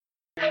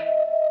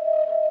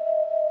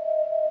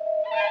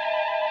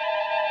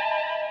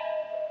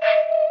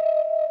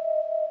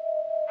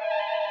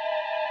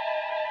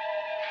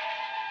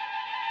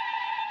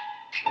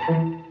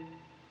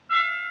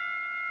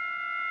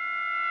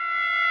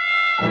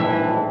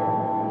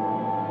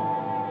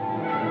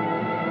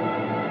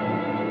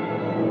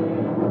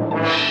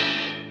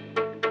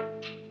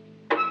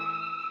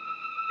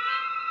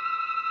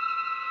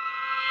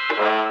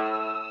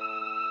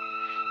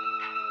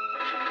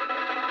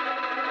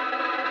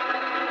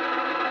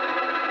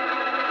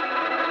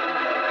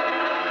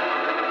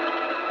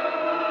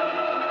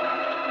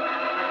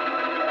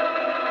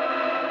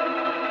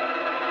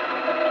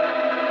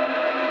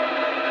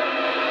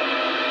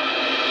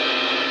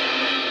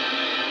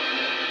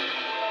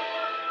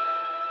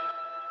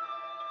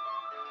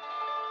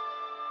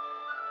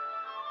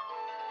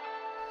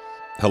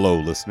Hello,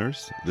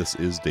 listeners. This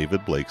is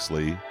David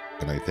Blakesley,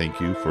 and I thank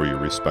you for your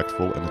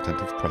respectful and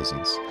attentive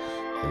presence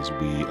as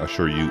we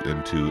usher you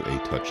into A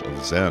Touch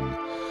of Zen,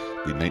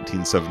 the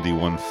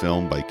 1971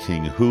 film by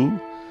King Hu,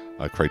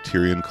 a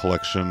Criterion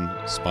Collection,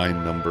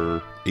 spine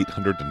number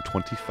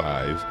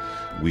 825.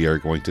 We are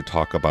going to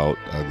talk about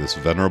this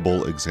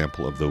venerable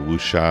example of the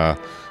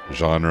wuxia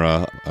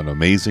genre, an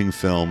amazing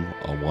film,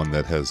 one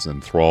that has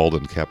enthralled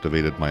and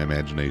captivated my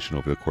imagination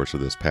over the course of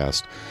this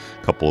past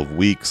couple of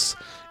weeks.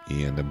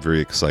 And I'm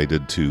very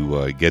excited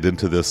to get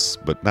into this,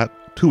 but not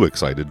too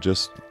excited,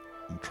 just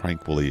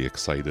tranquilly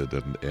excited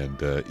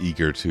and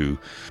eager to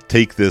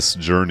take this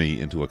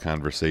journey into a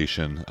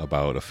conversation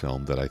about a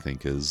film that I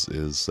think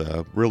is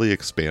really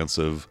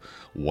expansive,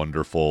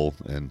 wonderful,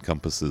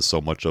 encompasses so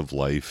much of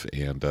life,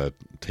 and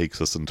takes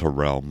us into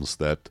realms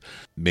that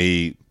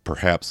may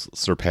perhaps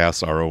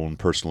surpass our own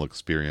personal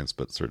experience,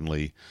 but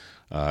certainly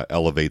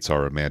elevates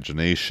our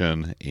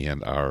imagination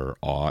and our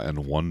awe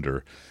and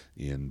wonder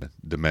in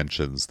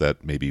dimensions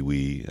that maybe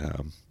we,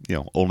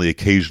 only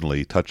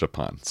occasionally touch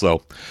upon.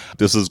 So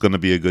this is going to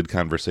be a good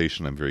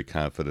conversation. I'm very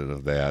confident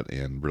of that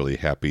and really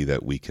happy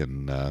that we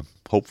can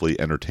hopefully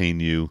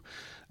entertain you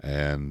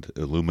and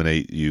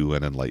illuminate you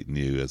and enlighten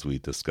you as we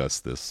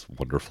discuss this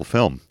wonderful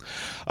film.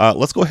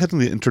 Let's go ahead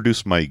and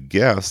introduce my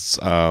guests.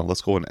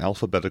 Let's go in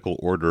alphabetical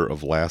order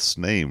of last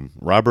name.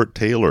 Robert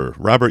Taylor.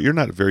 Robert, you're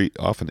not very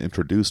often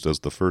introduced as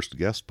the first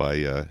guest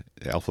by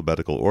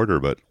alphabetical order,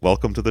 but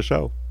welcome to the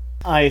show.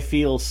 I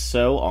feel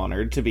so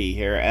honored to be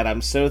here, and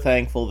I'm so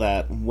thankful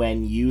that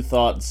when you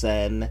thought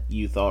Zen,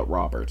 you thought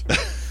Robert.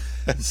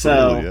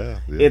 So,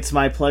 It's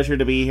my pleasure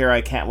to be here.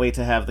 I can't wait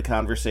to have the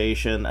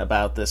conversation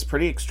about this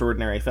pretty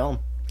extraordinary film.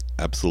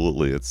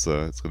 Absolutely. It's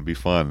going to be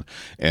fun.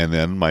 And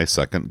then my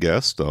second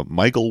guest,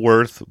 Michael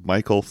Worth.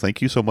 Michael,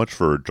 thank you so much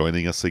for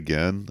joining us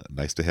again.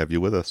 Nice to have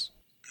you with us.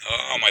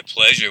 Oh, my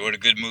pleasure. What a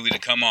good movie to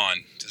come on.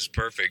 This is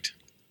perfect.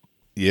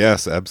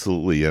 Yes,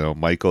 absolutely.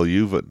 Michael,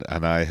 you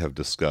and I have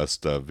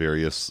discussed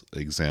various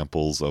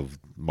examples of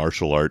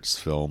martial arts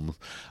film.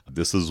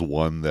 This is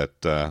one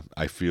that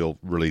I feel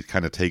really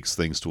kind of takes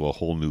things to a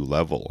whole new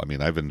level. I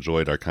mean, I've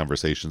enjoyed our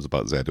conversations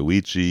about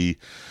Zatoichi,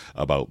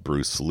 about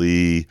Bruce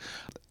Lee.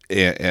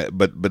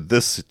 But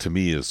this to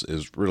me is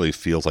really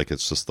feels like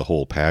it's just the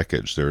whole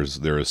package. There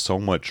is so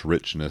much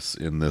richness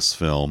in this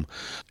film.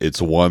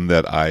 It's one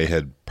that I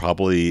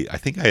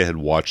think I had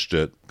watched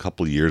it a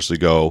couple of years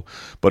ago,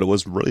 but it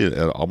was really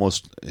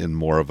almost in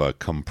more of a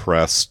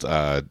compressed,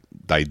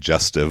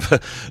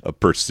 digestive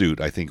pursuit.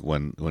 I think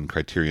when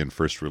Criterion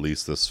first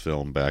released this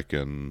film back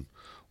in,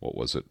 what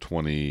was it,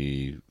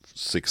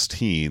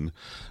 2016,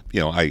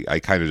 I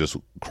kind of just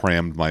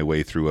crammed my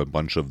way through a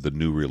bunch of the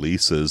new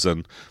releases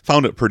and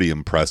found it pretty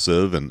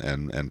impressive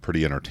and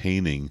pretty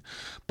entertaining,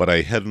 but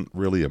I hadn't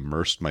really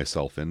immersed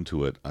myself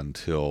into it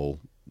until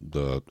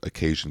the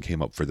occasion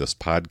came up for this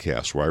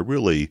podcast, where I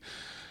really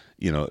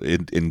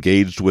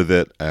engaged with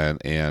it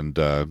and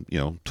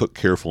took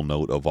careful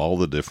note of all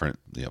the different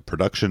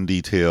production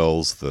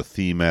details, the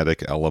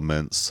thematic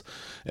elements,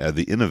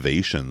 the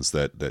innovations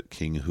that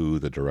King Hu,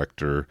 the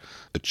director,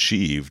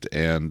 achieved.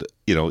 And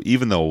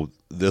even though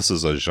this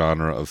is a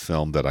genre of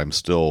film that I'm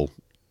still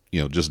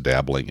just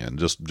dabbling in,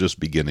 just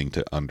beginning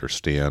to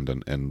understand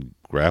and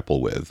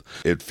grapple with,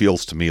 it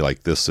feels to me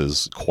like this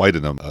is quite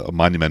a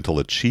monumental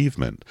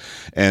achievement.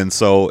 And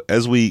so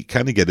as we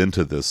kind of get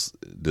into this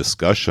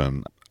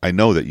discussion, I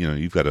know that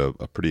you've got a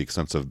pretty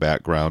extensive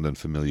background and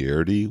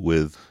familiarity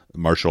with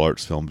martial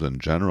arts films in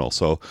general.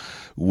 So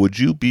would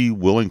you be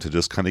willing to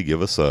just kind of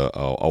give us a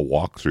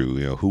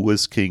walkthrough? Who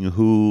was King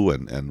Hu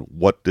and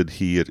what did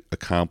he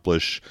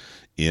accomplish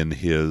in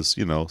his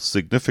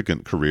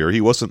significant career?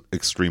 He wasn't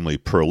extremely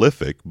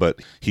prolific, but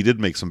he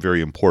did make some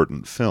very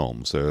important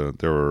films.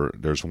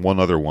 There's one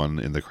other one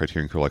in the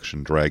Criterion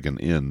Collection, Dragon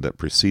Inn, that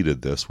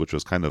preceded this, which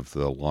was kind of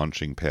the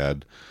launching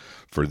pad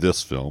for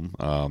this film.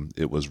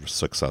 It was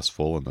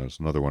successful, and there's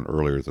another one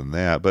earlier than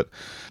that. But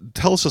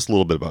tell us just a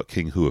little bit about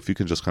King Hu, if you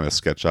can just kind of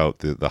sketch out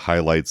the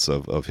highlights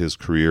of his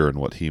career and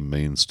what he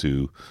means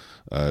to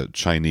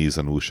Chinese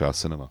and wuxia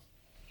cinema.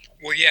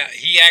 Well, yeah,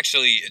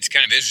 it's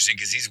kind of interesting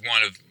because he's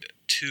one of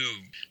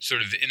two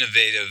sort of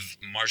innovative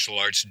martial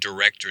arts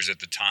directors at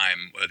the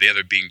time, the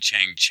other being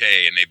Chang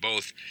Che, and they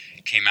both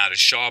came out as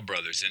Shaw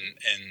Brothers. And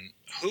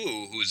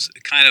who's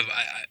kind of,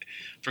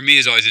 for me,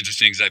 is always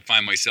interesting because I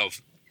find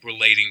myself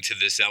relating to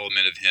this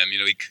element of him.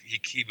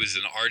 He was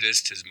an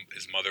artist. His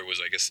mother was,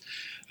 I guess,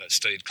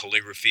 studied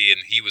calligraphy,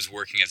 and he was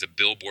working as a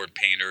billboard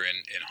painter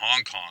in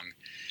Hong Kong.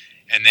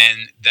 And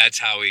then that's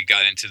how he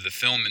got into the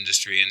film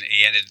industry, and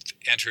he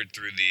entered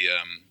through the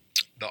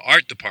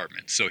art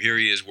department. So here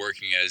he is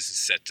working as a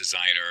set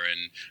designer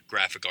and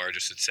graphic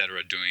artist,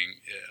 etc.,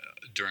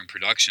 during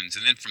productions.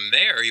 And then from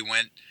there, he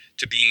went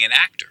to being an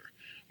actor,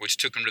 which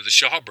took him to the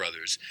Shaw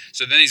Brothers.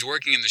 So then he's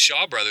working in the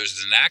Shaw Brothers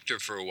as an actor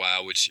for a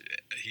while, which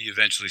he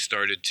eventually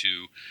started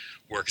to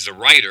work as a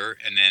writer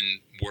and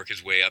then work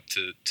his way up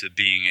to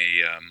being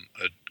a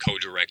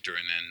co-director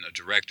and then a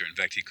director. In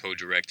fact, he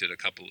co-directed a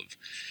couple of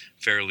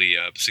fairly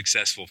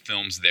successful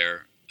films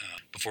there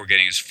before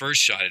getting his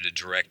first shot at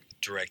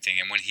directing.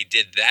 And when he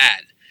did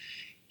that,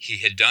 he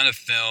had done a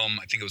film,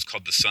 I think it was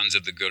called The Sons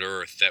of the Good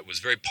Earth, that was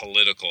very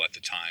political at the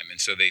time.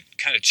 And so they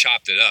kind of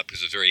chopped it up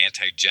because it was very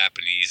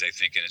anti-Japanese, I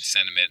think, in its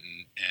sentiment.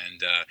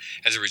 And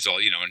as a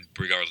result, and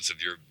regardless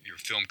of your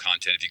film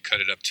content, if you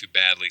cut it up too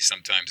badly,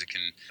 sometimes it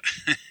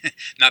can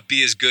not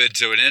be as good.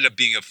 So it ended up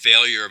being a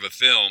failure of a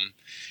film.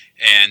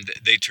 And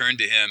they turned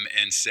to him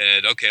and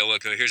said, okay,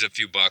 look, here's a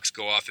few bucks.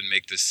 Go off and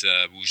make this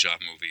wuxia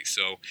movie.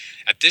 So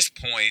at this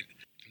point,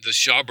 the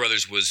Shaw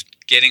Brothers was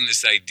getting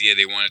this idea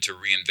they wanted to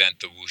reinvent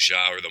the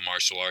wuxia or the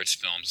martial arts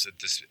films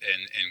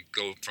and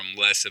go from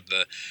less of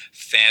the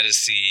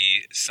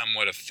fantasy,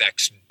 somewhat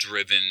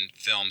effects-driven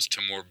films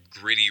to more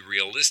gritty,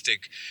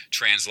 realistic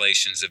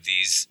translations of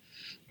these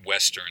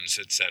westerns,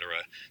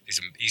 etc.,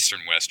 these Eastern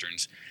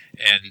westerns.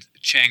 And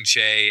Chang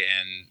Cheh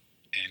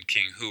and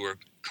King Hu are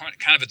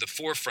kind of at the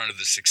forefront of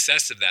the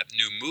success of that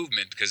new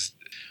movement, because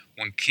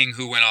when King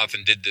Hu went off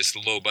and did this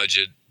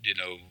low-budget,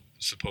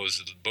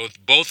 supposedly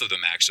both of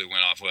them actually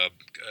went off.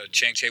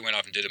 Chang Cheh went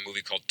off and did a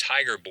movie called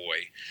Tiger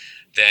Boy,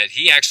 that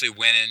he actually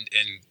went in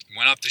and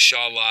went off the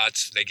Shaw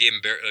lots. They gave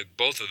him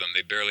both of them.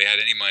 They barely had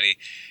any money,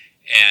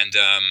 and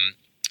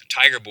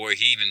Tiger Boy,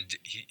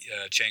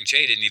 Chang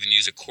Cheh didn't even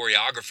use a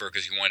choreographer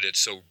because he wanted it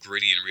so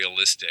gritty and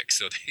realistic.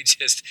 So they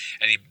just,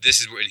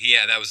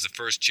 that was the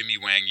first Jimmy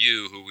Wang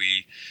Yu, who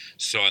we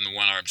saw in The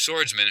One-Armed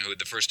Swordsman, who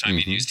the first time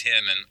he used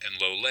him,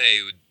 and Lo Lei,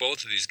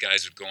 both of these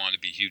guys would go on to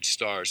be huge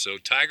stars. So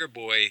Tiger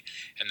Boy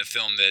and the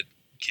film that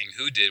King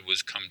Hu did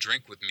was Come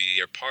Drink With Me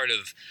are part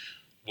of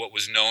what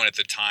was known at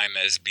the time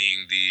as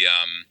being the,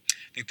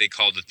 I think they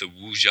called it the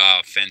wuxia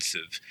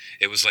offensive.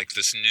 It was like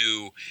this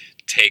new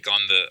take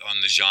on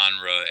the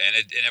genre, and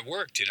it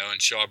worked,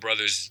 and Shaw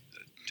Brothers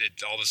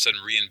all of a sudden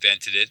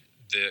reinvented it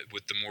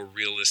with the more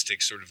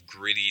realistic, sort of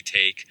gritty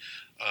take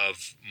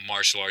of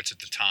martial arts at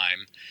the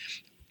time.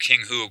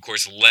 King Hu, of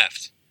course,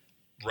 left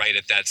right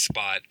at that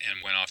spot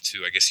and went off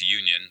to, I guess,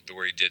 Union,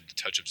 where he did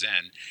Touch of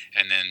Zen,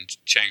 and then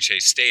Chang Cheh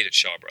stayed at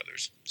Shaw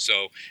Brothers.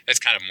 So that's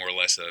kind of more or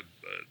less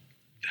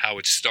how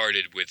it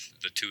started with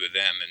the two of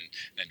them, and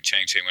then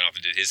Chang Cheh went off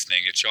and did his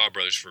thing at Shaw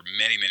Brothers for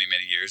many, many,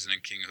 many years, and then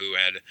King Hu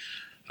had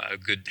a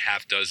good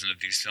half dozen of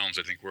these films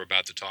I think we're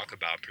about to talk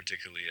about,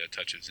 particularly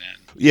Touch of Zen.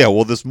 Yeah,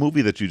 well, this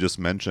movie that you just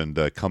mentioned,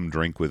 Come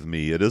Drink With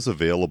Me, it is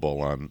available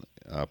on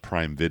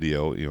Prime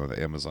Video, the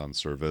Amazon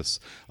service,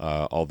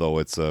 although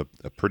it's a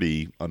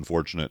pretty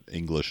unfortunate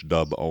English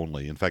dub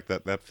only. In fact,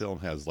 that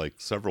film has like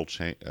several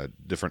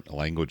different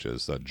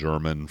languages,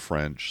 German,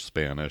 French,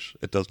 Spanish.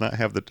 It does not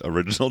have the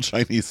original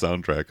Chinese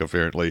soundtrack,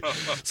 apparently.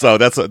 So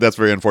that's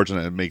very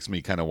unfortunate. It makes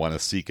me kind of want to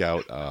seek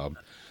out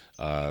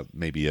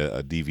maybe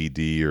a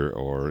DVD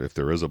or if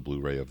there is a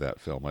Blu-ray of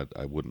that film,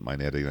 I wouldn't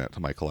mind adding that to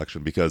my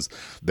collection, because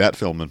that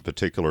film in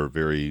particular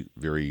very,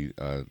 very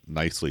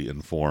nicely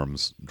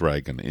informs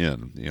Dragon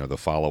Inn, the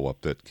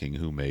follow-up that King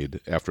Hu made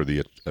after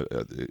the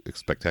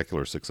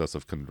spectacular success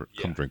of Come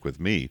Drink With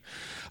Me.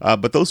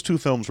 But those two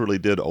films really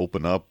did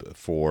open up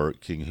for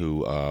King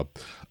Hu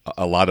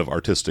a lot of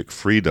artistic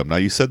freedom. Now,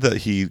 you said that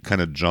he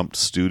kind of jumped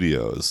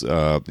studios,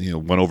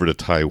 went over to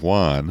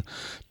Taiwan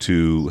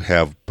to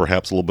have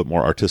perhaps a little bit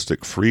more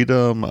artistic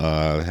freedom,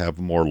 have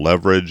more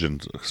leverage,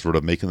 and sort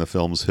of making the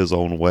films his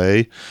own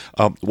way.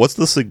 What's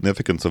the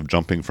significance of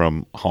jumping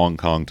from Hong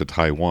Kong to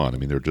Taiwan? I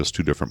mean, they're just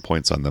two different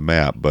points on the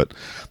map, but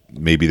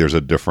maybe there's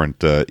a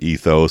different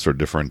ethos or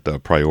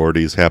different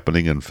priorities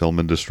happening in film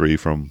industry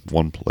from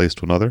one place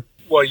to another.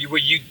 Well,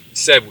 what you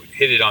said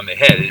hit it on the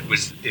head. It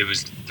was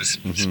the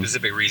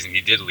specific reason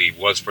he did leave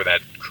was for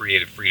that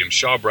creative freedom.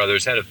 Shaw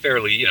Brothers had a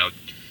fairly,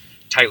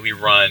 tightly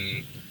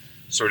run,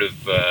 sort of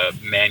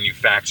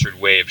manufactured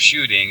way of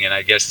shooting, and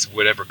I guess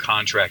whatever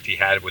contract he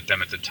had with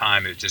them at the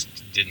time, it just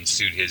didn't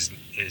suit his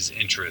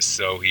interests.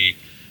 So he,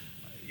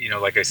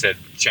 like I said,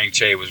 Chang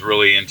Cheh was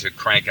really into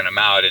cranking them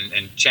out,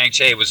 and Chang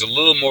Cheh was a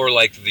little more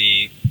like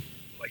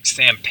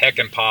Sam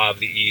Peckinpah of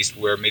the East,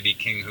 where maybe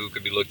King Hu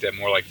could be looked at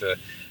more like the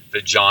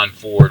John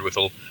Ford with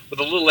a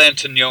little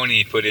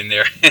Antonioni put in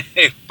there.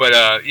 But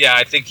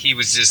I think he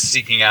was just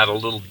seeking out a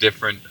little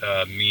different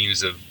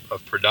means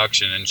of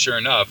production. And sure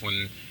enough,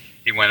 when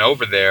he went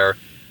over there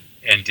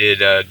and did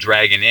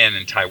Dragon Inn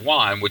in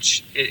Taiwan,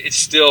 which it's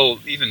still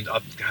even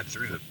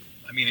through the.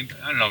 I mean,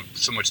 I don't know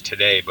so much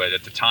today, but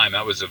at the time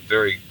that was a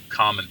very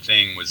common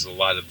thing. Was a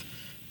lot of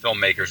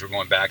filmmakers were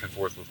going back and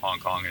forth with Hong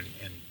Kong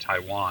and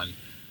Taiwan,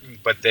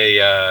 but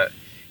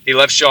he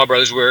left Shaw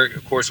Brothers, where,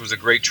 of course, was a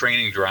great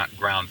training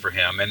ground for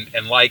him.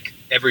 And like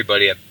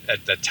everybody at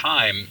that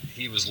time,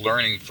 he was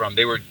learning from.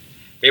 They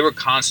were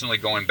constantly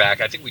going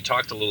back. I think we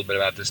talked a little bit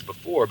about this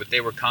before, but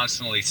they were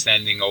constantly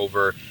sending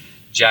over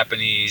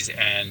Japanese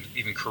and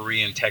even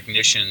Korean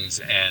technicians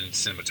and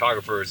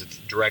cinematographers,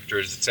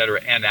 directors,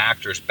 etc., and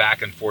actors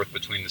back and forth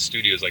between the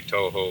studios like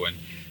Toho and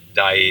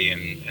Dai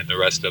and the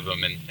rest of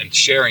them, and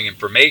sharing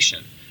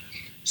information.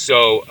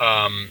 So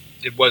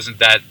it wasn't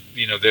that,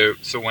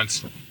 so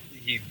once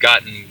he'd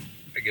gotten,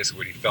 I guess,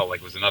 what he felt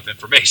like was enough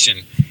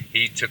information,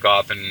 he took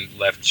off and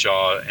left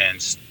Shaw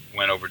and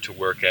went over to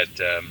work at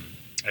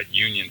at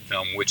Union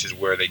Film, which is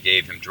where they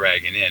gave him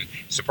Dragon Inn.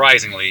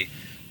 Surprisingly,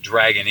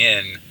 Dragon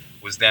Inn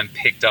was then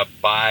picked up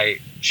by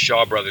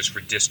Shaw Brothers for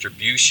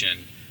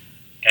distribution,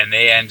 and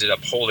they ended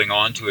up holding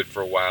on to it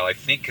for a while, I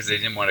think because they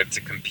didn't want it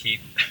to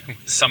compete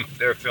with some of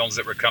their films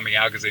that were coming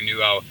out, because they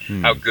knew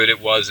how good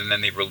it was, and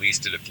then they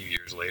released it a few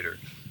years later.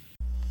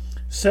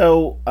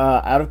 So,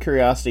 out of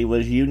curiosity,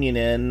 was Union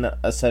Inn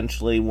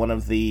essentially one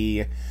of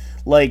the,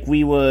 like,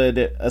 we would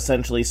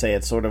essentially say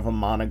it's sort of a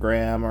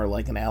monogram or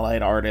like an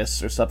Allied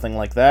Artists or something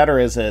like that, or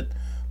is it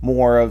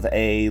more of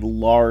a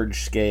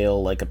large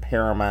scale, like a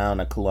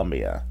Paramount, a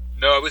Columbia?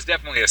 No, it was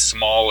definitely a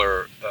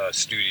smaller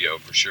studio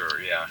for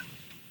sure, yeah.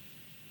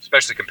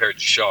 Especially compared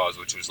to Shaw's,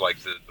 which was like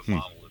the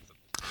monolith.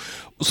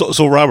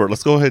 So Robert,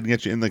 let's go ahead and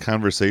get you in the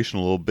conversation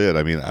a little bit.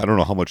 I mean, I don't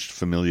know how much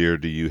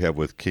familiarity you have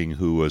with King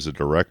Hu as a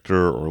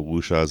director or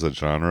wuxia as a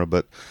genre,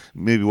 but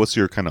maybe what's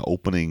your kind of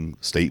opening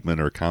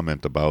statement or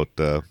comment about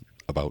A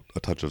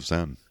Touch of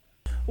Zen?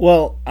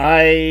 Well,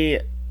 I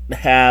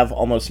have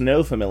almost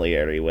no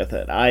familiarity with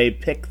it. I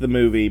picked the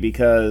movie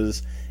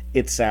because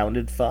it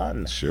sounded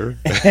fun. Sure.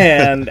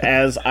 And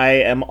as I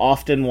am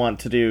often wont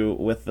to do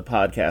with the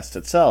podcast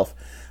itself.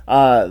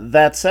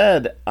 That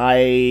said,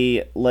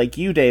 I, like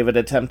you, David,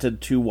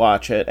 attempted to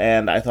watch it,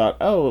 and I thought,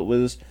 oh, it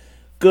was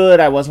good.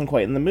 I wasn't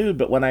quite in the mood,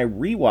 but when I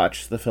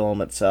rewatched the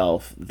film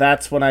itself,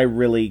 that's when I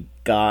really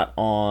got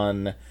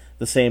on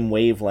the same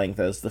wavelength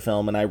as the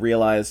film, and I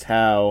realized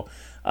how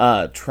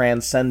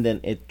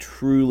transcendent it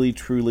truly,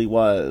 truly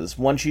was.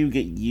 Once you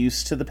get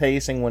used to the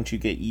pacing, once you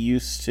get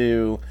used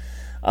to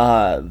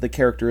the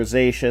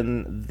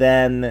characterization,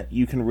 then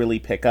you can really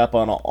pick up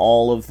on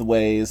all of the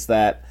ways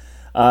that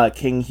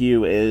King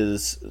Hu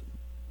is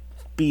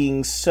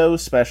being so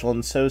special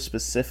and so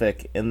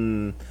specific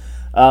in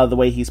the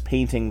way he's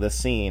painting the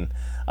scene.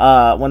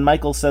 When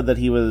Michael said that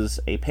he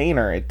was a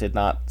painter, it did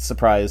not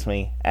surprise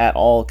me at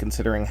all,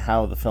 considering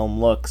how the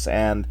film looks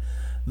and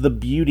the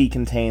beauty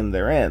contained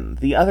therein.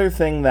 The other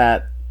thing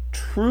that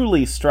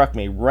truly struck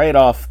me right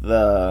off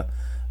the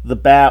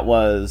bat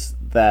was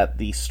that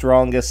the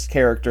strongest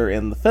character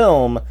in the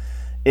film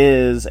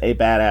is a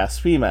badass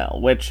female,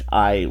 which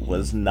I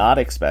was not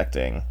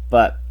expecting,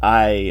 but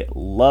I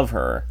love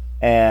her,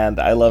 and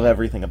I love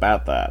everything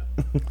about that.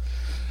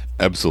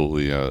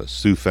 Absolutely.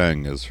 Su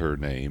Feng is her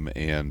name,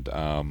 and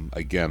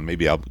again,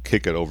 maybe I'll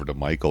kick it over to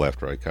Michael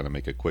after I kind of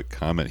make a quick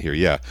comment here.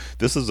 Yeah,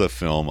 this is a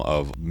film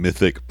of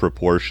mythic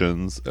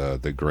proportions,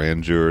 the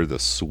grandeur, the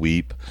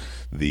sweep,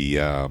 the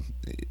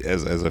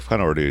as I've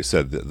kind of already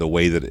said, the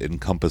way that it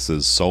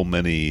encompasses so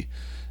many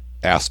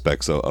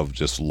aspects of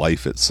just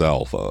life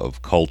itself,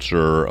 of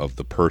culture, of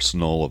the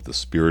personal, of the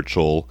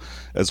spiritual,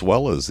 as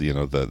well as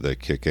the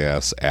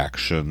kick-ass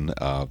action,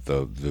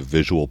 the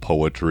visual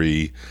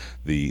poetry,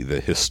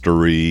 the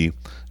history,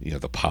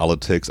 the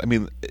politics. I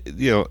mean,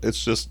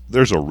 it's just,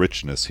 there's a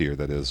richness here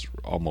that is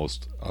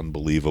almost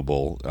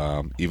unbelievable.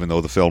 Even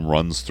though the film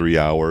runs 3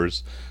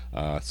 hours,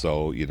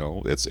 so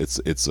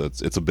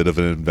it's a bit of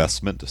an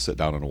investment to sit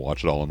down and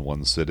watch it all in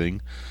one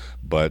sitting.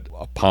 But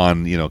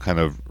upon kind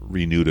of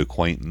renewed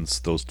acquaintance,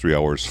 those 3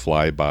 hours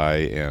fly by,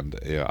 and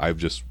I've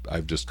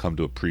just come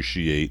to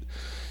appreciate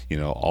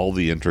all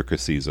the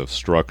intricacies of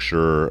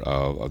structure,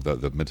 of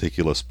the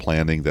meticulous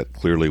planning that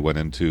clearly went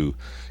into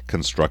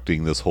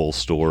constructing this whole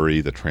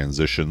story, the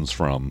transitions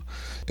from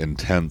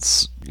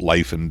intense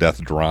life and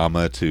death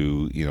drama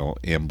to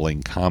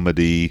ambling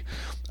comedy,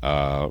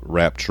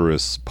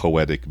 rapturous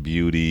poetic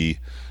beauty,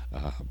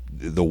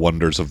 the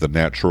wonders of the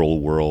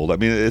natural world. I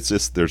mean, there's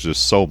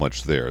just so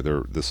much there.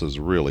 This is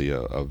really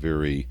a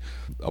very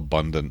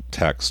abundant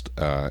text,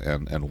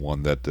 and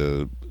one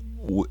that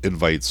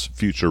invites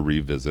future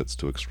revisits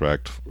to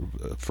extract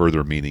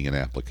further meaning and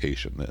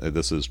application.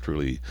 This is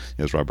truly,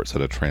 as Robert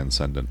said, a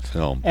transcendent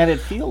film. And it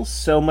feels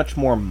so much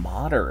more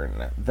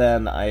modern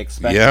than I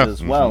expected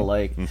as well.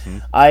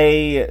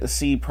 I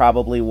see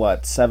probably,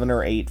 7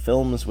 or 8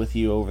 films with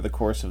you over the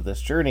course of this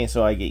journey,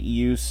 so I get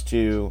used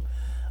to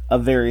a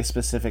very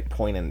specific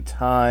point in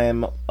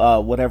time,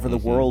 whatever the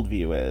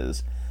worldview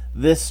is.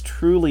 This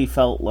truly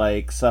felt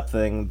like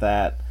something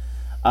that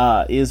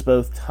is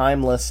both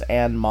timeless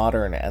and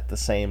modern at the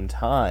same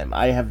time.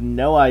 I have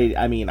no idea.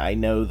 I mean, I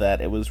know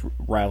that it was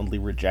roundly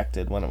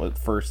rejected when it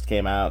first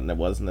came out, and it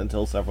wasn't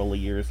until several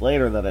years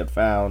later that it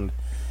found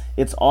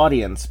its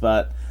audience,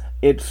 but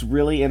it's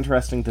really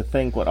interesting to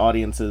think what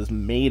audiences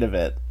made of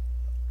it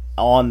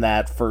on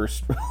that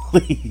first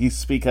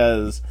release,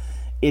 because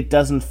it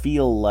doesn't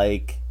feel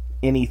like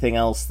anything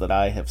else that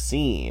I have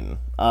seen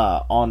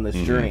on this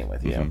journey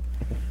with you.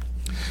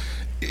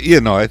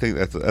 I think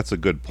that's a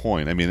good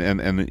point. I mean,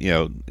 and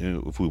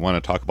if we want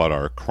to talk about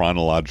our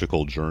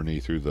chronological journey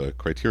through the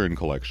Criterion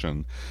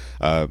Collection,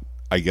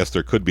 I guess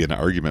there could be an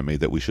argument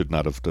made that we should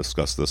not have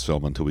discussed this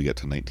film until we get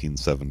to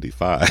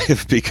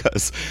 1975,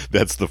 because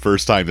that's the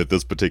first time that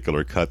this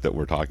particular cut that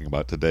we're talking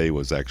about today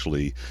was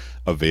actually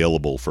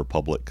available for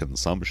public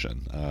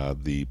consumption.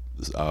 The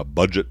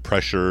budget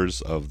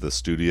pressures of the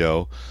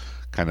studio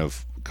kind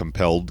of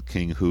compelled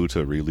King Hu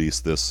to release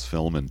this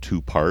film in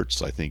 2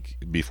 parts. I think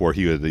before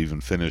he had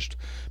even finished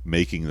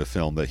making the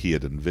film that he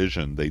had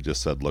envisioned, they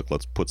just said, look,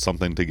 let's put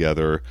something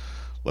together.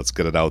 Let's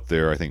get it out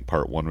there. I think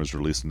part 1 was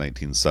released in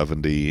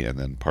 1970, and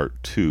then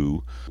part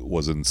 2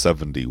 was in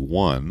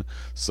 71.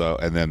 So,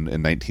 and then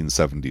in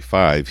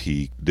 1975,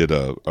 he did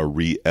a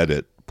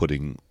re-edit,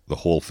 putting the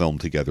whole film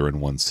together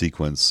in one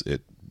sequence.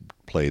 It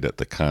played at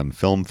the Cannes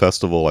Film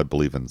Festival, I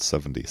believe, in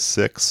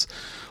 76.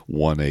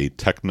 Won a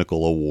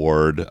technical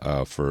award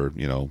for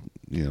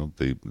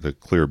the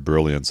clear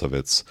brilliance of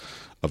its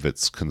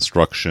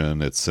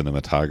construction, its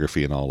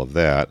cinematography, and all of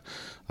that.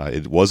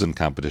 It was in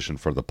competition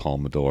for the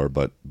Palme d'Or,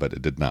 but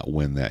it did not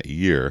win that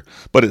year.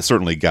 But it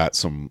certainly got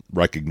some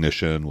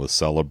recognition, was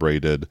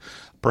celebrated,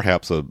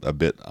 perhaps a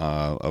bit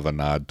of a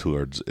nod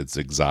towards its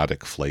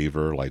exotic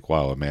flavor. Like,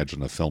 wow,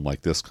 imagine a film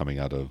like this coming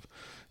out of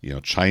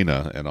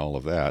China and all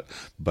of that.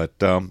 But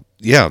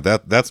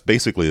that's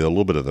basically a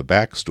little bit of the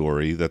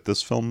backstory, that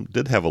this film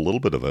did have a little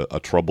bit of a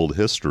troubled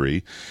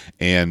history,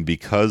 and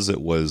because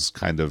it was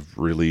kind of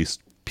released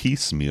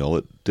piecemeal,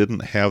 it didn't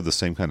have the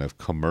same kind of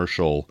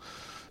commercial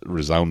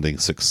resounding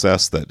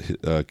success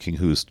that King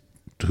Hu's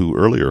 2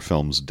 earlier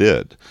films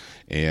did,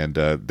 and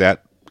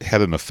that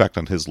had an effect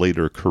on his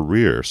later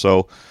career.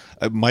 So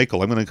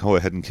Michael, I'm going to go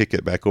ahead and kick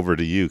it back over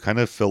to you. Kind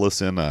of fill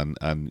us in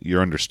on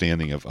your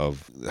understanding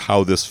of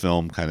how this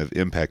film kind of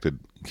impacted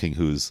King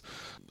Hu's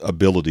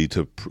ability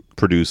to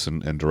produce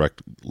and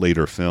direct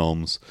later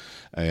films,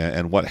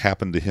 and what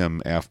happened to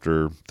him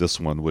after this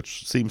one,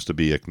 which seems to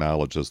be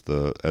acknowledged as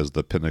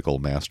the pinnacle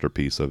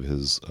masterpiece of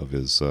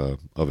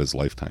his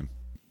lifetime.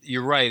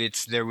 You're right.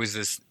 It's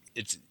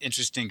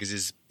interesting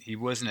because he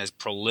wasn't as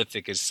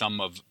prolific as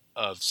some of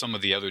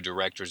the other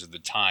directors of the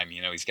time.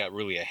 He's got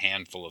really a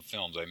handful of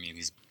films. I mean,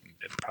 he's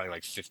probably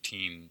like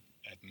 15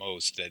 at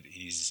most that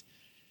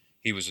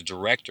he was a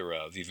director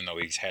of, even though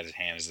he's had his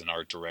hand as an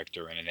art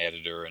director and an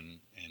editor and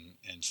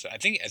so I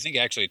think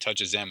actually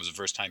Touch of Zen was the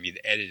first time he'd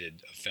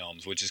edited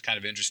films, which is kind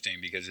of interesting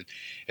because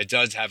it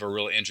does have a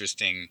real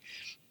interesting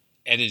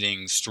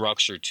editing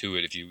structure to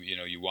it if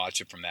you watch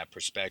it from that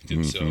perspective.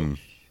 Mm-hmm. So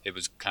it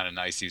was kind of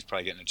nice. He was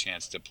probably getting a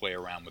chance to play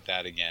around with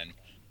that again.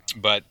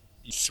 But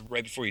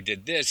right before he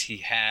did this, he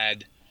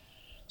had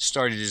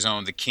started his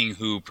own, the King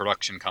Hu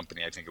production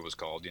company, I think it was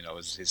called.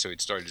 So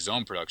he'd started his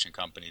own production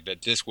company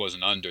that this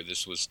wasn't under.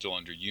 This was still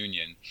under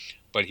Union.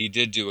 But he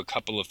did do a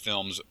couple of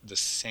films the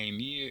same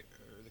year,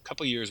 a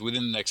couple of years,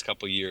 within the next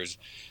couple of years,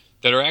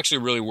 that are actually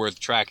really worth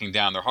tracking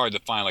down. They're hard to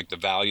find, like The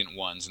Valiant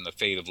Ones and The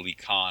Fate of Li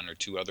Khan are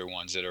 2 other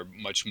ones that are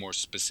much more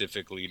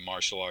specifically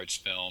martial arts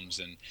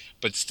films,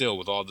 but still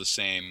with all the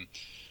same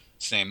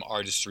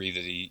artistry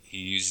that he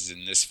uses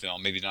in this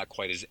film. Maybe not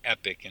quite as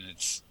epic in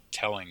its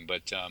telling,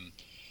 but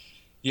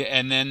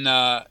and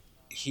then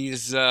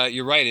he's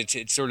you're right.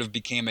 It sort of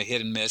became a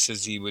hit and miss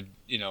as he would,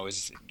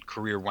 his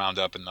career wound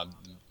up in the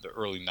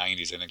early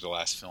 90s. I think the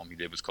last film he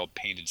did was called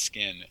Painted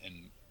Skin,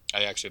 and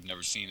I actually have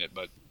never seen it,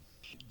 but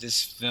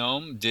this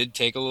film did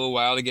take a little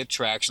while to get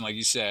traction, like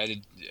you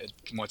said.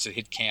 Once it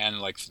hit Cannes in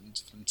like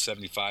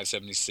 75,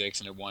 76,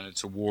 and it won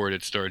its award,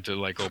 it started to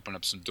like open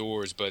up some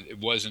doors, but it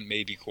wasn't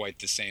maybe quite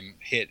the same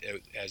hit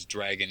as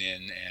Dragon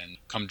Inn and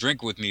Come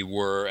Drink With Me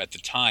were at the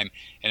time.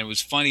 And it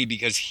was funny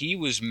because he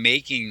was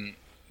making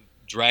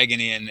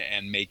Dragon Inn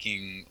and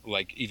making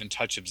like even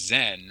Touch of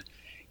Zen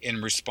in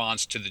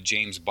response to the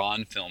James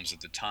Bond films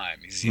at the time.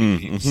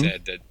 He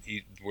said that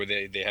where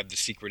they have the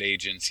secret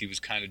agents, he was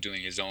kind of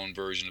doing his own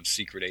version of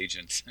secret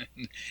agents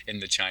in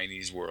the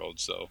Chinese world.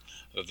 So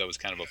I thought that was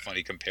kind of a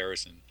funny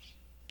comparison.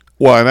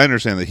 Well, and I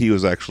understand that he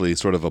was actually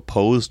sort of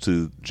opposed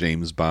to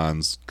James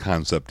Bond's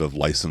concept of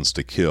license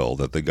to kill,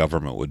 that the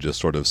government would just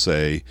sort of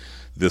say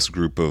this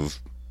group of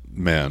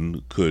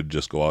men could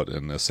just go out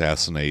and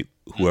assassinate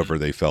whoever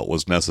they felt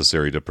was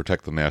necessary to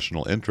protect the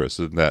national interest,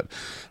 and that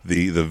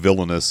the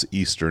villainous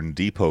Eastern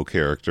Depot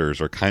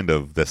characters are kind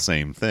of the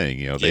same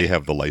thing. They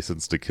have the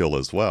license to kill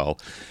as well,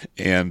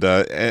 and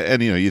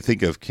you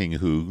think of King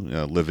Hu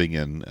living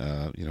in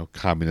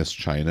communist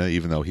China,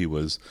 even though he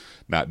was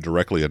not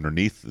directly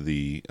underneath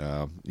the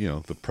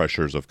the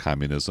pressures of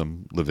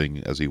communism,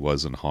 living as he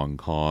was in Hong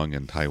Kong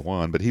and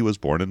Taiwan, but he was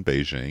born in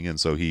Beijing, and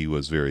so he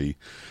was very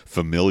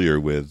familiar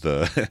with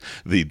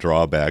the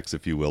drawbacks,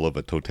 if you will, of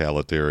a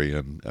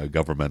totalitarian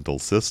governmental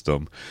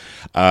system.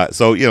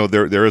 So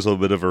there is a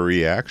bit of a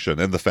reaction,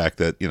 and the fact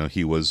that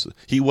he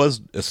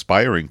was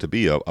aspiring to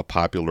be a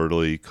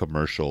popularly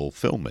commercial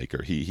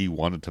filmmaker. He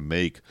wanted to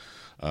make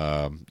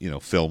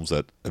films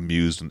that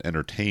amused and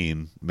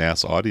entertain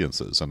mass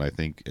audiences, and I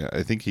think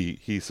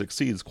he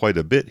succeeds quite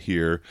a bit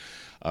here,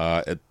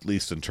 at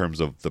least in terms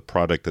of the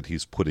product that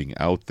he's putting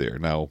out there.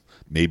 Now,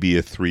 maybe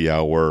a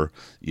 3-hour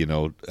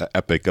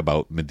epic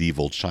about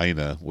medieval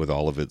China with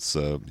all of its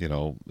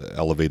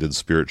elevated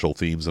spiritual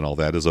themes and all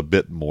that is a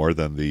bit more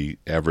than the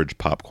average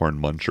popcorn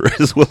muncher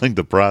is willing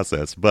to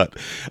process, but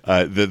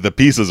the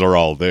pieces are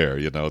all there.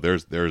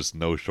 There's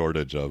no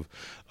shortage of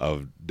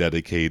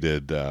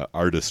dedicated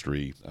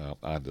artistry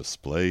on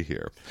display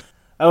here.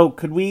 Oh,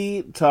 could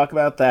we talk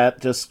about that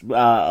just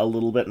a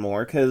little bit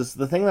more? Because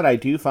the thing that I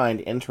do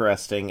find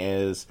interesting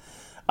is,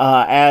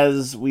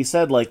 as we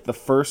said, like, the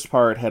first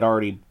part had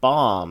already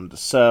bombed,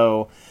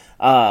 so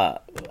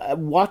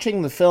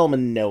watching the film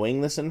and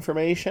knowing this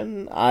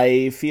information,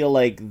 I feel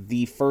like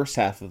the first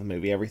half of the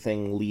movie,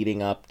 everything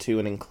leading up to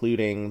and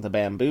including the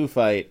bamboo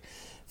fight,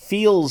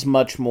 feels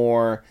much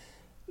more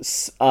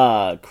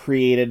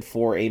created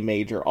for a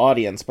major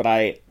audience, but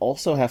I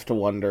also have to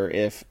wonder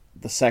if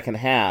the second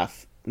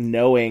half,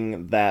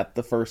 knowing that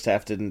the first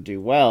half didn't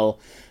do well,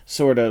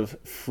 sort of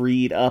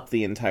freed up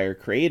the entire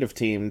creative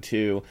team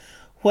to,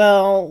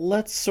 well,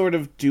 let's sort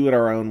of do it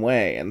our own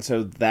way. And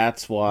so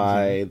that's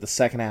why the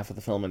second half of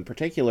the film in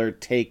particular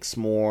takes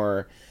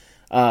more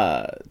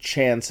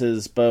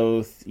chances,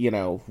 both,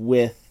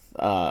 with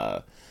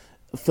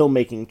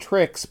filmmaking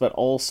tricks, but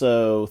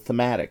also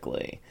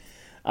thematically.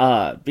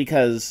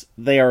 Because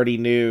they already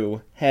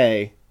knew,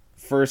 hey,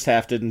 first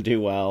half didn't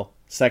do well,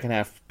 second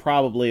half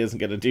probably isn't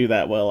going to do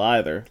that well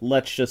either.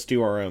 Let's just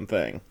do our own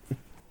thing.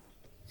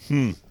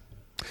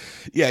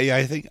 Yeah.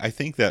 I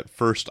think that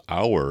first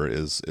hour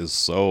is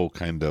so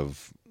kind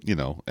of,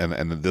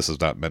 and this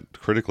is not meant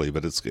critically,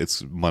 but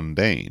it's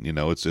mundane.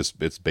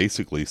 It's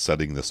basically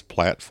setting this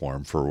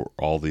platform for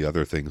all the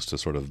other things to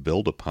sort of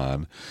build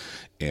upon,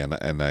 and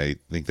I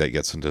think that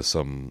gets into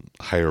some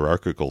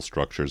hierarchical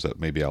structures that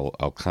maybe I'll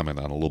comment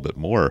on a little bit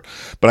more.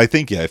 But I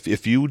think, yeah,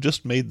 if you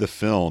just made the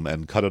film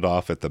and cut it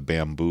off at the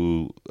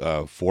bamboo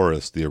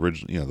forest, the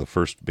original, the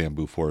first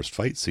bamboo forest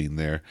fight scene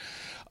there,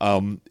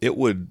 it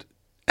would,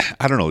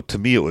 I don't know, to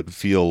me it would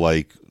feel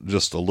like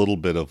just a little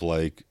bit of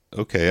like,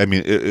 okay, I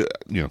mean,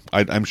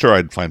 I'm sure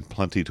I'd find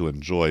plenty to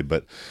enjoy,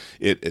 but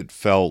it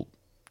felt,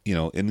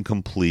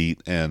 incomplete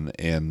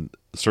and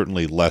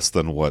certainly less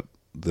than what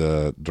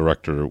the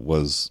director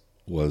was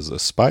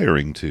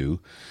aspiring to,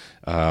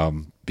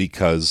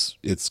 because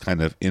it's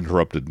kind of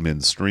interrupted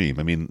midstream.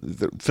 I mean,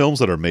 the films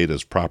that are made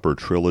as proper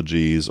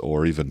trilogies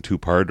or even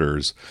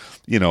two-parters,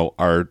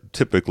 are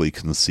typically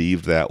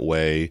conceived that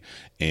way,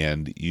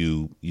 and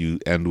you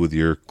end with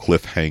your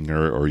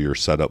cliffhanger or your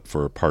setup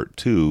for part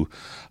two.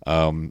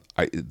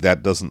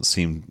 That doesn't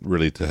seem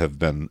really to have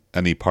been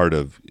any part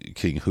of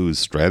King Hu's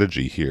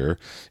strategy here.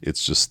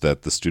 It's just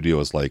that the studio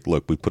is like,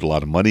 look, we put a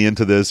lot of money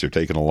into this. You're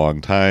taking a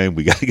long time.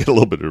 We got to get a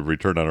little bit of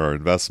return on our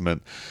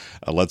investment.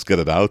 Let's get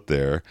it out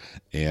there.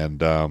 And,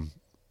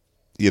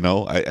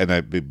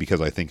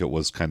 because I think it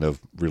was kind of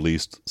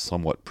released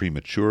somewhat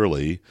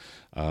prematurely,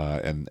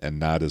 and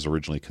not as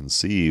originally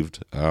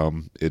conceived,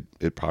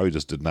 it probably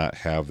just did not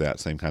have that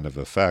same kind of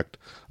effect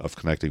of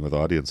connecting with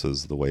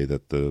audiences the way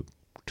that the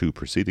two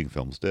preceding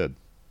films did.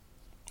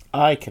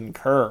 I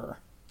concur.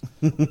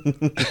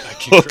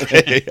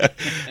 Okay.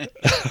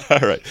 All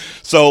right.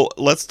 So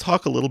let's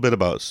talk a little bit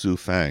about Su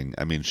Feng.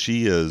 I mean,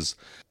 she is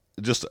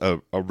just a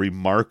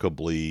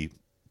remarkably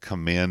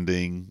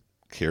commanding,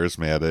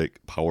 charismatic,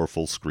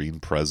 powerful screen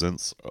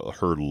presence.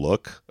 Her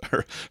look,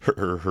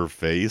 her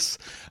face.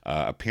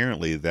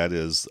 Apparently, that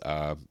is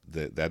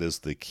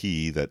the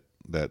key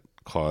that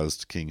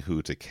caused King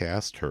Hu to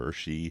cast her.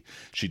 She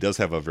does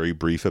have a very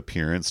brief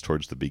appearance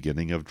towards the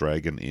beginning of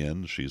Dragon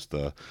Inn. She's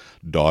the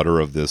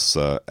daughter of this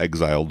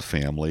exiled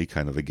family,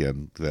 kind of,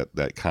 again,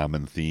 that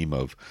common theme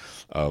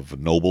of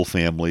noble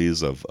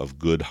families of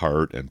good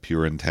heart and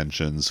pure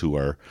intentions who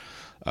are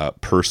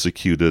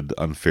persecuted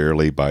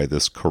unfairly by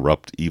this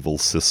corrupt, evil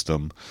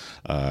system,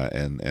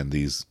 and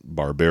these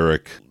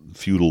barbaric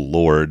feudal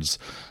lords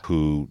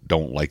who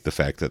don't like the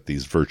fact that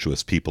these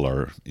virtuous people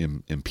are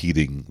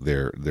impeding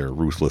their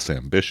ruthless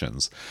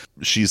ambitions.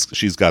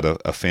 She's got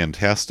a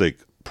fantastic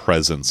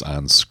presence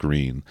on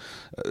screen.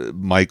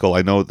 Michael,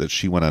 I know that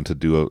she went on to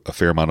do a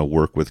fair amount of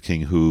work with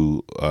King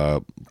Hu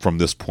from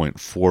this point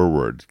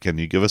forward. Can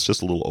you give us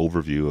just a little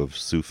overview of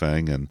Su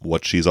Feng and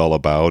what she's all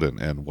about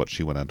and what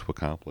she went on to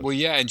accomplish? Well,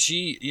 yeah, and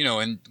she,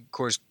 and of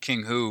course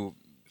King Hu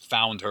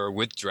found her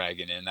with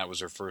Dragon Inn. That was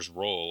her first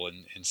role,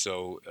 and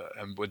so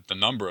and with the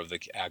number of the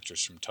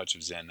actors from Touch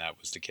of Zen, that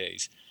was the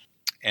case.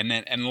 And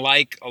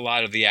like a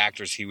lot of the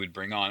actors he would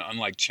bring on,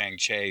 unlike Chang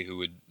Cheh, who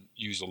would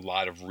use a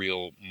lot of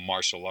real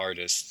martial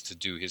artists to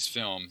do his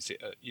films,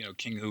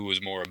 King Hu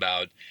was more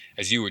about,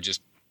 as you were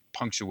just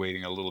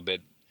punctuating a little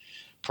bit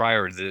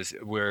prior to this,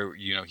 where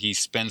he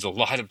spends a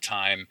lot of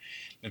time.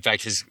 In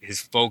fact, his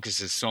focus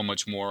is so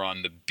much more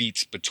on the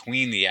beats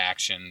between the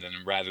action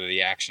than rather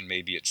the action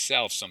maybe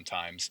itself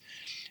sometimes.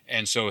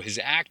 And so his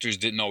actors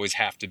didn't always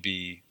have to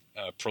be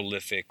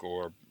prolific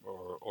or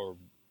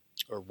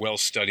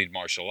well-studied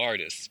martial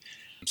artists.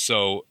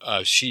 So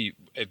she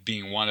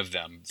being one of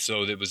them.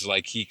 So it was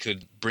like he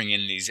could bring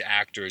in these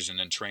actors and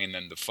then train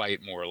them to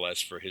fight more or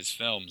less for his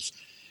films.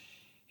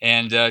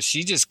 And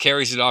she just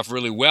carries it off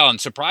really well.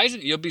 And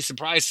you'll be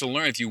surprised to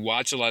learn, if you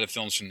watch a lot of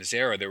films from this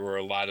era, there were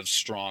a lot of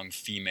strong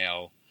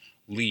female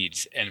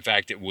leads. And in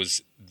fact, it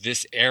was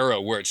this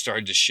era where it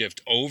started to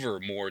shift over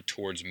more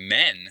towards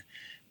men,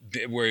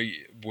 where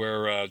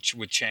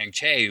with Chang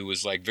Cheh, who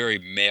was like very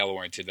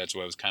male-oriented. That's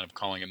why I was kind of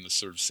calling him the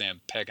sort of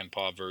Sam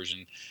Peckinpah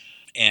version.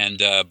 And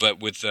but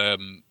with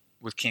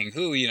with King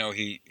Hu,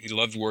 he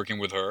loved working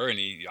with her, and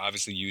he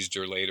obviously used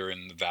her later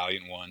in The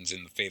Valiant Ones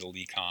and The Fatal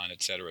Econ,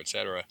 et cetera, et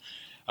cetera.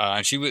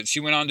 And she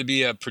went on to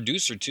be a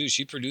producer too.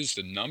 She produced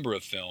a number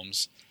of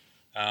films,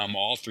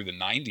 all through the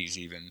 90s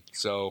even.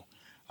 So,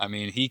 I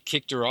mean, he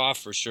kicked her off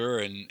for sure,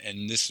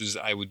 and this was,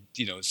 I would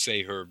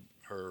say, her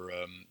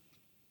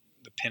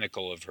the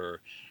pinnacle of her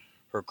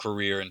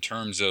career in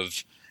terms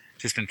of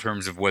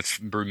what's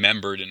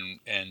remembered,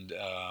 and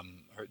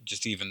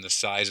just even the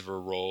size of her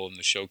role and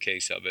the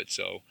showcase of it.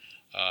 So,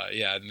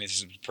 I mean, this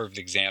is a perfect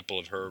example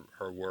of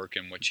her work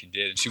and what she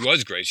did. And she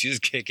was great. She's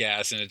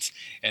kick-ass, and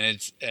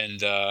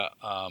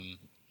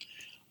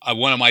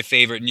one of my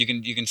favorite. And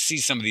you can see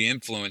some of the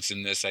influence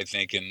in this, I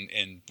think,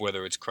 in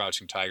whether it's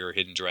Crouching Tiger, or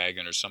Hidden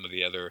Dragon, or some of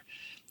the other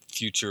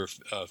future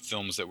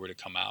films that were to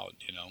come out.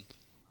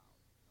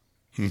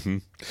 Mm-hmm.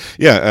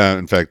 Yeah,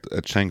 in fact,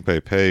 Chang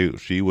Pei Pei,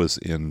 she was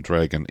in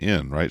Dragon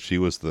Inn, right? She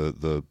was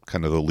the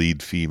kind of the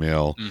lead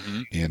female,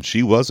 mm-hmm. and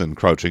she was in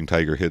Crouching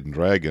Tiger, Hidden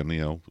Dragon,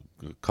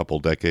 a couple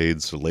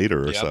decades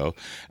later or so.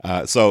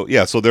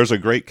 So there's a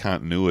great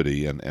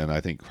continuity, and I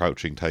think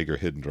Crouching Tiger,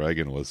 Hidden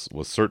Dragon was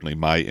certainly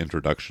my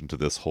introduction to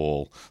this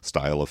whole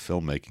style of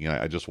filmmaking.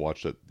 I just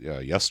watched it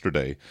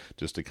yesterday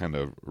just to kind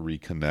of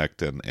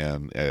reconnect,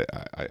 and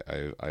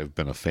I've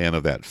been a fan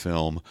of that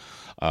film,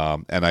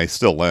 and I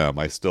still am.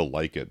 I still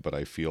like it, but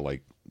I feel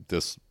like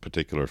this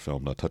particular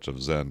film, A Touch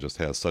of Zen, just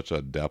has such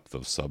a depth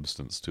of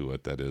substance to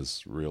it that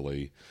is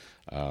really,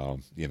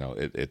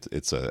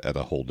 it's at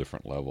a whole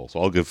different level.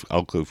 So I'll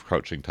give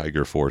Crouching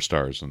Tiger 4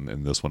 stars,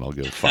 and this one I'll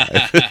give 5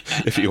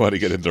 if you want to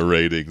get into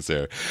ratings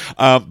there.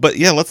 But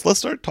yeah, let's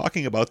start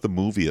talking about the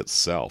movie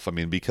itself. I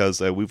mean,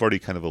 because we've already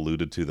kind of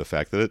alluded to the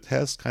fact that it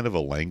has kind of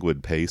a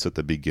languid pace at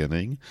the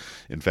beginning.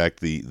 In fact,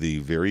 the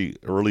very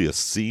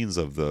earliest scenes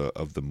of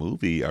the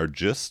movie are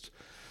just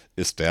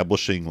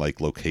establishing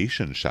like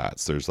location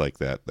shots. There's like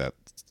that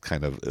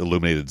kind of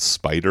illuminated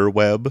spider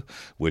web,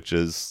 which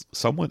is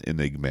somewhat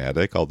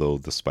enigmatic, although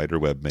the spider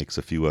web makes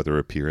a few other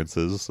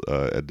appearances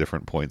at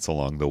different points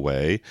along the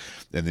way.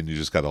 And then you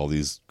just got all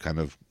these kind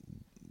of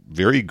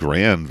very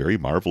grand, very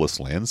marvelous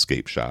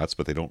landscape shots,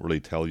 but they don't really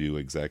tell you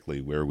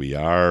exactly where we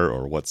are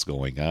or what's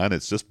going on.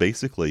 It's just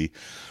basically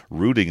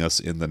rooting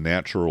us in the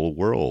natural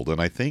world. And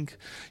I think,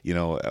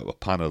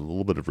 upon a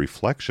little bit of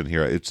reflection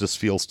here, it just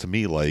feels to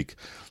me like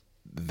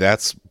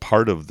that's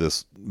part of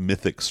this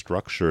mythic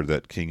structure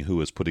that King Hu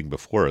is putting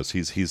before us.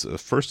 He's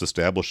first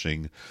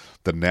establishing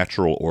the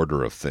natural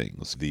order of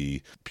things,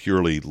 the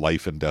purely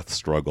life and death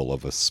struggle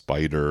of a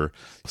spider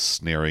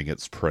snaring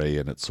its prey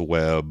in its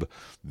web,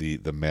 the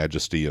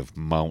majesty of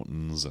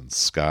mountains and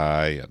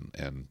sky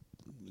and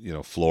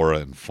flora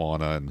and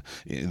fauna,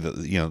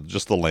 and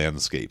just the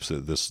landscapes,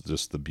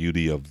 just the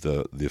beauty of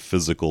the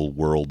physical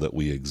world that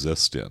we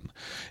exist in.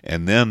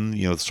 And then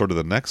sort of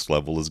the next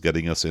level is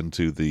getting us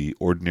into the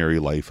ordinary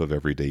life of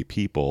everyday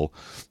people,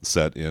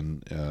 set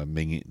in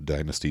Ming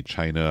Dynasty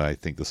China. I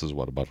think this is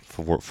about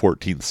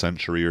 14th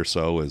century or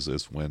so is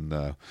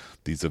when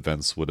these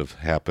events would have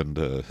happened,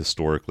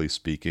 historically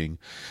speaking.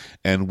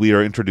 And we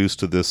are introduced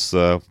to this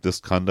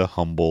kind of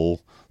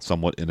humble,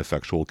 somewhat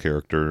ineffectual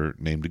character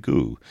named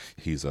Gu.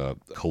 He's a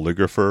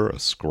calligrapher, a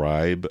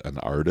scribe, an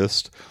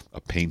artist, a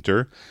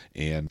painter,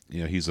 and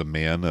he's a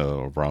man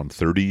around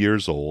 30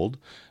 years old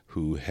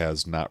who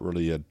has not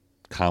really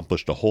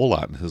accomplished a whole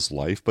lot in his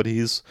life, but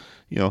he's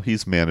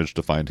managed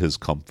to find his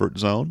comfort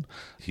zone.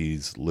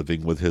 He's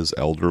living with his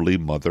elderly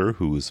mother,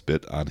 who is a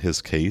bit on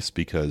his case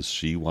because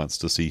she wants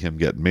to see him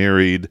get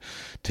married,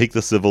 take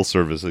the civil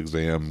service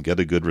exam, get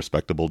a good,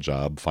 respectable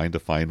job, find a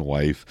fine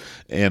wife,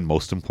 and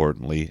most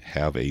importantly,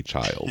 have a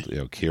child,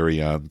 carry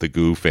on the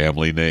Gu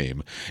family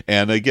name.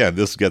 And again,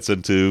 this gets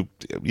into,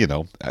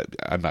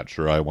 I'm not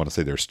sure I want to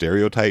say they're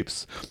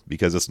stereotypes,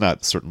 because it's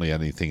not certainly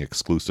anything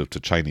exclusive to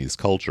Chinese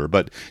culture,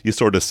 but you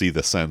sort of see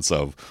the sense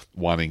of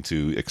wanting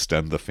to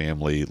extend the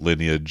family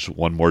lineage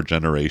one more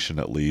generation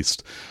at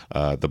least.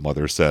 The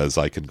mother says,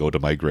 I can go to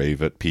my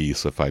grave at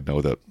peace if I know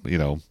that,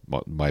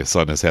 my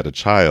son has had a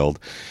child.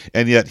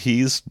 And yet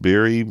he's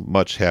very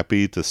much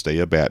happy to stay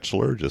a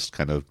bachelor, just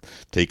kind of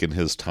taking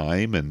his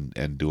time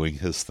and doing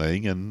his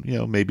thing. And,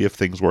 maybe if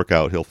things work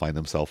out, he'll find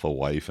himself a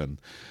wife and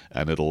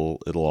it'll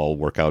all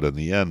work out in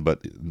the end, but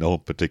no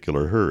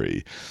particular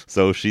hurry.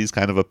 So she's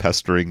kind of a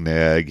pestering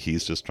nag.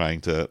 He's just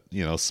trying to,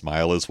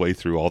 smile his way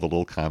through all the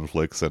little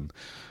conflicts and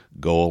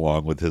go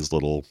along with his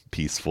little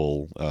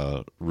peaceful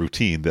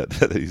routine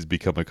that he's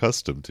become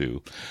accustomed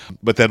to.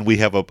 But then we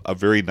have a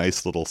very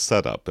nice little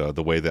setup,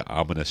 the way the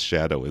ominous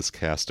shadow is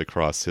cast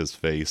across his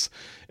face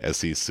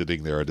as he's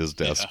sitting there at his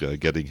desk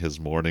getting his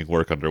morning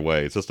work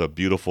underway. It's just a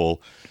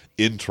beautiful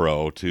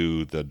intro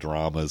to the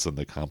dramas and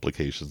the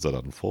complications that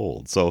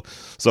unfold. So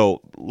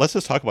let's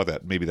just talk about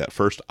that, maybe that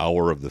first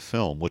hour of the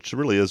film, which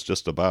really is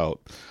just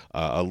about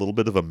a little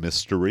bit of a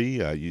mystery.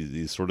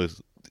 You sort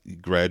of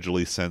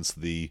gradually sense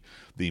the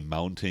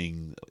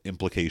mounting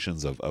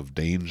implications of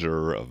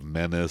danger, of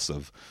menace,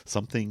 of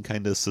something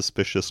kind of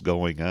suspicious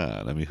going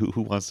on. I mean,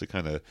 who wants to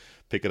kind of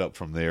pick it up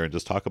from there and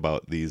just talk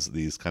about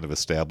these kind of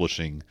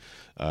establishing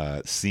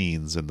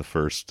scenes in the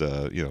first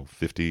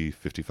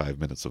 55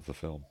 minutes of the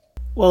film?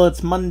 Well,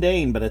 it's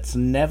mundane, but it's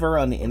never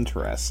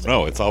uninteresting.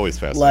 No, it's always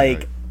fascinating.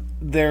 Like,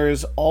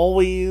 there's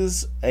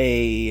always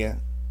there's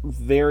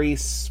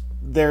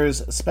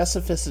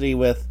specificity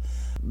with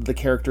the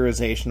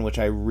characterization, which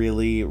I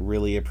really,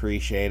 really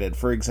appreciated.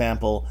 For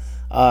example,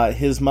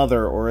 his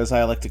mother, or as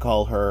I like to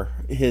call her,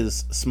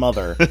 his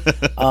smother,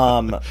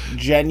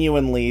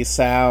 genuinely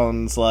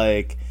sounds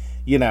like,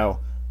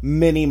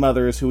 many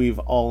mothers who we've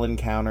all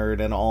encountered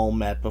and all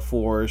met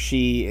before.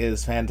 She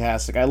is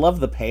fantastic. I love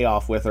the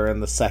payoff with her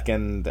in the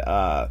second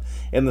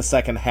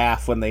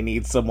half when they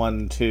need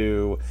someone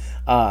to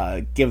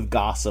give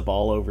gossip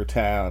all over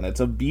town. It's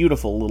a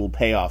beautiful little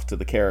payoff to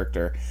the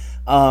character.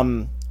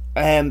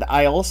 And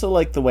I also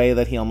like the way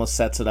that he almost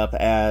sets it up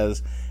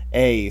as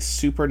a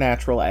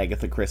supernatural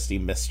Agatha Christie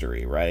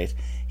mystery, right?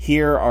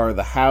 Here are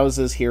the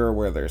houses, here are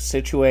where they're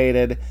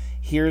situated,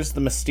 here's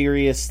the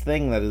mysterious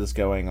thing that is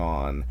going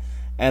on.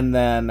 And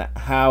then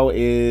how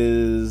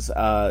is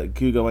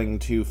Gu going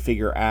to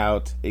figure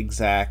out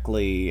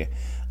exactly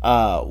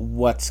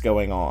what's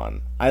going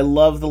on? I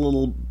love the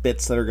little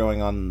bits that are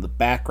going on in the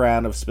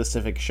background of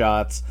specific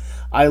shots.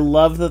 I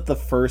love that the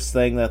first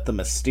thing that the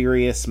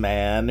mysterious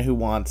man who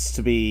wants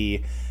to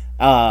be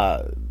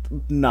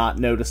not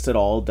noticed at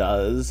all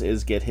does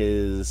is get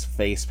his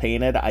face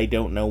painted. I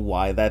don't know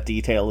why that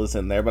detail is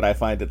in there, but I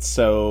find it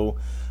so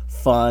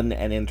fun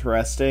and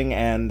interesting.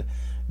 And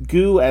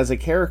Gu as a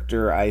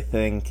character, I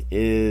think,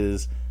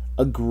 is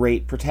a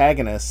great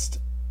protagonist,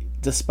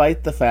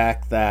 despite the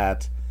fact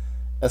that,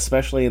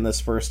 especially in this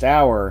first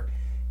hour,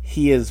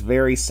 he is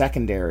very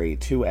secondary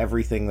to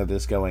everything that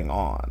is going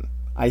on.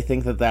 I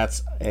think that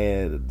that's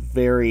a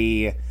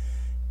very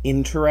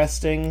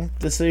interesting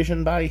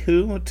decision by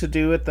Hu to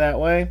do it that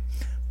way,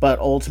 but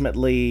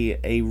ultimately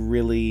a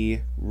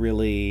really,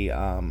 really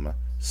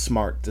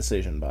smart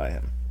decision by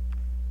him.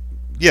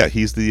 Yeah,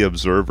 he's the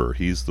observer.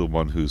 He's the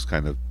one who's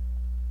kind of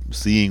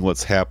seeing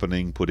what's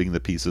happening, putting the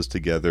pieces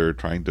together,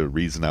 trying to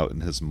reason out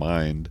in his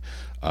mind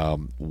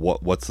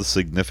what's the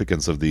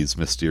significance of these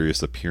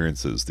mysterious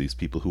appearances, these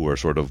people who are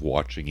sort of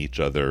watching each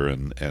other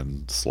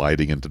and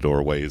sliding into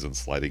doorways and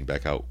sliding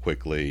back out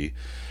quickly.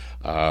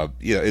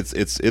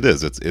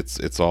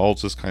 It's all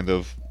just kind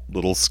of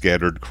little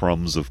scattered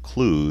crumbs of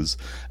clues.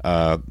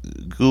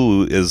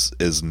 Gu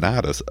is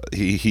not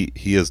he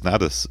is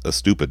not a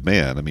stupid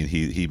man. I mean,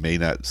 he may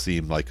not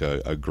seem like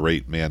a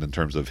great man in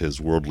terms of his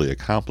worldly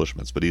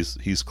accomplishments, but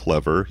he's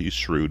clever, he's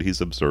shrewd,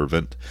 he's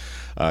observant.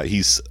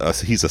 He's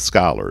a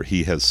scholar.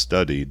 He has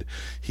studied.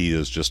 He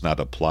has just not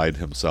applied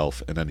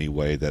himself in any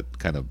way that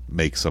kind of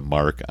makes a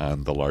mark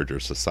on the larger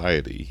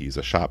society. He's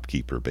a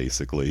shopkeeper,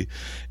 basically,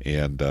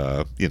 and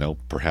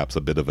perhaps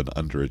a bit of an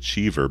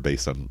underachiever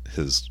based on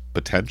his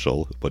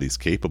potential, what he's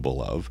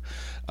capable of.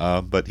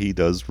 But he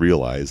does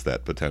realize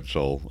that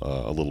potential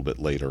a little bit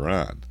later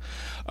on.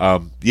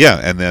 And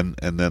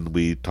then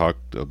we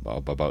talked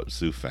about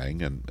Xu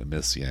Feng and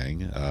Miss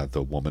Yang,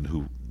 the woman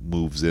who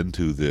moves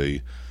into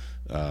the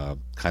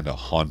kind of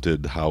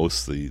haunted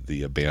house,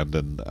 the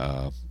abandoned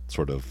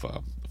sort of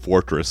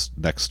fortress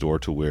next door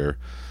to where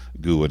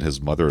Gu and his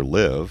mother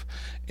live,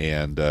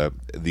 and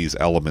these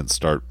elements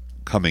start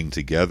coming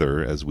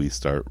together as we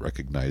start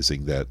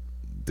recognizing that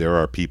there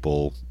are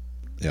people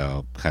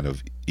kind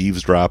of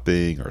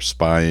eavesdropping or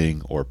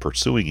spying or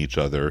pursuing each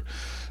other,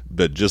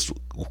 but just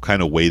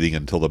kind of waiting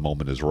until the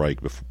moment is right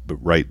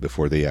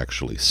before they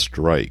actually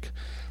strike.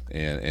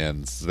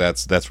 And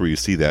that's where you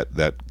see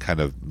that kind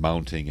of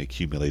mounting,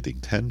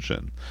 accumulating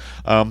tension.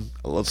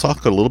 Let's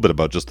talk a little bit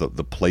about just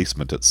the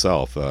placement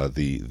itself,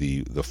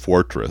 the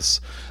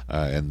fortress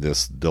and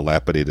this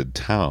dilapidated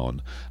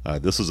town.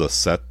 This is a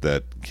set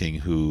that King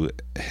Hu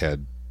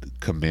had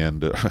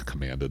commanded.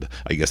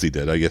 I guess he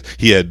did. I guess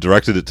he had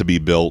directed it to be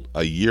built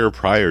a year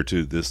prior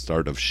to this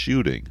start of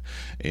shooting,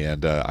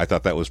 and I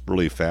thought that was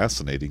really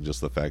fascinating.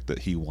 Just the fact that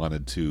he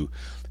wanted to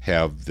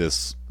have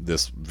this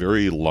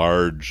very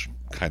large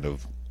kind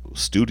of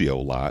studio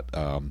lot,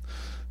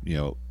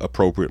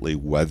 appropriately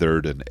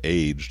weathered and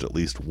aged at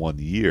least 1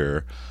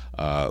 year,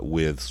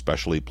 with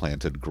specially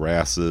planted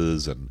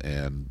grasses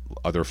and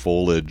other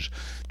foliage,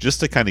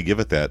 just to kind of give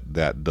it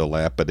that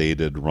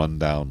dilapidated,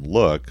 rundown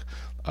look,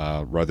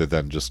 rather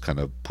than just kind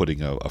of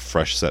putting a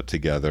fresh set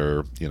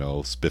together,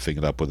 spiffing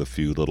it up with a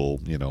few little,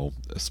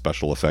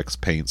 special effects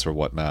paints or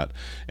whatnot,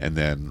 and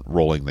then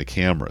rolling the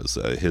cameras.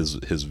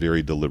 His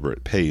very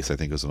deliberate pace, I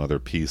think, is another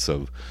piece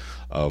of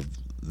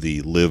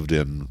the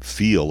lived-in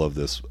feel of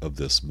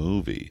this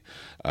movie.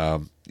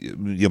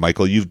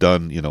 Michael, you've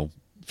done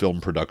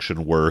film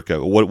production work.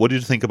 What did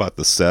you think about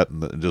the set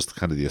and just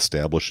kind of the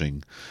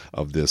establishing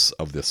of this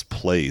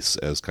place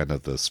as kind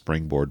of the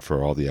springboard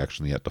for all the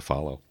action yet to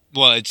follow?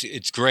 Well,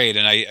 it's great,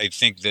 and I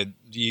think that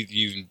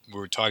you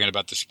were talking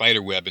about the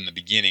spider web in the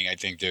beginning. I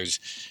think there's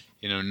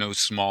no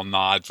small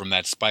nod from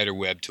that spider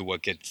web to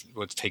what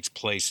takes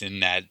place in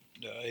that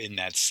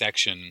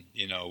section,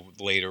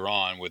 later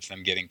on, with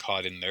them getting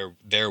caught in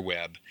their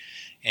web.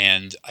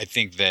 And I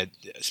think that,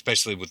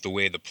 especially with the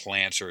way the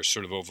plants are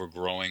sort of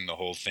overgrowing the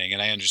whole thing,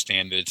 and I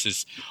understand that it's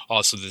just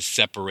also the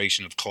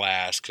separation of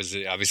class, because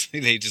obviously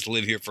they just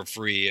live here for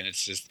free, and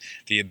it's just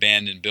the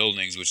abandoned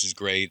buildings, which is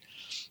great.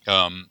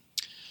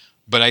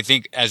 But I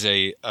think as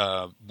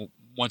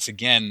once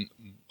again,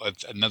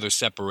 another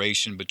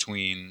separation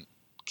between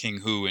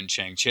King Hu and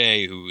Chang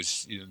Cheh,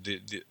 who's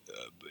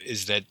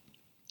is that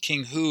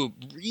King Hu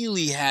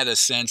really had a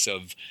sense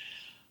of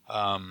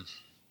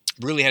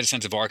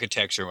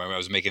architecture. When I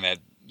was making that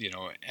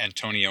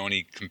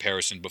Antonioni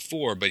comparison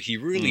before, but he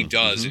really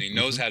does, and he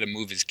knows how to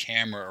move his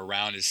camera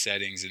around his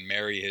settings and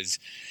marry his.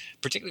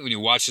 Particularly when you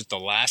watch the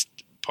last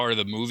part of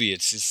the movie,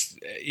 it's just,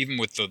 even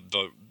with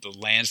the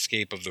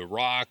landscape of the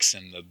rocks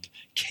and the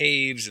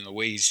caves and the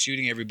way he's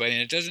shooting everybody,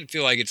 and it doesn't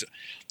feel like it's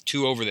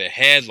too over the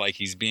head, like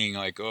he's being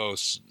like,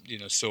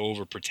 so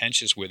over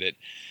pretentious with it.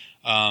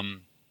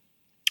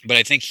 But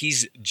I think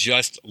he's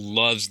just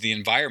loves the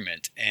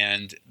environment,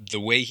 and the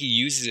way he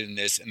uses it in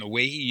this, and the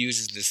way he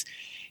uses this,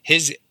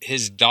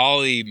 his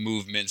dolly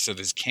movements of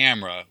his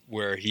camera,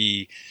 where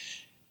he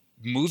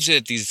moves it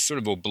at these sort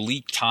of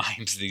oblique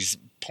times, these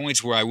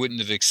points where I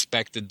wouldn't have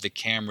expected the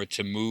camera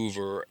to move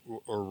or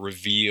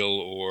reveal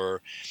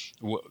or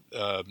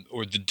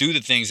to do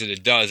the things that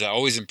it does. It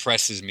always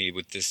impresses me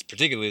with this,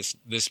 particularly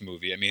this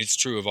movie. I mean, it's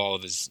true of all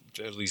of his,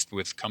 at least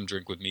with Come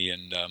Drink With Me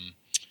and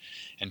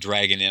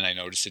Dragon Inn, I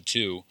noticed it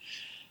too.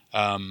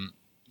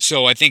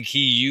 So I think he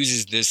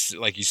uses this,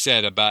 like you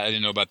said, I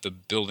didn't know about the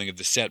building of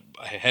the set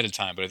ahead of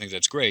time, but I think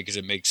that's great because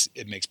it makes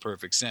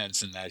perfect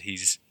sense in that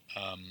he's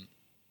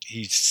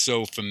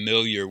so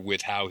familiar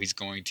with how he's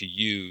going to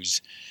use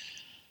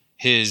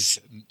his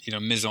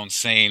mise en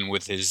scène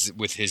with his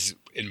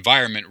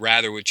environment,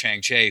 rather with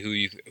Chang Cheh,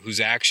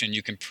 whose action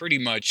you can pretty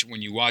much,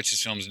 when you watch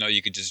his films, know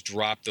you could just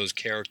drop those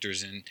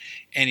characters in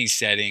any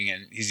setting,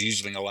 and he's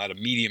using a lot of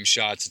medium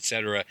shots,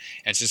 etc.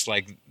 And it's just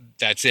like,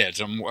 that's it.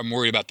 So I'm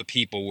worried about the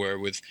people, where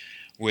with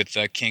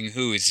King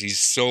Hu, he's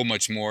so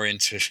much more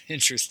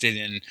interested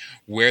in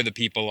where the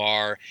people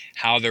are,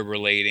 how they're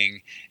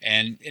relating,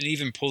 and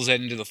even pulls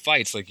that into the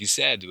fights. Like you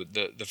said,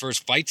 the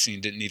first fight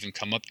scene didn't even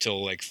come up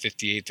till like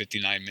 58,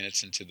 59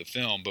 minutes into the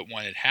film. But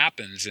when it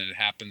happens, and it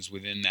happens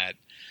within that,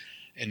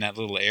 in that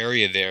little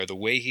area there, the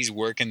way he's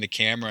working the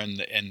camera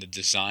and the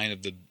design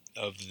of the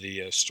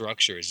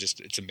structure is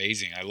just, it's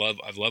amazing.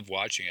 I've loved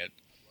watching it.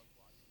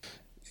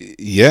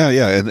 Yeah,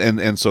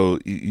 and so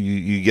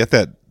you get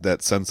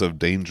that sense of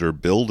danger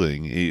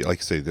building. Like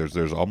I say,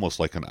 there's almost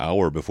like an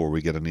hour before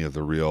we get any of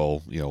the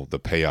real, the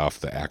payoff,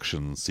 the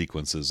action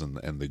sequences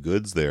and the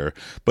goods there.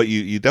 But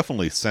you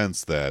definitely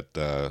sense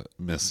that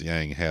Miss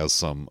Yang has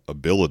some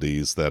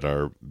abilities that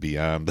are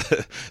beyond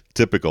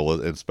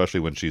typical, especially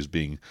when she's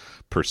being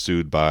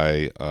pursued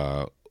by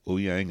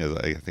Ouyang, as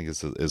I think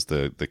is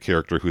the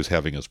character who's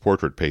having his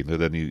portrait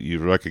painted, and you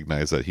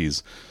recognize that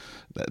he's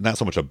not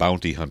so much a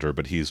bounty hunter,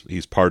 but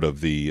he's part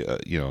of the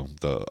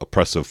the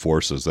oppressive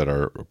forces that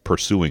are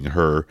pursuing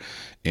her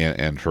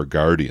and her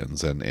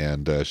guardians,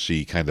 and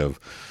she kind of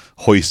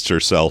hoists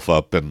herself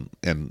up and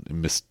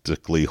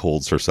mystically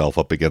holds herself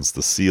up against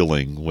the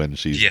ceiling when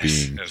she's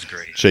being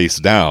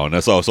chased down.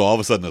 And so all of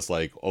a sudden it's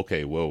like,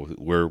 okay, whoa,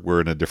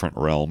 we're in a different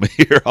realm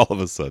here all of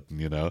a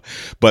sudden,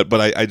 But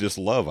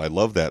I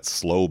love that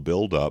slow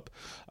build up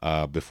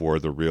before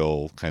the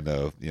real kind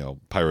of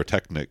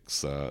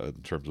pyrotechnics in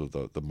terms of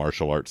the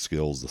martial arts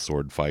skills, the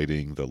sword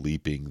fighting, the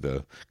leaping,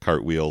 the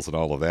cartwheels, and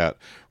all of that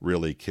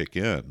really kick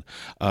in.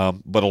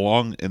 But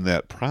along in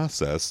that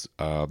process,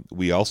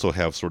 we also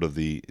have sort of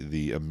the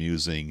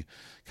amusing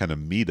kind of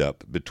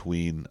meetup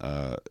between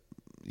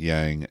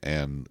Yang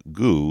and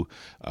Gu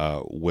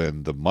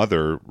when the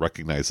mother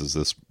recognizes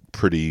this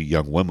pretty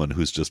young woman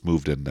who's just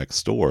moved in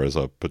next door as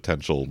a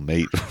potential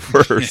mate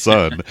for her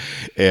son,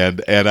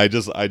 and I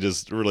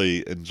just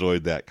really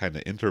enjoyed that kind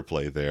of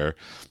interplay there,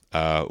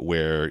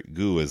 where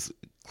Gu is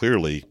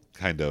clearly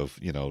kind of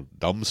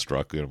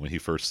dumbstruck when he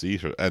first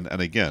sees her, and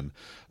again,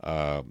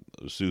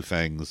 Xu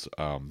Feng's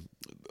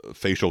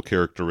facial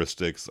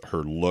characteristics,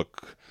 her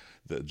look,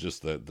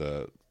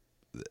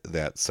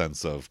 that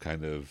sense of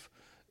kind of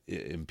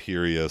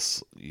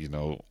imperious,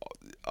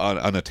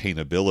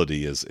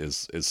 unattainability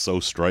is so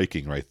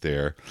striking right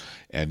there,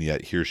 and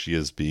yet here she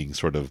is being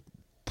sort of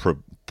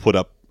put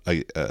up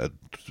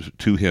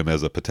to him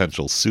as a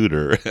potential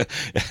suitor.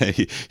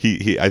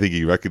 he I think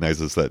he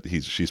recognizes that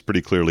she's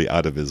pretty clearly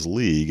out of his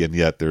league, and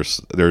yet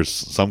there's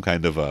some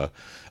kind of a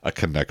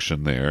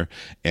connection there,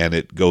 and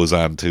it goes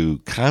on to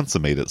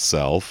consummate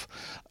itself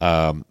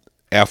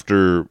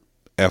after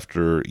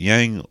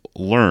Yang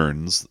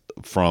learns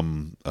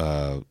from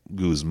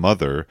Gu's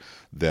mother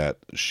that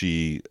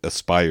she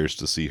aspires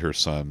to see her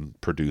son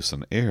produce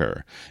an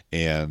heir,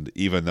 and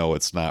even though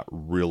it's not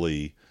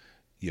really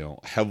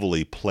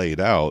heavily played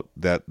out,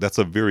 that's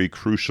a very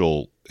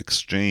crucial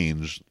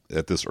exchange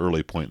at this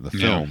early point in the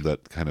film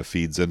that kind of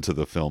feeds into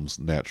the film's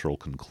natural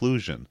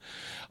conclusion.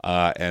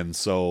 And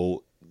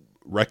so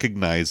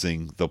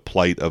recognizing the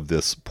plight of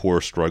this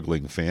poor,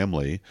 struggling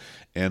family,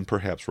 and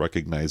perhaps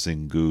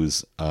recognizing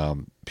Gu's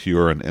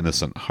pure and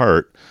innocent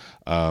heart,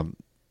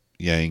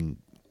 Yang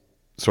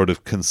sort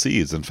of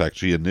concedes. In fact,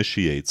 she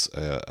initiates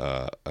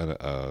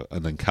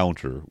an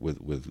encounter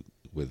with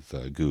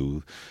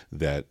Gu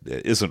that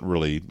isn't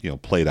really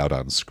played out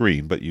on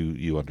screen, but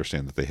you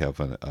understand that they have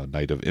a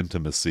night of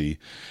intimacy,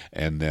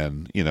 and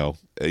then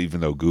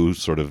even though Gu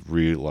sort of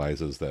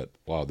realizes that,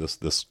 wow,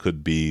 this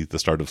could be the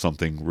start of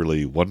something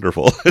really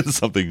wonderful and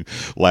something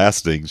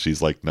lasting,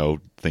 she's like, no,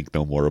 think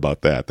no more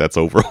about that. That's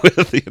over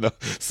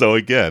with. So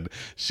again,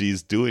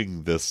 she's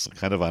doing this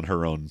kind of on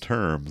her own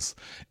terms,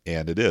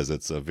 and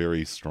it's a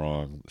very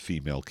strong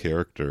female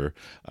character.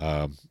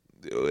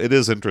 It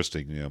is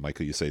interesting,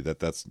 Michael, you say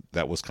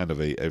that was kind of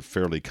a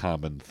fairly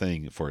common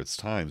thing for its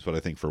times, but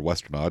I think for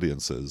Western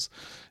audiences,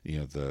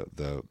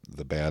 the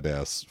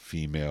badass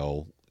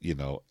female,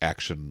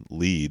 action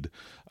lead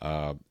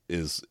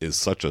is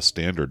such a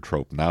standard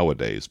trope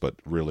nowadays, but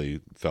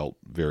really felt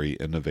very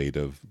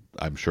innovative,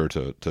 I'm sure,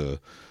 to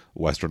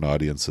Western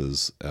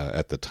audiences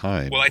at the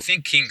time. Well, I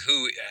think King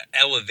Hu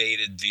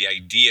elevated the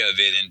idea of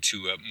it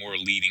into a more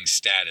leading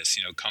status.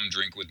 Come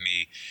Drink With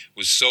Me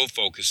was so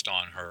focused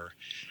on her.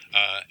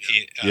 I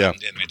mean,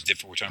 it's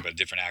different. We're talking about a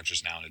different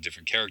actress now and a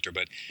different character,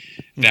 but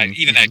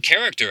that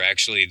character,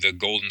 actually, the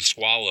Golden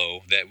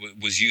Swallow, that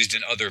was used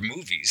in other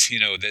movies. He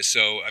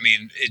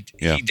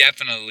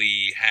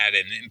definitely had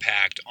an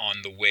impact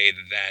on the way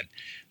that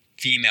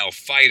female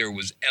fighter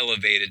was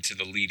elevated to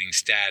the leading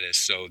status.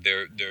 So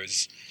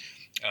there's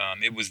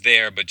it was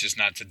there, but just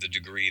not to the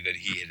degree that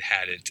he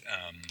had it.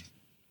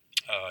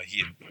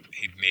 He'd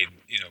made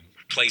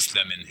placed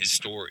them in his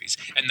stories,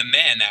 and the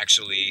men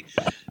actually,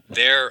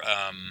 they're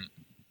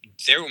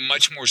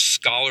much more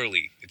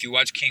scholarly. If you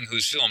watch King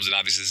Hu's films, and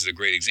obviously this is a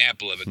great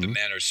example of it, the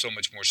men are so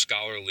much more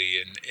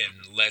scholarly and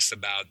less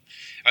about,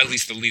 at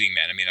least the leading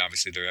men. I mean,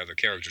 obviously there are other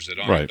characters that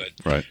aren't,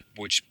 but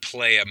which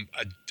play a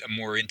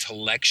more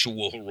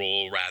intellectual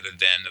role rather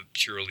than a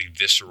purely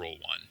visceral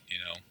one.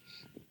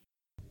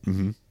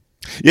 Mm-hmm.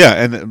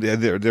 Yeah, and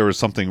there was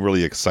something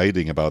really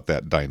exciting about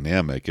that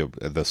dynamic of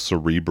the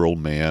cerebral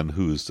man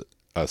who's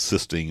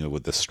assisting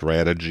with the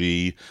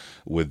strategy,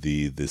 with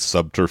the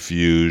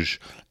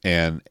subterfuge,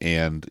 and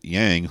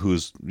Yang,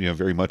 who's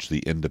very much the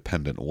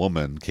independent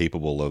woman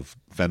capable of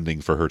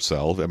fending for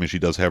herself. I mean, she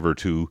does have her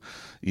two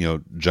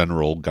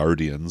general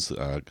guardians,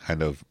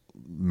 kind of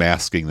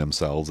masking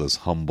themselves as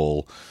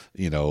humble,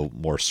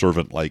 more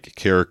servant-like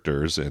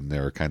characters in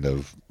their kind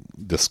of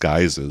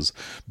disguises,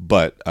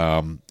 but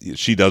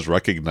she does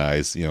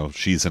recognize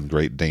she's in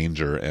great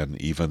danger,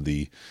 and even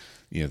the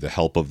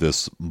help of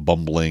this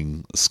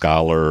bumbling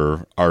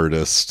scholar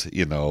artist,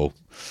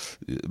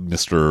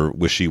 Mr.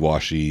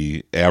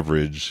 Wishy-washy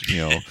average,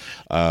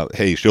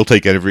 hey, she'll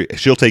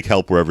take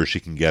help wherever she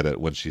can get it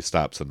when she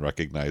stops and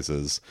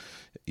recognizes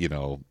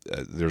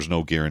there's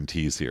no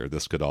guarantees here.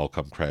 This could all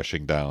come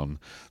crashing down.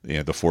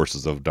 The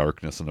forces of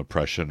darkness and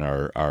oppression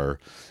are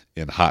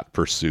in hot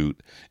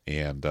pursuit,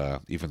 and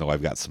even though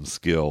I've got some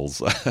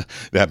skills,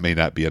 that may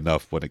not be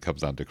enough when it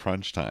comes down to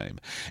crunch time.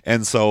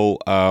 And so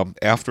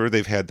after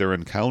they've had their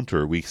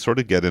encounter, we sort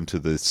of get into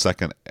the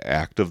second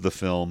act of the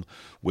film,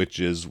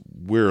 which is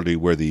really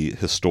where the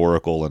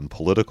historical and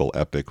political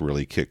epic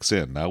really kicks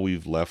in. Now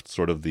we've left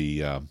sort of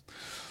the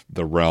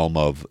realm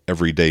of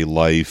everyday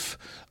life,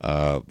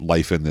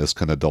 life in this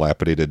kind of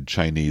dilapidated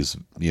Chinese,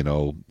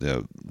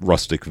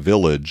 rustic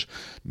village.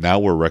 Now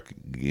we're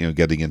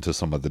getting into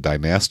some of the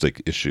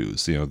dynastic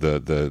issues.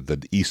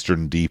 The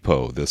Eastern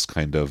Depot, this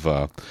kind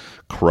of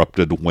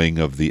corrupted wing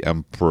of the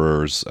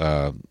emperor's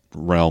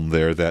realm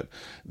there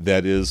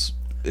that is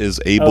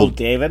able. Oh,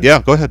 David.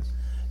 Yeah, go ahead.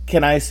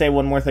 Can I say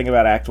one more thing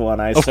about Act One?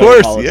 Of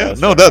course, yeah.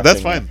 No,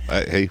 that's fine.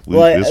 Hey, we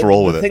just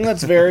roll with it.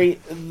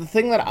 The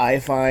thing that I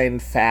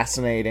find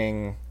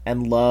fascinating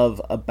and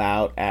love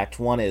about Act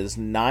One is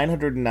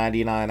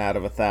 999 out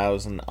of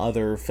 1,000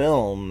 other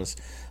films,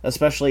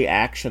 especially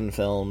action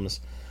films,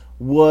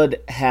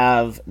 would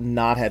have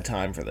not had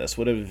time for this,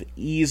 would have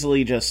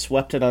easily just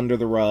swept it under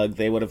the rug.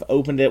 They would have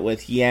opened it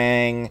with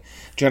Yang,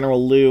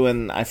 General Liu,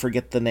 and I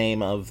forget the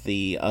name of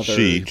the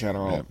other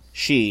general. Yep.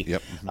 She.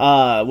 Yep.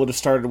 Would have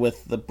started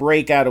with the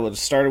breakout. It would have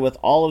started with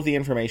all of the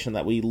information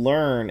that we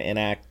learn in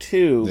Act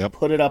 2,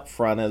 put it up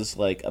front as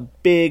like a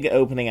big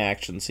opening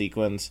action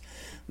sequence.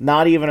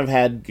 Not even have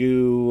had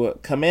Gu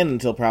come in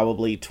until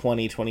probably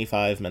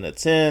 20-25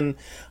 minutes in,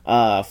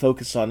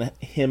 focused on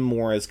him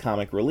more as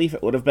comic relief.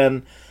 It would have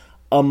been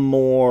a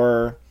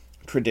more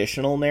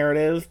traditional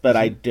narrative, but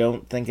I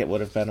don't think it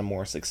would have been a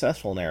more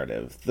successful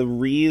narrative. The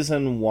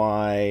reason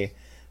why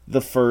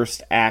the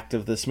first act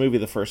of this movie,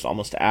 the first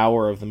almost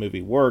hour of the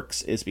movie,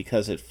 works is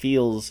because it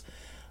feels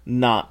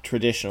not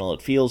traditional.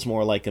 It feels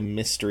more like a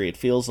mystery. It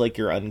feels like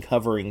you're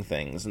uncovering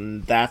things,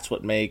 and that's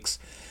what makes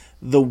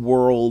the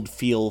world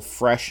feel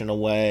fresh in a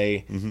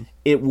way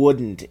it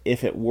wouldn't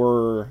if it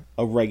were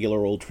a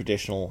regular old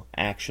traditional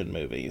action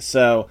movie.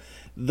 So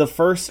the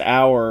first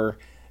hour,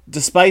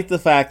 despite the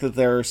fact that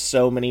there are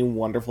so many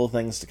wonderful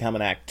things to come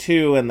in Act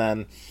 2, and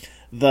then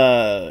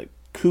the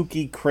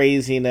kooky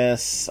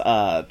craziness,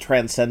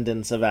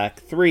 transcendence of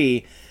Act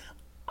 3,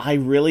 I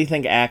really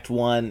think Act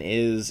 1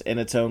 is, in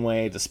its own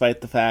way,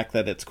 despite the fact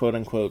that it's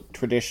quote-unquote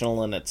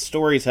traditional in its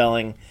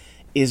storytelling,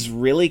 is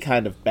really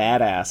kind of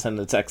badass in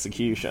its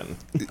execution.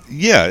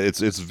 Yeah,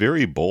 it's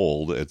very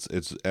bold. It's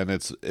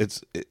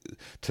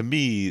to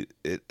me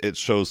it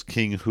shows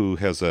King Hu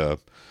has a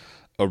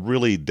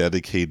really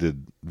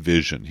dedicated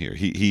vision here.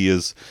 He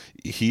is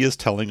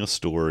telling a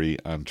story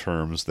on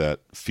terms that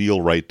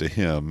feel right to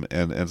him,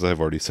 and as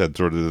I've already said,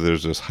 sort of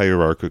there's this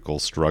hierarchical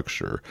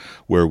structure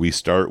where we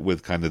start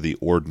with kind of the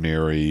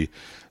ordinary,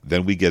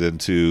 then we get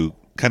into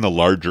kind of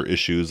larger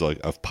issues like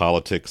of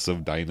politics,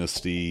 of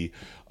dynasty,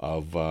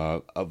 of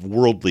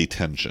worldly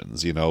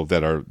tensions,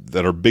 that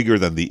are bigger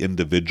than the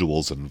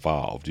individuals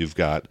involved. You've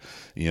got,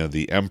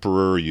 the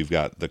emperor, you've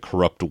got the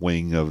corrupt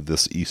wing of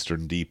this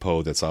Eastern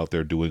Depot that's out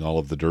there doing all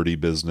of the dirty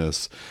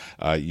business.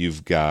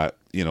 You've got,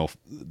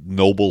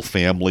 noble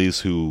families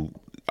who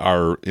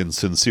are in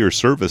sincere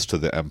service to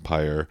the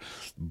empire,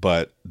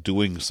 but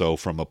doing so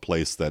from a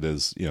place that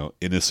is,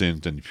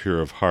 innocent and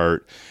pure of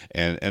heart,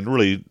 and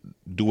really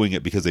doing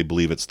it because they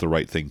believe it's the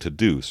right thing to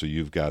do. So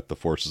you've got the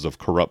forces of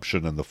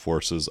corruption and the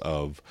forces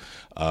of,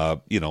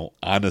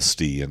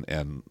 honesty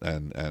and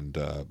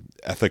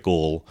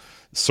ethical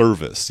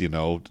service,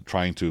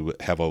 trying to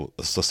have a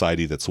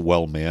society that's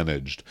well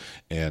managed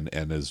and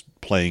is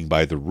playing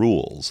by the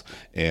rules.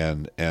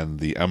 And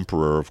the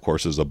emperor, of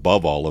course, is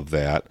above all of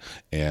that.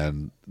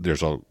 And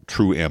there's a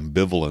true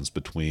ambivalence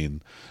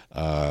between,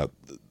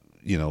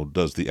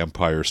 does the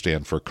empire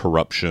stand for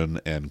corruption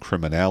and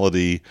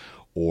criminality,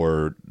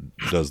 or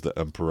does the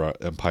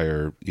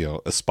empire,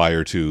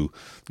 aspire to,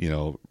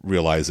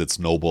 realize its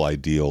noble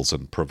ideals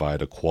and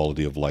provide a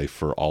quality of life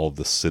for all of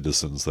the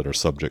citizens that are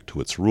subject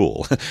to its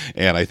rule?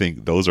 And I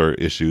think those are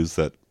issues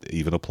that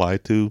even apply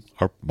to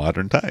our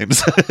modern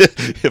times,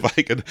 if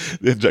I could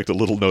inject a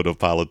little note of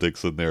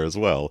politics in there as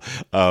well.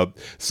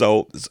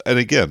 So, and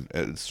again,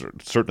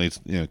 certainly,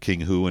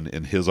 King Hu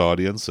and his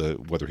audience,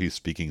 whether he's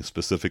speaking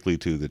specifically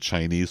to the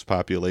Chinese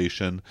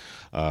population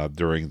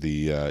during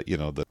the,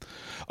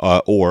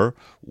 or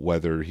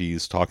whether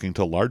he's talking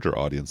to larger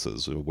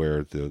audiences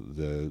where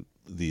the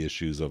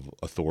issues of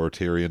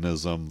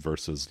authoritarianism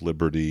versus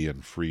liberty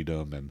and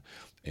freedom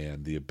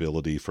and the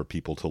ability for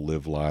people to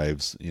live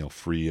lives,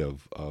 free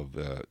of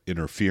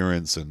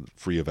interference and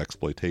free of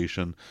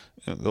exploitation.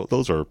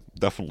 Those are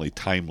definitely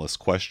timeless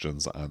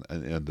questions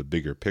and the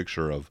bigger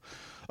picture of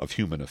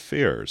human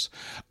affairs.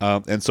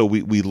 And so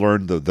we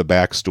learned the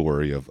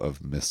backstory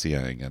of Miss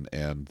Yang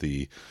and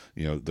the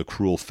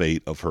cruel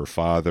fate of her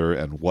father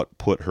and what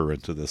put her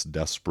into this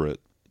desperate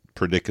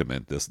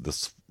predicament,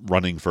 this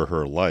running for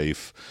her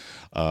life,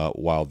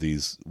 while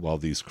these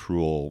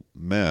cruel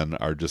men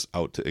are just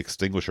out to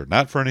extinguish her,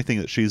 not for anything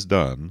that she's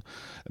done,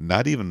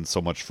 not even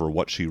so much for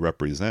what she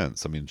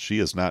represents. I mean, she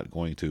is not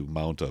going to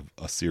mount a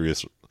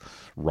serious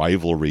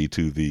rivalry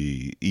to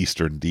the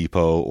Eastern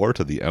Depot or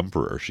to the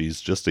emperor. She's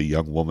just a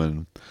young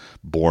woman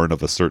born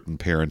of a certain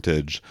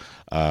parentage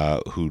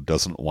who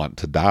doesn't want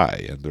to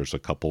die, and there's a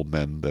couple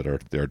men that are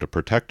there to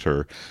protect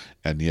her,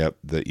 and yet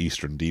the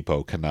Eastern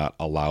Depot cannot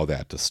allow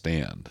that to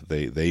stand.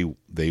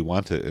 They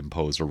want to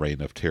impose a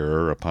reign of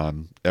terror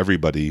upon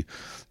everybody,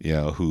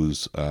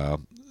 who's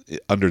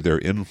under their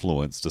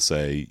influence, to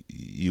say,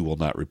 you will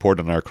not report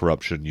on our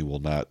corruption, you will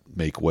not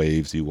make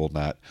waves, you will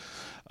not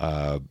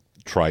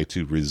try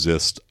to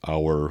resist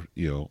our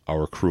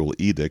cruel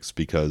edicts,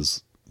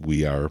 because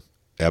we are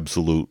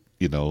absolute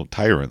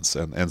tyrants.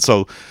 And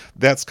so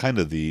that's kind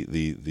of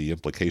the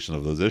implication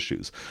of those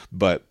issues.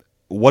 But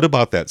what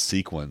about that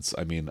sequence?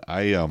 I mean,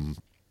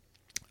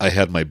 I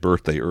had my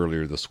birthday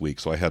earlier this week,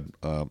 so I had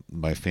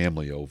my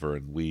family over,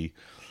 and we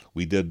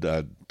did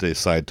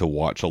decide to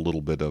watch a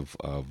little bit of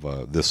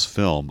this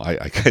film.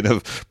 I kind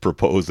of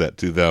proposed that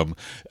to them,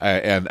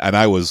 and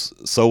I was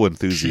so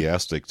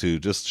enthusiastic to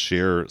just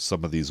share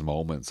some of these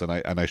moments. And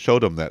I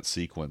showed them that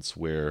sequence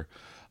where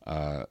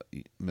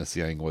Miss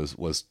Yang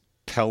was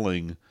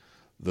telling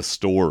the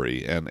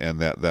story, and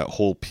that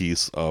whole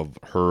piece of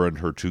her and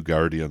her two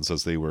guardians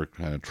as they were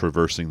kind of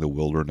traversing the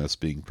wilderness,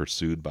 being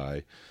pursued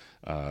by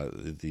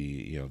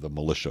the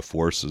militia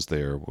forces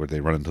there, where they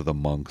run into the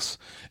monks.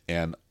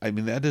 And I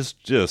mean, that is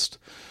just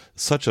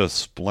such a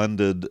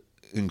splendid,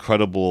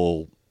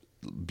 incredible,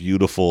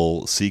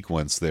 beautiful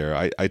sequence there.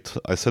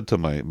 I said to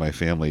my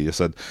family, I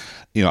said,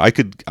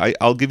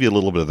 I'll give you a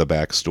little bit of the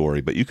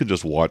backstory, but you can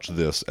just watch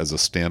this as a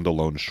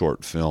standalone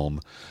short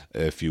film,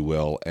 if you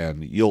will,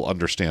 and you'll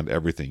understand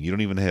everything. You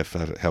don't even have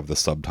to have the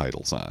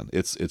subtitles on.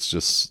 It's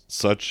just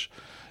such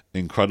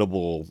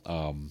incredible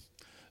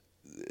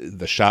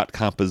the shot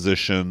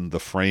composition, the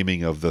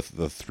framing of the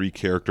three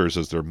characters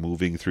as they're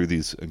moving through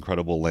these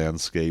incredible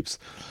landscapes,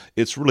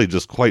 it's really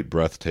just quite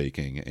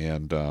breathtaking.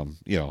 And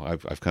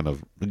I've kind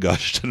of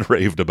gushed and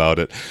raved about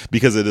it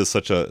because it is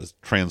such a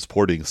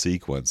transporting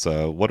sequence.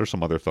 What are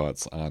some other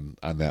thoughts on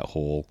that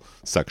whole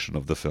section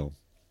of the film?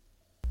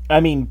 I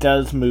mean,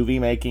 does movie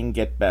making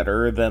get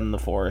better than the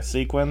forest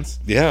sequence?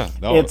 Yeah,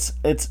 no.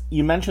 It's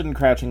you mentioned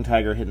Crouching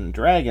Tiger, Hidden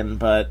Dragon,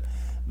 but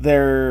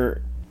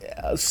there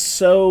are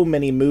so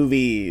many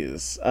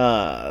movies.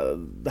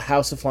 The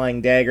House of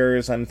Flying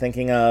Daggers. I'm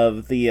thinking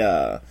of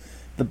the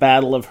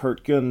Battle of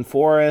Hurtgun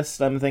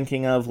Forest. I'm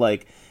thinking of,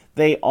 like,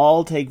 they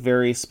all take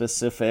very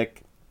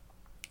specific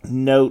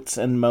notes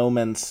and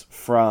moments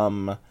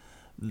from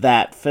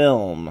that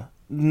film.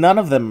 None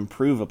of them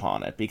improve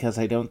upon it, because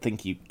I don't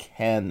think you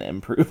can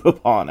improve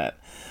upon it.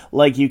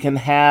 Like, you can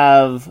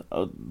have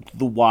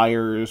the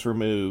wires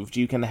removed,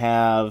 you can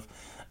have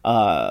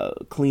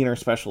cleaner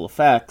special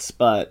effects,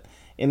 but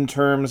in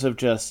terms of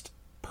just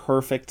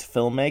perfect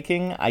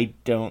filmmaking, I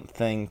don't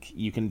think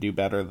you can do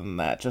better than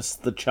that.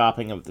 Just the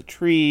chopping of the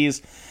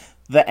trees,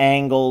 the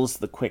angles,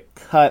 the quick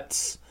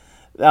cuts,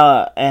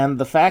 and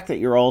the fact that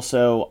you're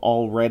also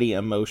already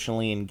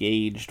emotionally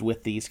engaged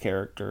with these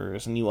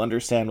characters and you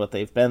understand what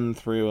they've been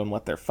through and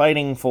what they're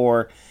fighting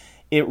for.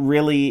 It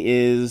really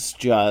is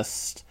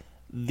just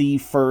the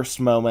first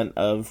moment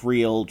of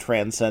real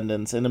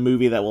transcendence in a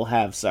movie that will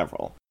have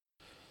several.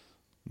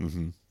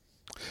 Mm-hmm.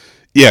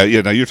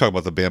 Yeah. Now you're talking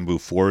about the bamboo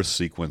forest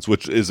sequence,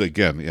 which is,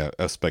 again,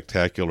 a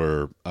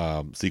spectacular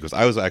sequence.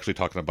 I was actually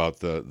talking about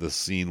the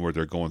scene where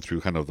they're going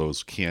through kind of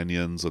those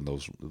canyons and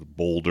those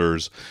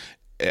boulders.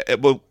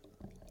 Well,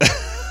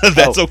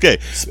 that's okay.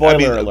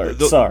 Spoiler alert.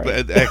 Sorry.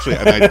 Actually,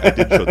 and I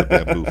did show the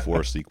bamboo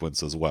forest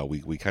sequence as well.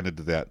 We kind of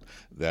did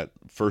that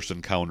first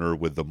encounter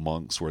with the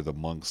monks, where the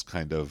monks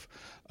kind of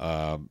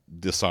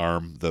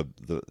disarm the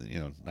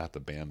not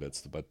the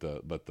bandits, but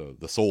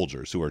the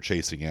soldiers who are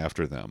chasing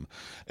after them.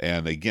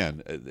 And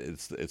again,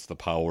 it's the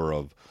power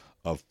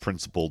of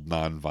principled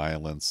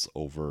nonviolence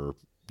over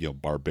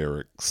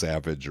barbaric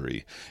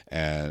savagery.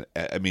 And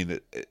I mean,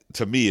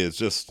 to me, it's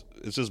just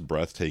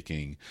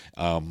breathtaking.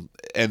 And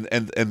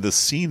the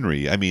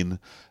scenery, I mean,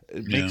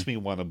 it makes me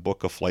want to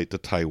book a flight to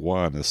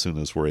Taiwan as soon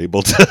as we're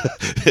able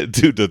to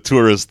do the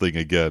tourist thing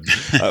again.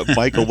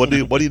 Michael, what do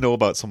you know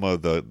about some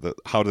of the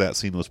how that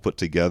scene was put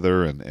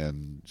together,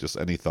 and just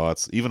any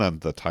thoughts, even on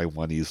the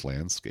Taiwanese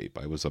landscape?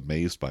 I was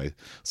amazed by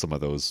some of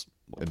those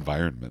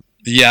environment.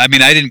 Yeah, I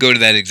mean, I didn't go to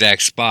that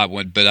exact spot,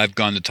 but I've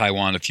gone to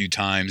Taiwan a few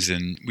times,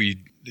 and we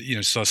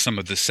saw some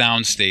of the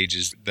sound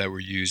stages that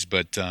were used.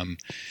 But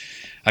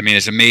I mean,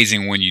 it's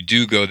amazing when you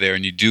do go there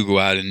and you do go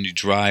out and you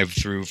drive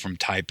through from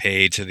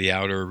Taipei to the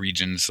outer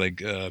regions like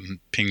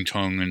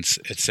Pingtung and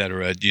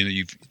etc.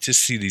 You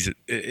just see these. It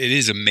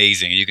is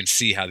amazing. You can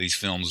see how these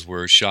films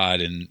were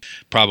shot, and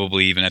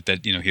probably even at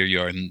that, here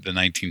you are in the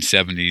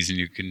 1970s, and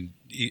you can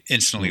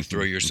instantly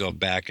throw yourself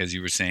back, as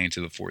you were saying,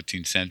 to the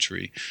 14th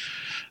century.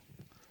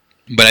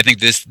 But I think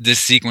this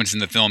sequence in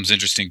the film is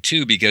interesting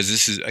too, because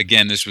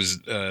this was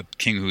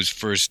King Hu's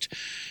first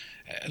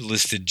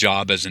listed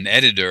job as an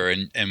editor,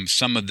 and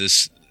some of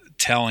this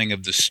telling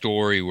of the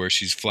story where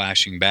she's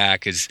flashing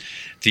back is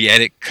the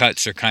edit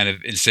cuts are kind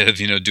of, instead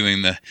of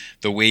doing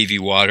the wavy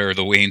water or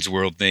the Wayne's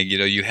World thing,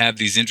 you have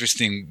these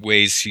interesting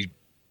ways she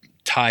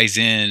ties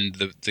in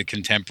the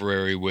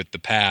contemporary with the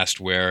past,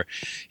 where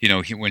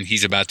when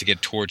he's about to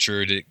get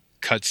tortured, it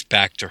cuts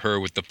back to her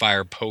with the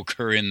fire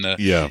poker in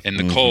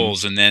the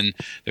coals, and then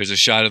there's a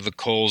shot of the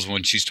coals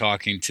when she's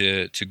talking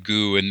to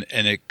Gu, and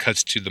it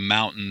cuts to the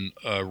mountain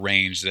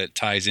range that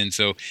ties in.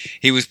 So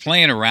he was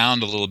playing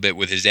around a little bit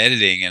with his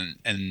editing,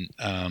 and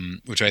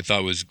which I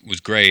thought was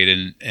great,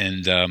 and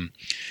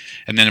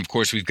then of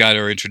course we've got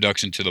our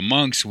introduction to the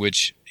monks,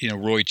 which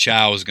Roy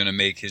Chow is going to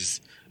make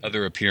his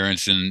other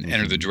appearance in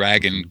Enter the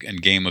Dragon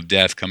and Game of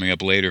Death coming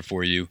up later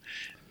for you.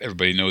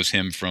 Everybody knows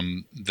him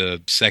from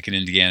the second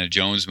Indiana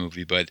Jones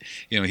movie, but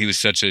he was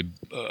such a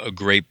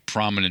great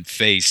prominent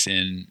face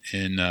in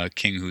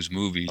King Hu's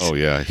movies. Oh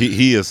yeah,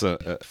 he is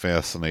a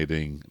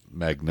fascinating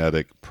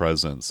magnetic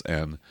presence,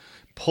 and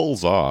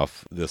pulls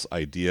off this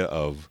idea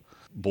of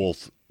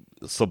both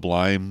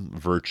sublime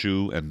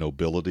virtue and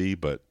nobility,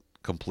 but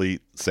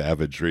complete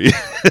savagery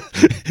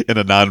in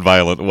a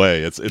nonviolent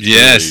way. It's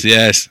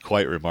really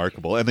quite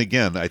remarkable. And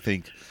again, I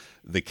think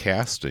the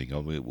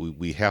casting,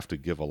 we have to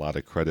give a lot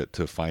of credit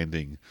to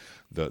finding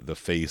the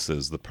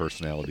faces, the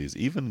personalities,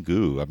 even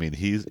Gu. I mean,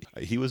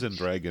 he was in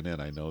Dragon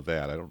Inn, I know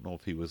that. I don't know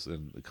if he was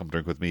in Come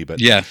Drink With Me, but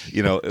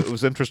it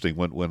was interesting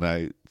when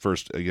I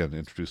first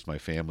introduced my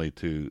family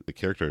to the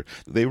character.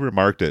 They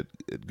remarked at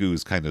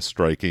Gu's kind of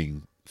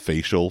striking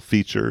facial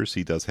features.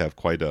 He does have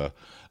quite a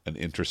an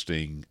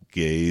interesting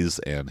gaze,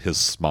 and his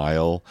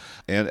smile,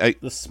 and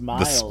the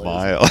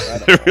smile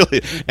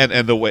really,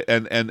 and the way,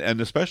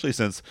 and especially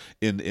since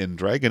in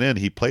Dragon Inn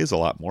he plays a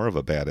lot more of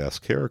a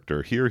badass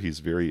character. Here he's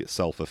very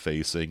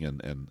self-effacing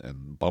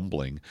and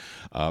bumbling,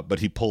 but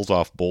he pulls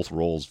off both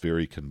roles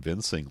very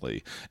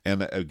convincingly.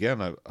 And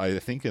again, I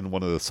think in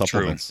one of the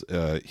supplements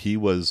he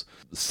was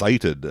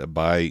cited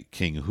by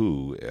King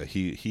Hu.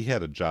 He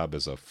had a job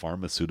as a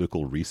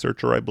pharmaceutical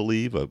researcher, I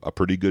believe. A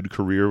pretty good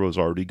career was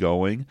already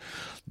going,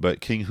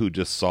 but King Hu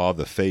just saw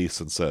the face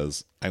and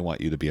says, I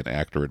want you to be an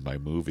actor in my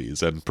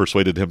movies, and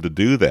persuaded him to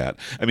do that.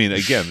 I mean,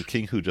 again,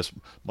 King Hu just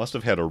must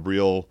have had a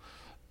real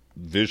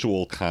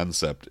visual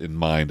concept in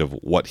mind of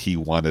what he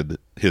wanted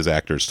his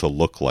actors to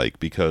look like,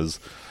 because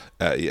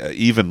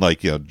even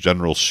like,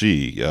 General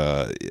Shi,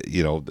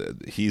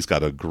 he's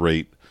got a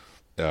great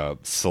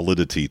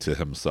solidity to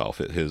himself,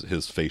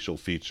 his facial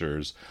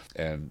features,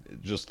 and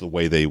just the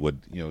way they would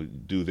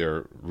do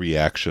their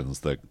reactions,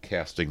 the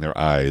casting their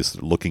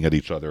eyes, looking at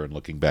each other and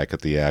looking back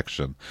at the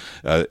action.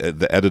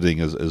 The editing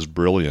is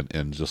brilliant,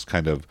 and just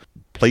kind of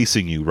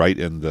placing you right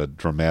in the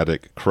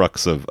dramatic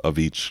crux of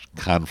each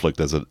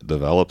conflict as it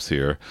develops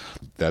here.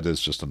 That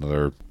is just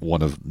another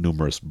one of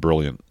numerous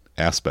brilliant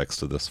aspects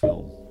to this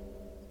film.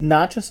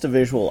 Not just a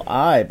visual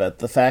eye, but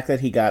the fact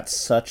that he got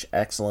such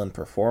excellent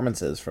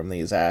performances from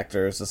these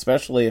actors,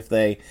 especially if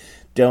they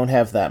don't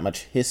have that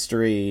much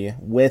history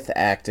with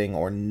acting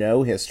or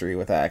no history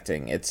with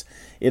acting. It's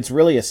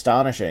really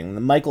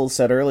astonishing. Michael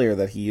said earlier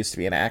that he used to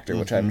be an actor,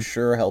 which I'm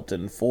sure helped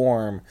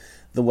inform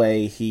the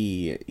way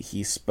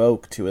he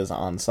spoke to his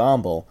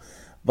ensemble.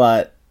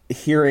 But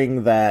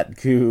hearing that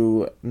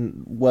Gu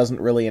wasn't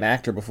really an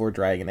actor before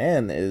Dragon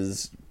Inn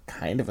is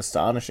kind of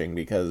astonishing,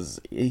 because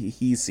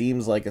he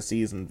seems like a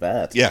seasoned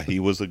vet. Yeah, he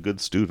was a good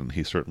student.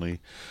 He certainly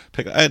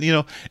picked,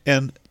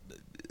 and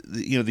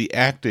the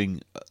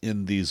acting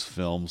in these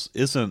films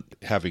isn't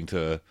having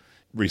to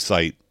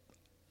recite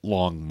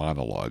long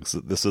monologues.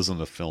 This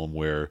isn't a film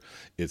where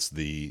it's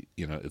the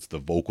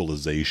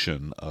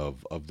vocalization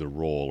of the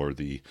role, or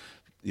the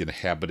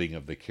inhabiting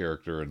of the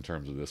character in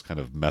terms of this kind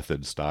of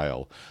method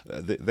style.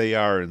 They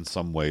are in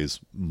some ways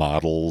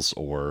models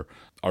or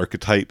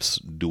archetypes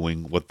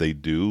doing what they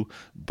do,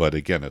 but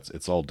again,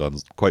 it's all done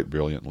quite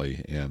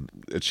brilliantly and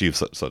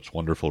achieves such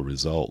wonderful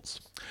results.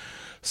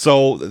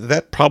 So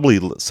that probably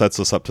sets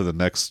us up to the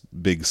next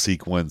big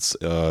sequence,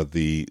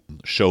 the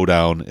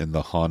showdown in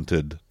the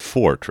haunted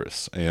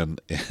fortress. And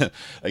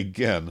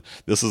again,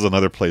 this is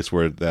another place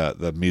where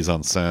the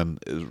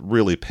mise-en-scène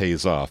really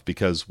pays off,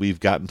 because we've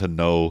gotten to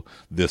know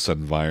this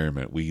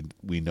environment. We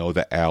know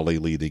the alley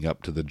leading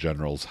up to the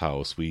general's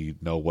house. We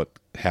know what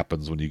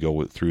happens when you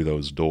go through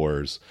those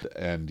doors.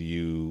 And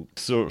you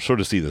sort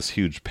of see this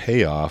huge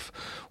payoff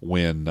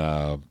when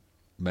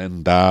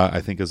Menda,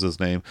 I think is his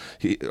name.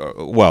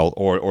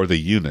 Or the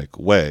eunuch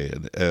Wei.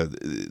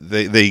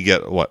 They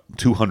get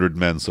 200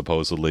 men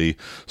supposedly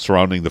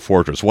surrounding the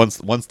fortress.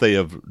 Once they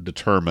have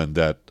determined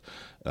that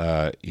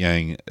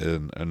Yang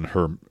and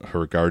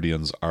her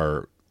guardians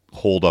are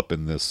holed up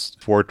in this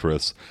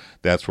fortress,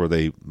 that's where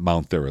they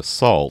mount their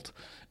assault.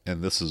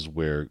 And this is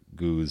where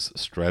Gu's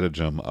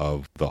stratagem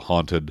of the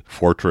haunted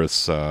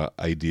fortress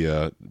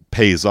idea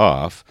pays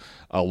off,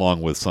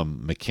 along with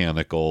some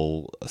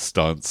mechanical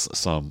stunts,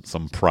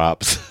 some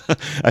props.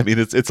 I mean,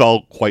 it's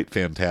all quite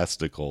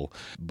fantastical,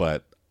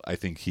 but I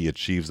think he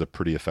achieves a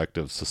pretty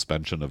effective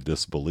suspension of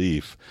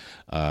disbelief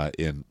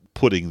in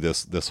putting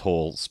this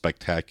whole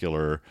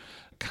spectacular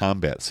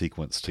combat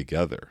sequence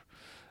together.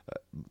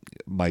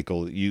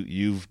 Michael,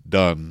 you've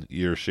done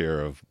your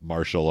share of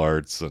martial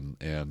arts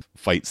and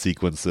fight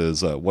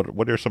sequences.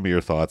 What are some of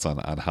your thoughts on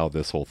how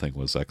this whole thing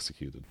was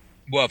executed?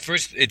 Well,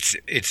 first, it's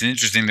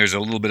interesting. There's a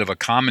little bit of a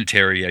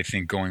commentary, I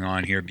think, going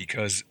on here,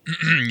 because,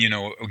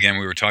 again,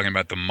 we were talking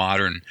about the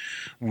modern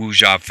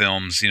wuxia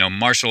films.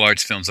 Martial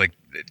arts films, like,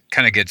 it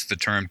kind of gets the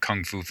term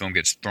kung fu film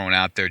gets thrown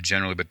out there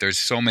generally, but there's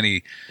so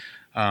many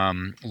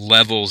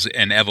levels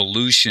and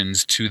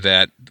evolutions to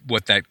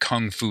what that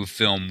kung fu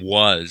film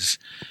was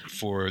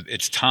for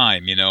its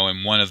time,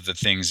 and one of the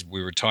things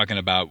we were talking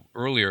about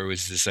earlier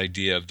was this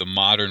idea of the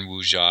modern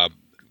wuxia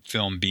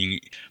film being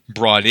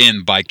brought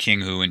in by King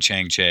Hu and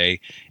Chang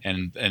Che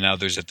and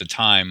others at the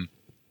time.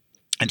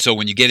 And so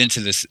when you get into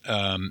this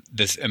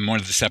and one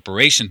of the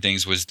separation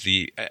things was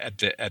at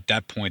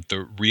that point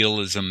the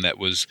realism that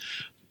was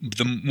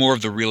more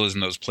of the realism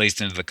that was placed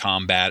into the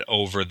combat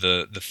over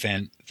the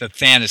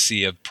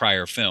fantasy of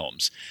prior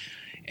films.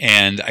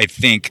 And I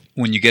think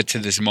when you get to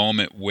this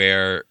moment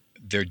where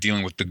they're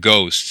dealing with the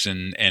ghosts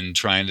and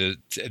trying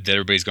that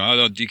everybody's going,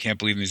 oh, you can't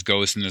believe in these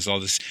ghosts, and there's all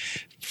this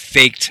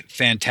faked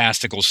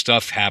fantastical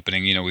stuff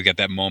happening. We got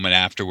that moment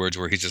afterwards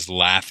where he's just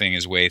laughing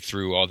his way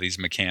through all these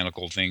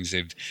mechanical things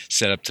they've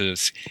set up to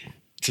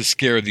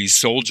scare these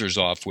soldiers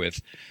off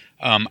with.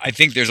 I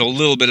think there's a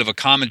little bit of a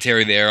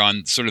commentary there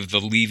on sort of the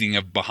leaving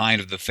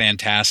behind of the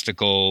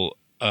fantastical,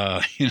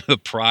 the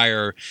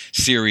prior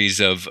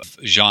series of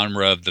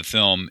genre of the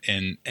film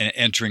and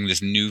entering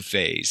this new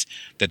phase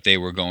that they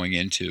were going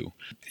into.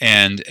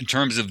 And in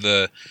terms of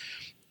the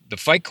the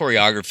fight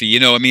choreography, you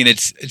know, I mean,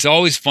 it's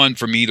always fun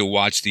for me to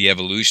watch the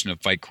evolution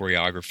of fight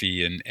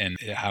choreography and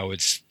how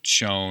it's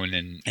shown.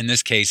 And in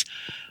this case,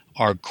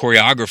 our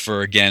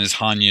choreographer again is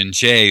Han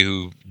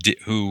Yun-jae,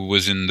 who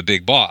was in The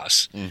Big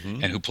Boss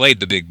and who played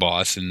the Big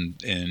Boss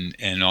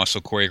and also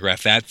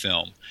choreographed that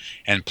film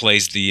and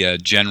plays the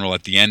general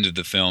at the end of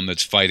the film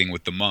that's fighting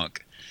with the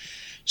monk.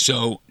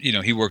 So, you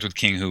know, he worked with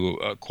King Hu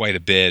quite a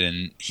bit,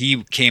 and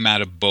he came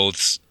out of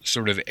both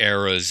sort of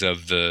eras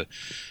of the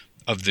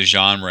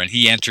genre, and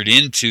he entered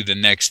into the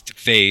next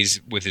phase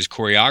with his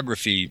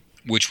choreography,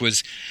 which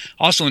was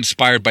also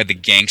inspired by the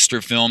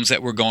gangster films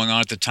that were going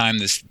on at the time,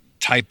 this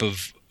type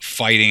of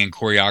fighting and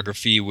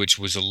choreography, which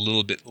was a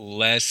little bit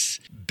less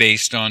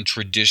based on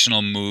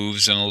traditional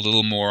moves and a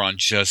little more on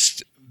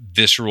just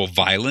visceral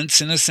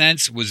violence in a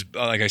sense, was,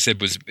 like I said,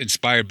 was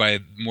inspired by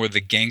more the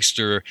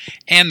gangster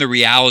and the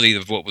reality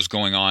of what was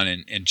going on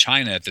in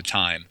China at the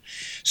time.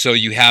 So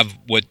you have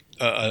what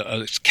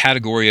a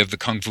category of the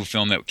kung fu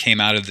film that came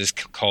out of this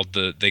called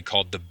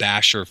the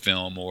basher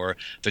film, or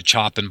the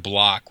chop and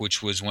block,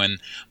 which was when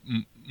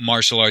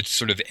martial arts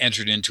sort of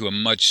entered into a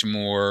much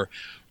more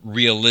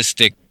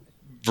realistic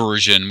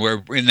version,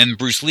 and then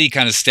Bruce Lee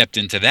kind of stepped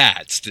into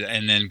that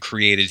and then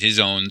created his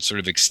own sort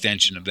of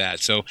extension of that.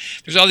 So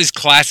there's all these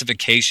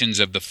classifications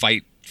of the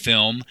fight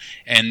film,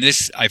 and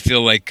this, I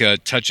feel like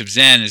Touch of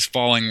Zen is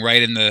falling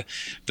right in the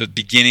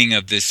beginning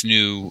of this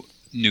new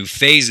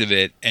phase of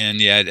it.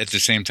 And yet at the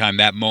same time,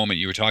 that moment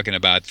you were talking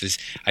about, this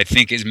I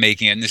think is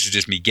making it, and this is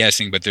just me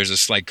guessing, but there's a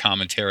slight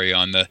commentary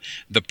on the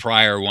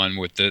prior one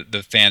with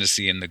the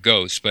fantasy and the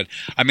ghost. But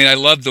I mean, I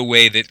love the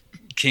way that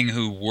King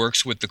Hu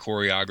works with the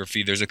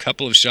choreography. There's a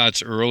couple of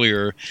shots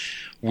earlier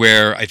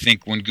where I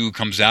think when Gu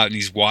comes out and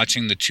he's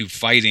watching the two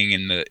fighting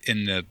in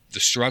the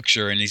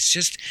structure, and he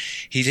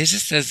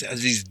just has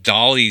these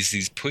dollies,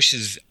 these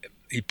pushes,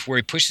 where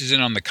he pushes in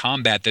on the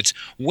combat that's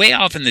way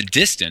off in the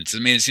distance. I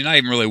mean, you're not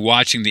even really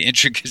watching the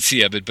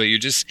intricacy of it, but you're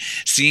just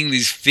seeing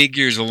these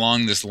figures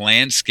along this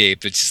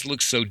landscape that just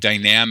looks so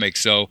dynamic.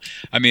 So,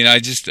 I mean, I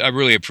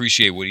really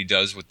appreciate what he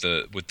does with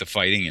the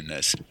fighting in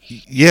this.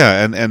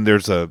 Yeah, and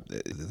there's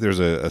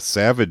a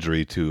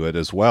savagery to it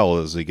as well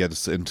as he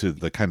gets into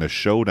the kind of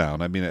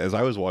showdown. I mean, as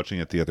I was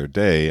watching it the other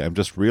day, I'm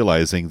just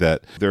realizing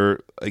that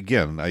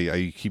again,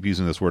 I keep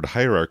using this word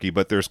hierarchy,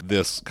 but there's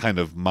this kind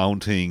of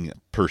mounting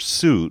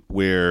pursuit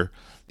where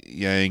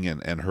Yang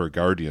and her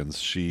guardians,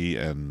 she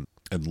and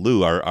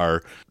Lu,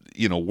 are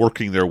you know,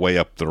 working their way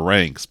up the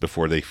ranks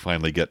before they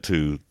finally get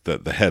to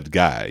the head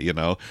guy, you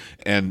know,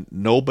 and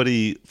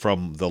nobody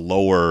from the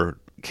lower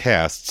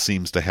caste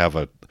seems to have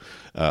an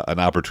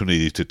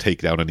opportunity to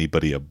take down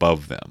anybody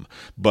above them.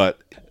 But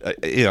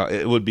you know,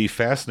 it would be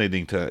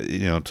fascinating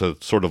to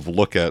sort of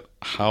look at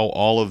how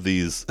all of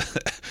these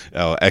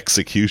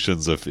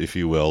executions, if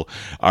you will,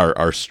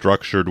 are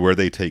structured, where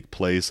they take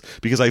place,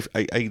 because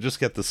I just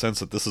get the sense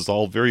that this is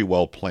all very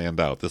well planned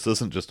out. This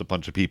isn't just a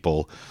bunch of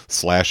people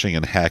slashing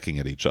and hacking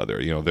at each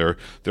other. You know,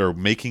 they're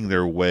making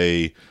their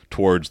way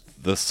towards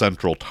the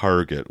central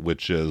target,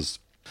 which is,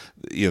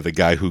 you know, the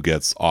guy who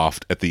gets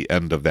offed at the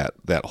end of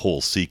that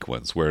whole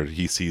sequence, where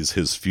he sees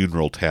his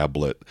funeral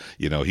tablet.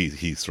 You know,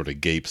 he sort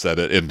of gapes at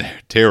it in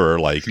terror,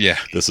 like, yeah,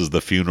 this is the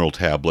funeral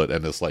tablet,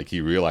 and it's like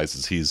he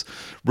realizes he's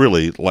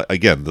really,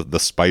 again, the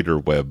spider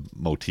web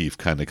motif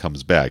kind of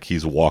comes back.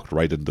 He's walked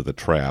right into the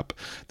trap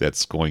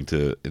that's going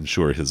to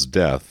ensure his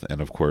death, and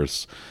of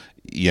course,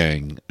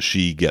 Yang,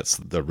 she gets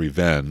the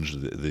revenge,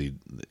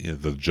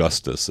 the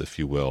justice, if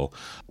you will,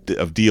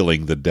 of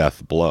dealing the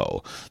death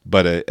blow.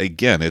 But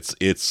again,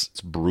 it's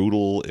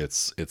brutal,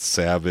 it's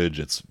savage,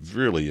 it's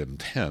really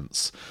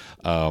intense,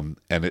 and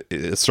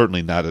it's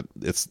certainly not.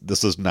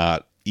 This is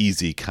not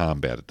easy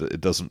combat. It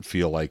doesn't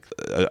feel like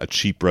a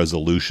cheap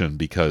resolution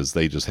because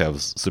they just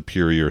have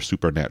superior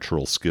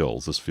supernatural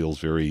skills. This feels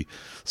very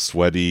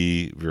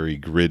sweaty, very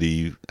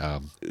gritty,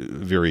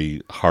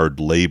 very hard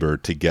labor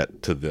to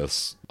get to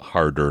this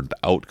hard-earned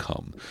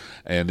outcome.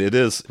 And it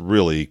is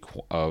really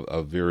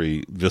a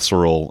very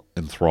visceral,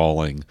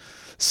 enthralling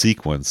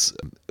sequence,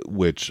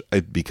 which,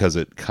 because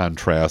it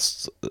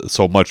contrasts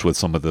so much with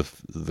some of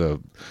the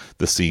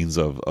scenes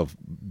of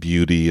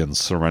beauty and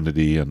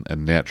serenity and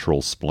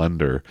natural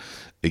splendor.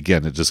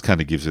 Again, it just kind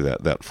of gives you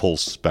that full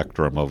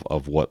spectrum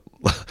of what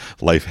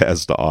life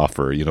has to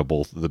offer, you know,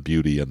 both the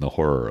beauty and the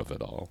horror of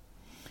it all.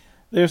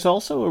 There's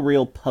also a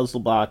real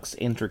puzzle box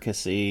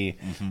intricacy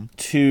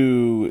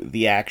to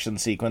the action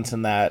sequence,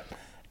 in that,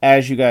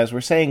 as you guys were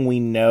saying, we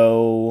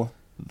know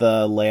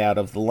the layout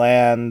of the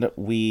land.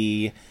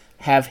 We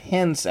have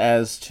hints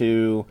as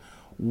to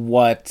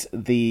what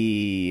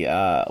the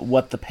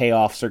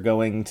payoffs are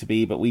going to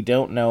be, but we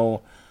don't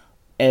know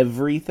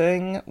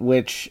everything,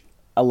 which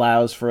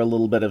allows for a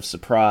little bit of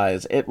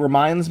surprise. It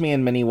reminds me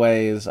in many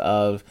ways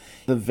of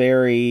the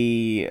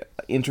very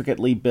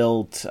intricately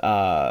built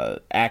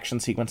action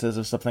sequences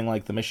of something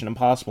like the Mission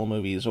Impossible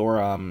movies, or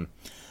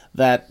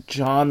that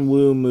John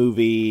Woo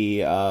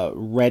movie,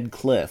 Red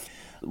Cliff,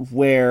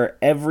 where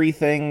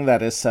everything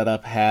that is set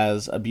up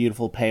has a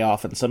beautiful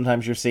payoff, and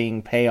sometimes you're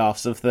seeing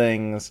payoffs of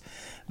things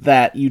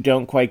that you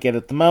don't quite get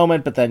at the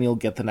moment, but then you'll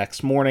get the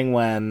next morning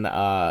when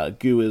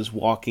Gu is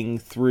walking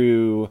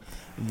through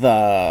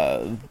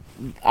that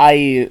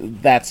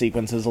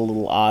sequence is a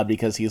little odd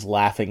because he's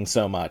laughing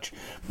so much,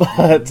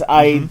 but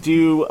I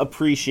do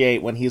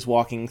appreciate when he's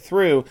walking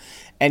through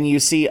and you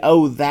see,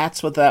 oh,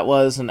 that's what that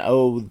was, and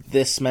oh,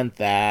 this meant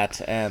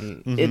that,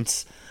 and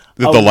it's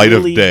the light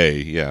of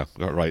day. Yeah,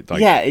 right.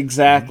 Yeah,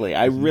 exactly.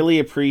 I really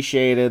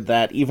appreciated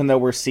that even though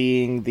we're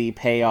seeing the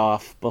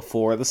payoff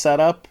before the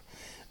setup,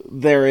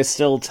 there is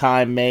still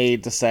time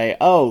made to say,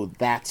 oh,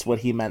 that's what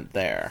he meant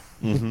there.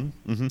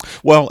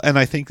 Well, and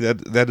I think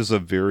that is a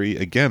very,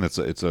 again, it's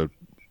a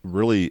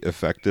really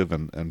effective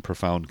and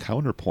profound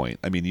counterpoint.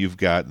 I mean, you've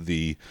got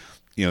the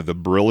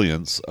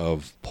brilliance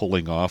of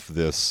pulling off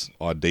this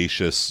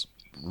audacious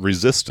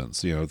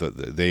resistance.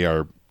 They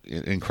are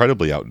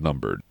incredibly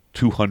outnumbered,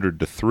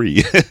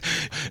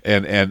 200-3,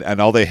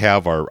 and all they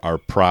have are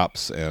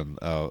props and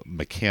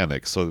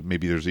mechanics. So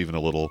maybe there's even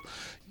a little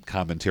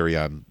commentary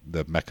on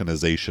the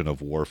mechanization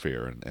of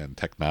warfare and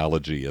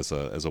technology as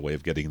a way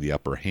of getting the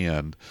upper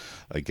hand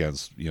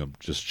against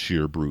just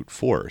sheer brute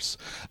force.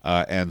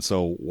 And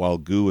so while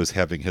Gu is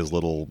having his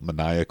little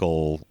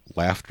maniacal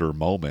laughter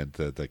moment,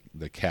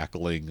 the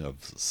cackling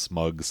of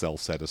smug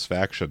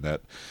self-satisfaction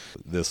that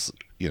this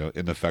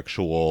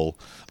ineffectual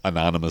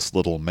anonymous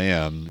little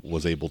man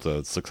was able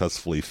to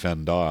successfully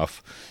fend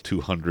off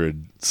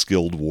 200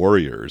 skilled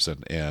warriors,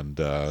 and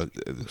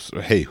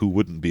hey, who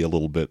wouldn't be a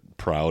little bit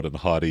proud and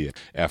haughty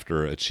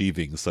after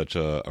achieving such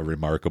a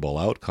remarkable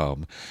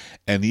outcome?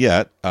 And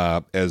yet,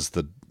 as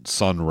the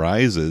sun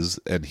rises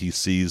and he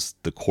sees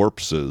the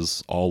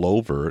corpses all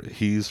over,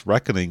 he's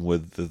reckoning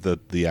with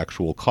the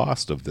actual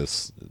cost of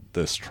this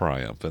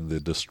triumph and the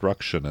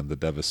destruction and the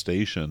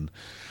devastation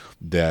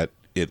that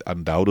it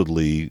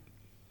undoubtedly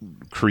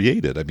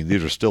created. I mean,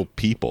 these are still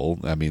people.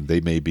 I mean,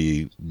 they may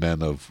be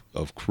men of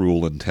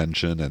cruel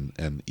intention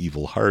and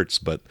evil hearts,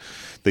 but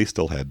they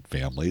still had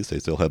families, they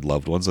still had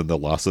loved ones, and the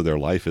loss of their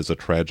life is a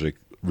tragic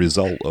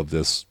result of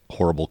this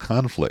horrible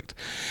conflict.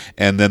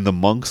 And then the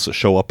monks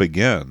show up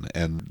again,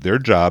 and their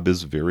job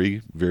is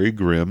very, very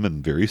grim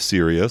and very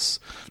serious,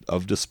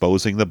 of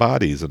disposing the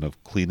bodies and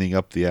of cleaning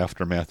up the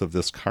aftermath of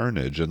this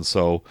carnage. And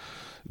so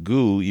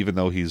Gu, even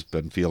though he's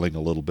been feeling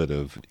a little bit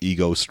of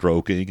ego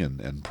stroking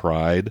and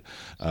pride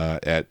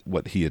at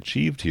what he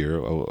achieved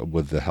here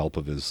with the help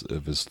of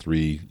his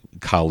three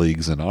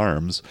colleagues in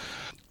arms,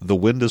 the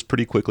wind is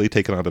pretty quickly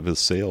taken out of his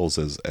sails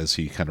as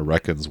he kind of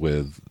reckons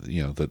with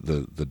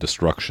the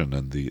destruction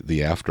and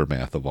the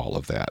aftermath of all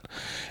of that.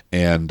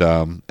 And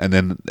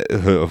then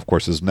of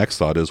course his next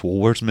thought is, well,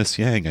 where's Miss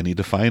Yang? I need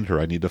to find her.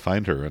 And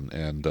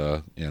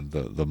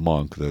the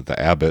monk, the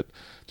abbot,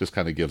 just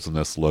kind of gives him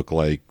this look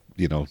like,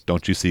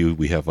 don't you see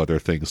we have other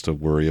things to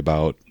worry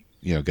about?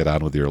 Get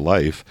on with your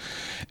life.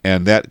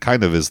 And that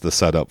kind of is the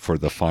setup for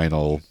the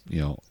final,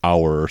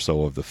 hour or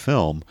so of the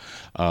film.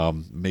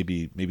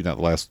 Maybe not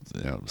the last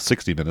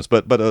 60 minutes,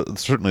 but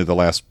certainly the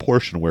last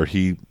portion where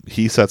he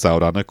sets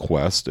out on a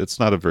quest. It's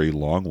not a very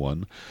long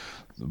one,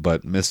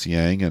 but Miss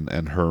Yang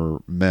and her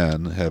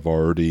men have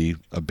already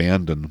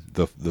abandoned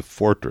the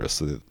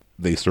fortress.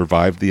 They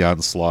survived the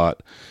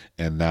onslaught,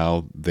 and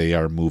now they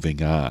are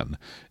moving on.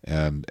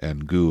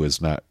 And Gu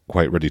is not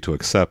quite ready to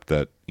accept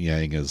that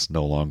Yang is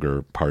no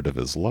longer part of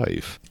his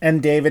life.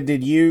 And David,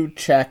 did you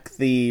check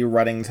the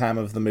running time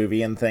of the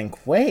movie and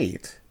think,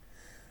 wait,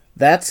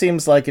 that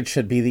seems like it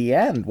should be the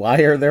end.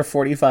 Why are there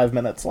 45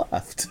 minutes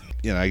left?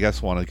 I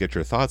guess want to get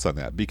your thoughts on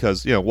that,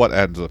 because what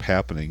ends up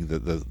happening,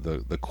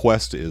 the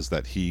quest is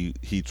that he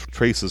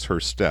traces her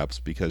steps,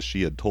 because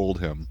she had told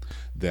him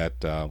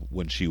that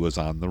when she was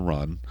on the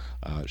run,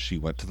 she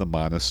went to the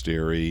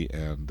monastery,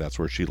 and that's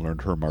where she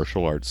learned her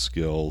martial arts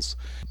skills.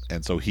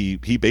 And so he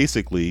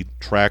basically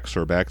tracks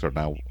her back there.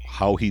 Now,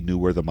 how he knew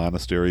where the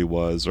monastery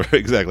was, or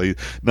exactly,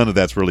 none of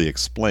that's really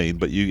explained,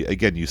 but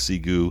you see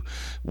Gu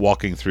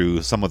walking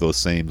through some of those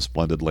same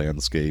splendid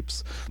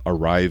landscapes,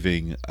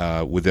 arriving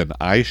within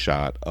eyeshot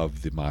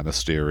of the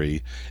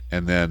monastery,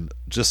 and then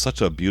just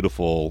such a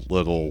beautiful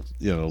little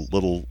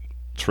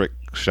trick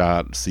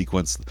shot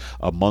sequence.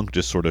 A monk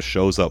just sort of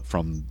shows up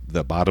from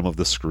the bottom of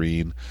the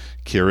screen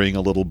carrying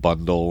a little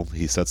bundle.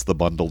 He sets the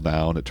bundle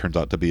down. It turns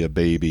out to be a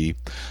baby.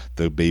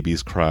 The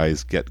baby's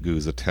cries get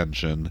Gu's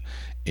attention,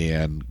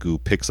 and Gu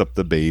picks up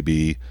the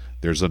baby.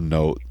 There's a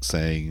note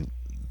saying,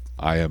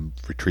 I am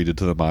retreated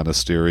to the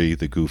monastery.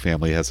 The Gu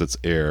family has its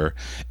heir.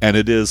 And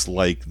it is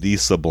like the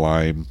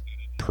sublime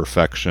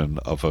perfection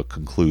of a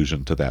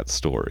conclusion to that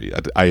story.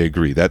 I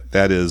agree.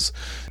 That is,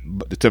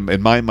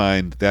 in my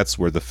mind, that's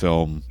where the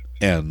film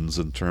ends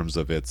in terms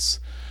of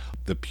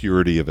the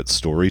purity of its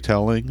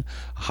storytelling.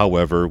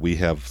 However, we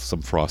have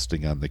some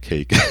frosting on the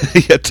cake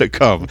yet to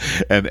come,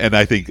 and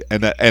I think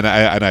and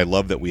I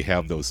love that we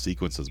have those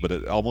sequences. But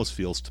it almost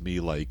feels to me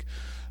like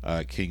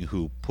King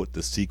Hu put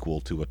the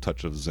sequel to A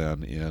Touch of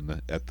Zen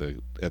in at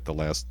the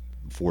last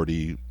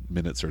 40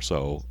 minutes or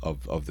so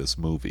of this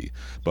movie.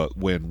 But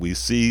when we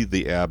see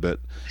the abbot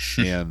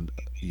and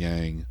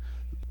Yang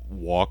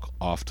walk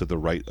off to the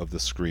right of the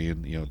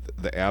screen,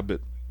 the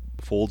abbot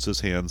folds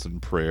his hands in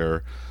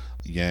prayer.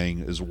 Yang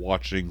is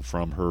watching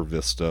from her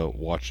vista,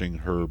 watching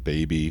her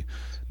baby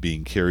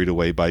being carried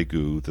away by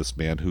Gu, this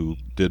man who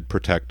did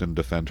protect and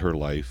defend her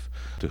life,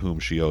 to whom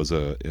she owes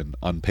an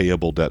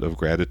unpayable debt of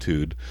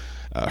gratitude.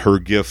 Her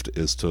gift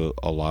is to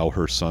allow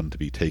her son to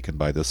be taken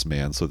by this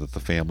man so that the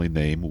family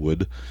name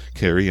would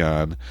carry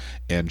on.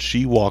 And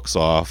she walks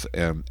off,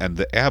 and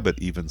the abbot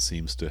even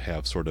seems to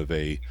have sort of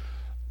a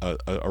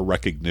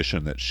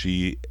recognition that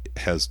she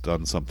has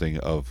done something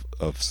of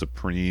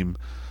supreme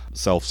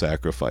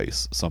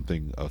self-sacrifice,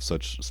 something of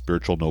such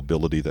spiritual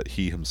nobility that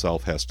he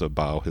himself has to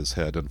bow his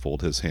head and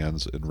fold his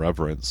hands in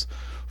reverence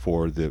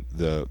for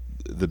the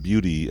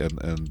beauty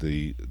and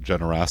the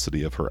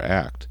generosity of her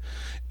act.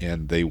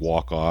 And they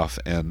walk off,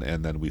 and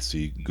then we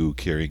see Gu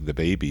carrying the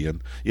baby.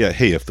 And yeah,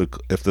 hey, if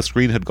the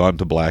screen had gone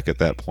to black at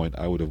that point,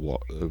 I would have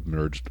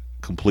emerged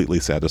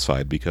completely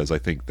satisfied, because I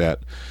think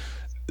that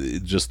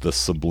just the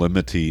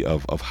sublimity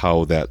of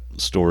how that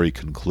story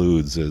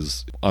concludes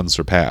is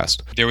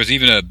unsurpassed. There was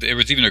even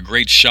a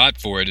great shot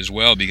for it as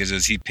well, because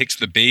as he picks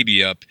the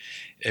baby up,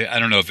 I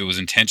don't know if it was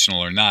intentional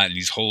or not, and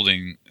he's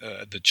holding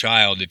the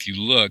child. If you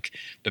look,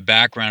 the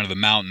background of the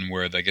mountain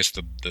where I guess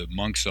the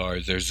monks are,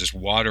 there's this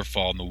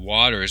waterfall, and the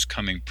water is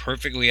coming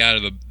perfectly out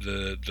of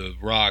the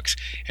rocks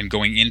and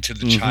going into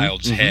the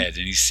child's head.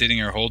 And he's sitting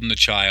there holding the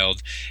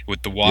child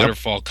with the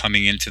waterfall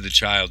coming into the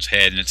child's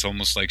head, and it's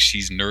almost like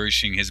she's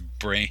nourishing his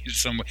brain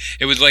somewhere.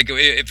 It was like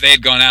if they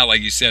had gone out,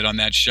 like you said, on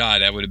that shot,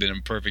 that would have been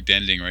a perfect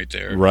ending right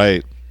there.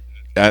 Right.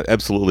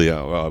 Absolutely,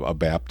 a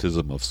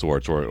baptism of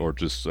sorts, or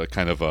just a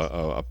kind of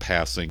a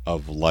passing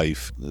of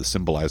life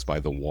symbolized by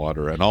the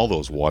water, and all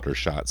those water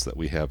shots that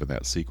we have in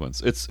that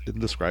sequence. It's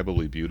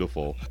indescribably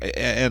beautiful,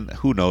 and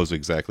who knows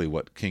exactly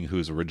what King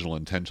Hu's original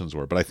intentions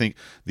were, but I think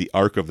the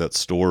arc of that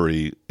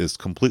story is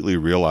completely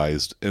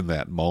realized in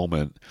that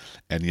moment,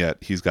 and yet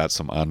he's got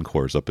some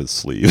encores up his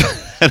sleeve,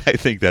 and I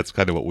think that's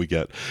kind of what we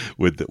get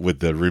with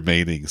the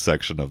remaining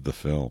section of the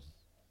film.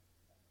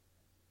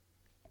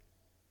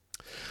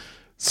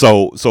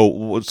 So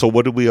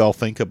what do we all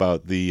think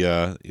about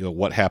the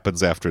what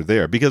happens after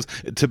there? Because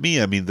to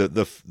me, I mean,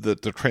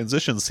 the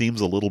transition seems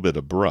a little bit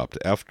abrupt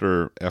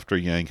after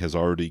Yang has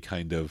already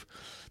kind of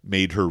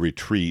made her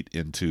retreat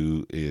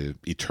into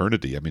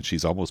eternity. I mean,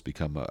 she's almost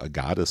become a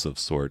goddess of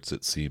sorts,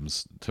 it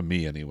seems to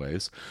me,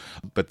 anyways.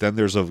 But then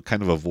there's a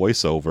kind of a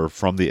voiceover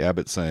from the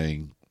abbot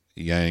saying,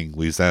 "Yang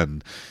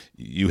Huizhen,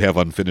 you have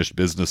unfinished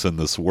business in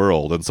this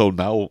world," and so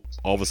now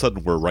all of a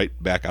sudden we're right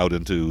back out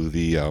into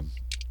the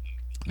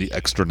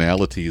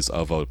externalities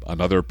of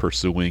another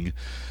pursuing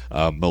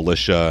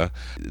militia.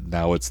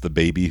 Now it's the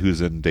baby who's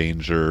in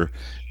danger,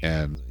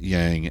 and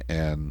Yang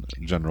and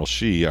General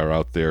Shi are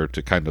out there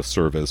to kind of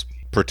serve as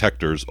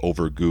protectors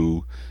over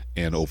Gu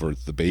and over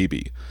the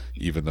baby,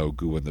 even though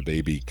Gu and the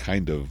baby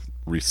kind of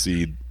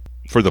recede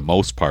for the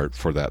most part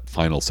for that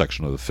final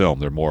section of the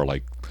film. They're more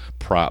like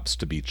props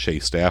to be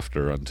chased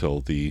after until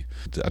the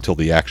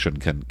action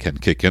can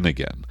kick in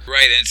again.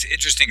 Right, and it's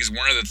interesting because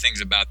one of the things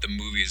about the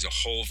movie as a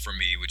whole for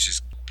me, which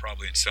is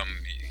probably in some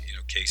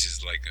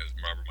cases, like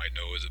Robert might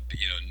know, is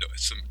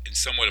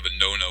somewhat of a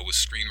no-no with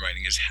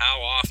screenwriting, is how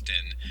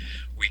often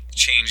we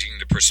changing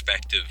the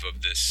perspective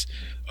of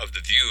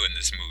the view in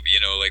this movie.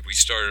 Like we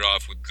started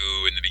off with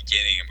Gu in the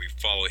beginning, and we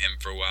follow him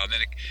for a while. And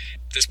then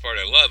this part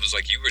I love is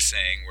like you were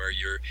saying, where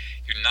you're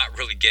not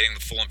really getting the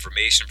full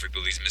information for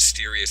people. These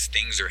mysterious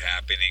things are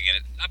happening, and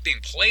it not being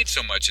played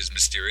so much as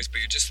mysterious, but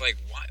you're just like,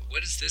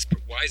 what is this?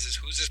 Why is this?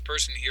 Who's this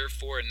person here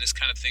for? And this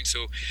kind of thing.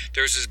 So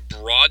there's this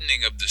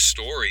broadening of the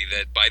story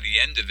that by the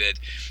end of it,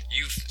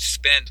 you've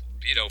spent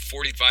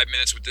 45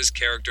 minutes with this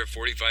character,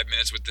 45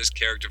 minutes with this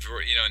character,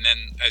 and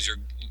then as you're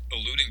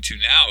alluding to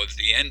now, at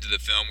the end of the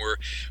film, we're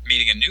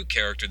meeting a new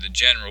character, the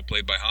general,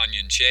 played by Han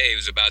Yun-che,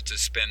 who's about to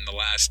spend the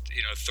last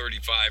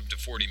 35 to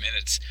 40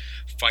 minutes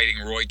fighting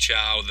Roy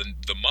Chow,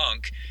 the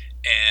monk,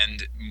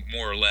 and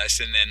more or less,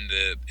 and then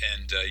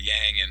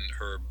Yang and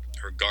her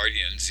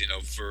guardians,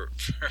 for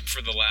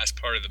the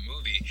last part of the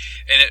movie.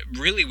 And it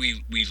really,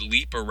 we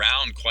leap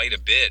around quite a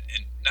bit,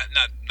 and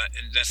not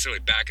necessarily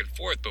back and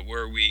forth, but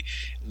where we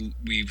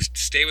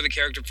stay with a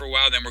character for a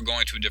while, then we're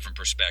going to a different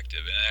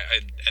perspective,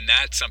 and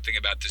that's something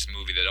about this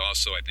movie that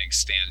also I think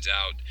stands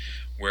out,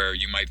 where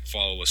you might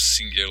follow a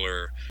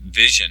singular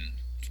vision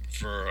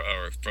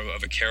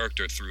of a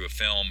character through a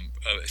film,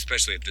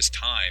 especially at this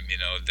time,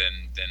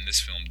 than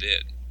this film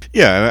did.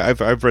 Yeah,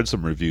 and I've read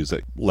some reviews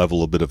that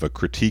level a bit of a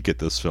critique at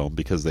this film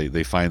because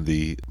they find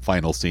the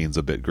final scenes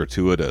a bit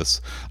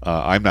gratuitous.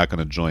 I'm not going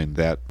to join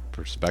that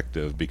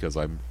perspective because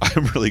I'm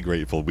really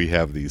grateful we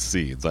have these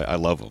scenes. I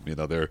love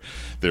them.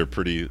 They're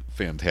pretty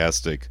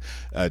fantastic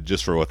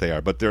just for what they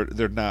are. But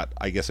they're not.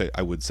 I guess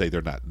I would say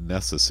they're not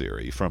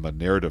necessary from a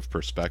narrative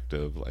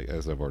perspective. Like,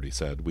 as I've already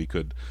said, we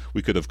could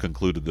have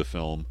concluded the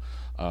film,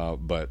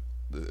 but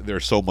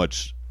there's so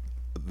much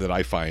that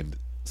I find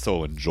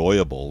so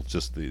enjoyable.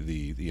 Just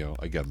the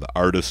again, the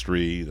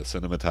artistry, the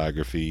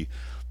cinematography,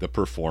 the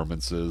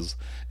performances,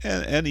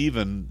 and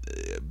even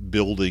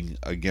building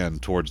again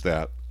towards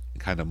that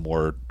kind of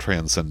more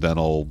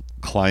transcendental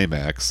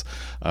climax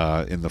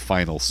in the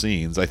final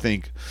scenes. I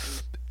think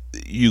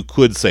you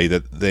could say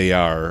that they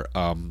are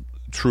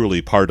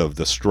truly part of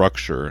the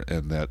structure,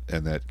 and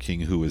that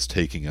King Hu is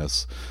taking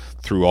us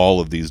through all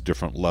of these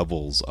different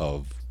levels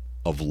of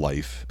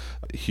life.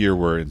 Here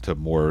we're into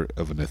more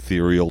of an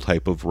ethereal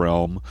type of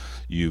realm.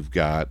 You've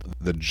got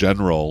the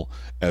general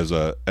as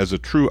a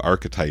true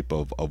archetype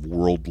of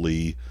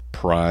worldly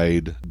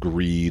pride,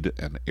 greed,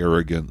 and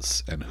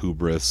arrogance and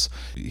hubris.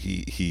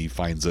 He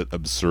finds it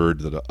absurd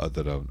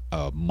that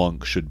a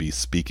monk should be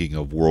speaking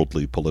of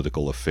worldly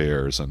political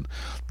affairs, and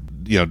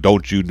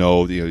don't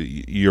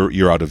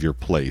you're out of your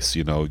place.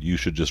 You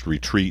should just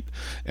retreat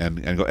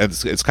and go. And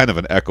it's kind of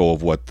an echo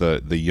of what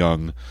the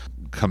young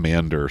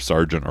commander,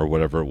 sergeant, or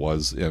whatever it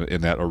was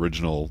in that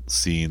original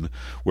scene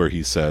where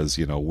he says,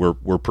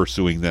 we're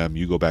pursuing them,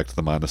 you go back to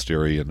the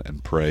monastery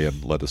and pray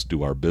and let us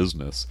do our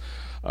business.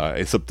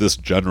 Except this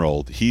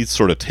general, he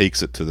sort of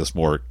takes it to this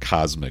more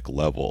cosmic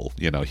level.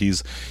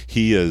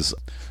 He is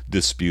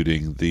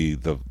disputing the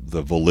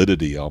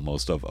validity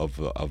almost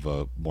of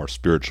a more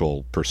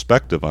spiritual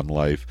perspective on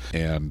life,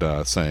 and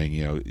saying,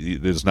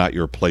 it is not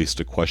your place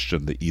to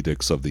question the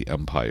edicts of the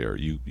empire.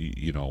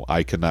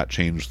 I cannot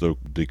change the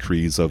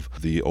decrees of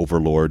the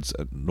overlords,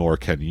 nor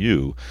can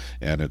you.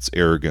 And it's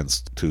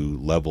arrogance to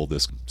level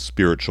this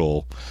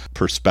spiritual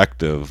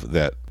perspective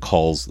that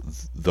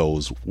calls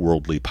those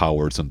worldly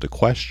powers into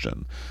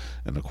question.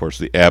 And of course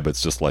the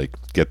abbot's just like,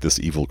 get this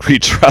evil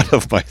creature out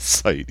of my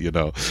sight,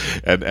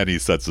 and he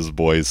sets his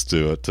boys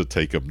to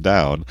take him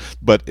down.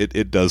 But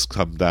it does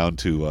come down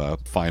to a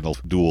final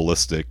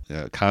dualistic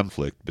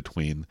conflict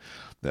between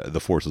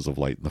the forces of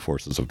light and the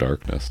forces of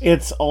darkness.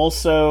 It's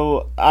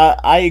also,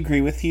 I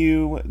agree with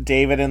you,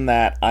 David, in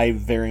that I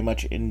very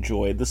much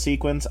enjoyed the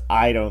sequence.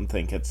 I don't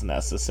think it's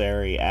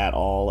necessary at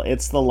all.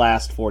 It's the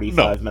last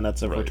 45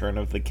 minutes of Return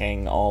of the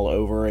King all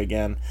over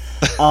again.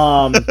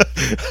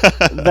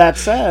 That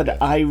said,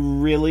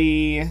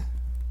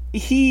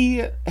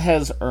 he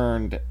has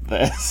earned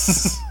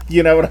this.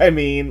 You know what I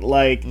mean?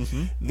 Like,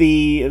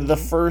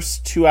 the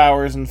first 2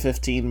 hours and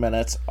 15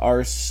 minutes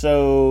are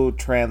so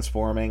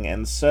transforming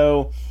and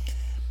so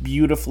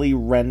beautifully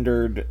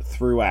rendered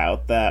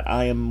throughout that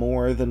I am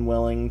more than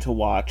willing to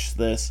watch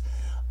this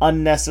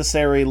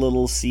unnecessary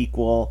little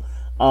sequel.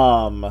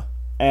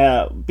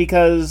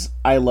 Because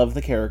I love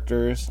the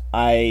characters.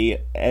 I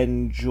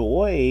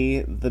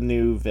enjoy the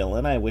new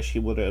villain. I wish he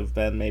would have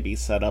been maybe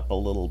set up a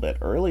little bit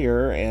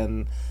earlier,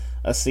 and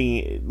a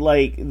scene,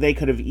 like, they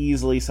could have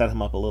easily set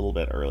him up a little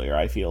bit earlier,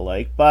 I feel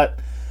like. But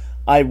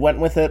I went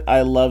with it.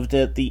 I loved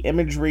it. The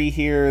imagery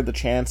here, the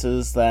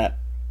chances that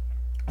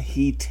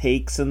he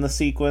takes in the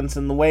sequence,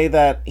 and the way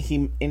that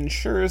he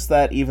ensures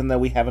that even though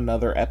we have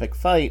another epic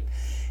fight,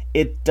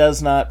 it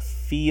does not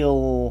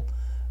feel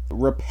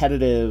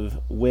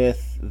repetitive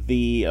with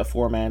the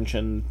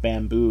aforementioned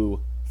bamboo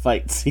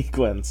fight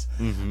sequence,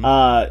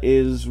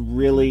 is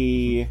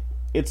really,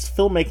 it's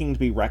filmmaking to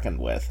be reckoned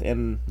with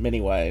in many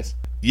ways.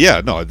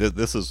 Yeah, no,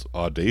 this is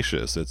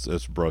audacious.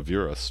 It's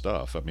bravura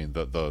stuff. I mean,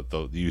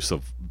 the use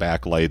of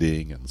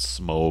backlighting and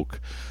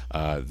smoke,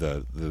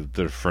 the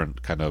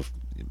different kind of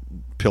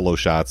pillow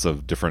shots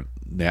of different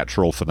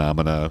natural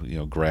phenomena,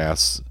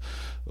 grass,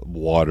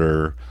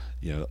 water,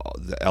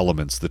 the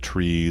elements, the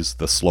trees,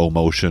 the slow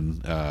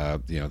motion,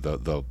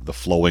 the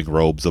flowing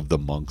robes of the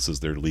monks as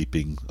they're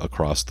leaping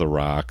across the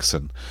rocks,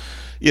 and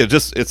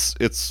just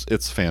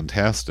it's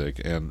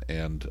fantastic.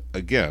 And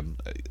again,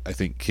 I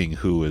think King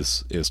Hu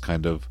is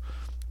kind of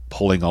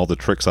pulling all the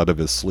tricks out of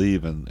his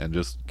sleeve and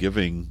just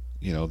giving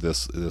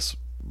this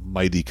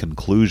mighty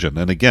conclusion.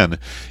 And again,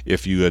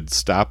 if you had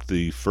stopped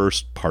the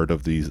first part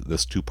of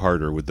this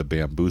two-parter with the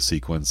bamboo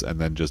sequence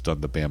and then just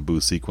done the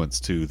bamboo sequence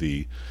to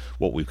the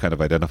what we've kind of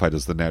identified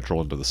as the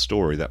natural end of the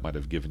story, that might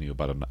have given you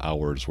about an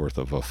hour's worth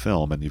of a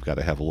film, and you've got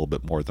to have a little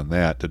bit more than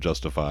that to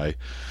justify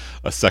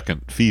a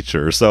second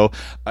feature. So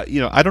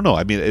I don't know.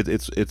 I mean,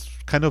 it's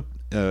kind of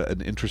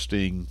an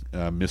interesting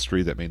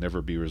mystery that may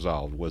never be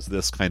resolved. Was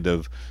this kind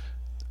of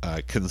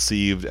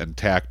conceived and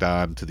tacked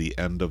on to the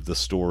end of the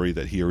story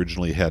that he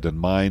originally had in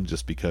mind,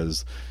 just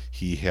because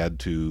he had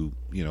to,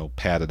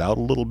 pad it out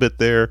a little bit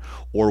there,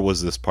 or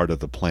was this part of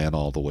the plan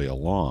all the way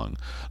along?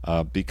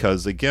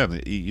 Because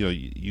again,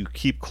 you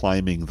keep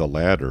climbing the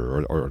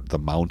ladder, or the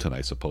mountain,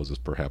 I suppose, is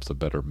perhaps a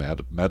better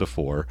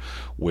metaphor.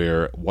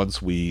 Where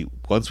once we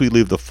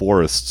leave the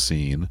forest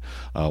scene,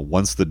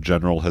 once the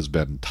general has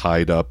been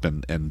tied up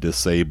and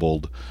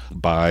disabled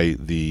by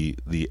the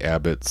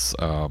abbot's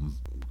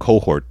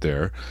cohort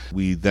there,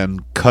 we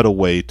then cut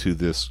away to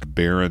this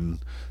barren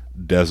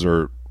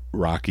desert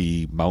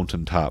rocky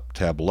mountaintop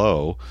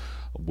tableau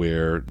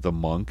where the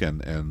monk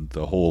and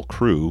the whole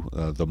crew,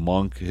 the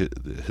monk,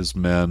 his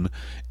men,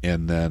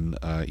 and then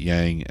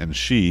Yang and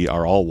Shi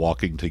are all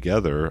walking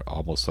together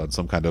almost on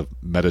some kind of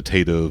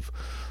meditative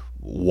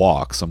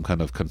walk, some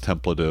kind of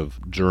contemplative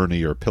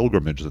journey or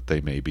pilgrimage that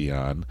they may be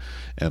on.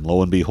 And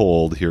lo and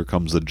behold, here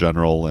comes the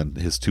general and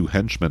his two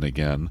henchmen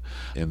again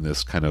in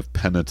this kind of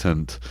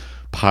penitent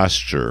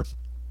posture,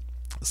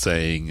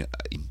 saying,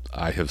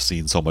 I have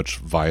seen so much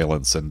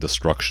violence and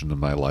destruction in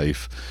my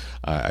life.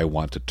 I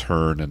want to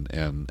turn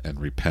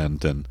and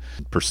repent and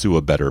pursue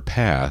a better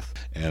path.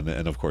 And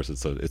of course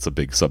it's a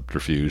big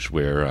subterfuge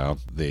where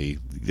they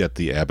get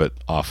the abbot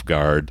off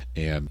guard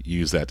and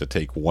use that to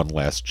take one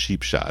last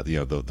cheap shot.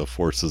 The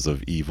forces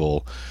of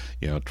evil,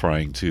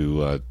 trying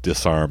to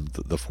disarm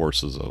the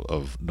forces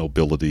of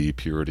nobility,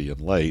 purity,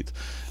 and light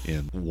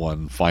in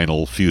one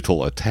final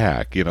futile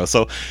attack.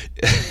 So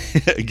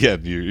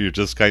again, you're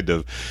just kind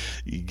of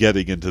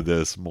getting into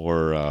this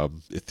more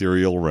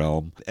ethereal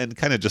realm and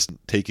kind of just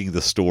taking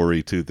the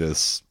story to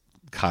this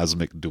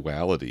cosmic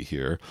duality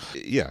here.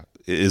 Yeah.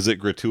 Is it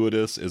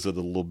gratuitous? Is it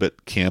a little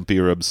bit campy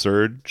or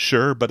absurd?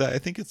 Sure, but I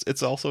think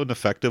it's also an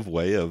effective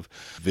way of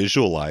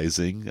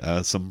visualizing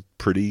some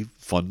pretty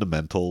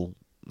fundamental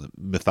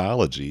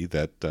mythology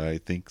that I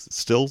think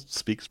still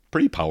speaks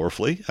pretty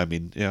powerfully. I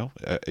mean,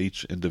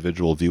 each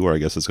individual viewer, I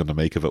guess, is going to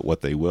make of it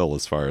what they will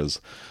as far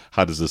as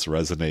how does this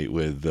resonate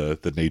with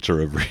the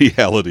nature of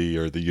reality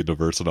or the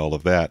universe and all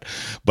of that.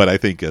 But I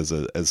think as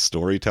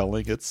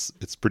storytelling, it's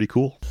pretty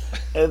cool.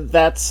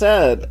 That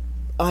said,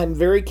 I'm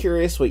very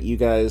curious what you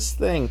guys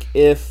think.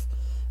 If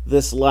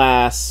this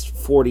last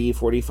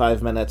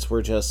 45 minutes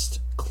were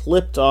just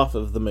clipped off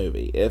of the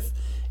movie, if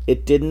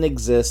it didn't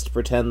exist,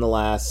 pretend the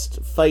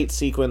last fight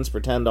sequence,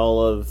 pretend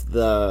all of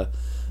the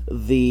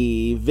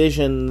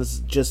visions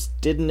just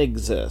didn't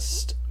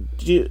exist,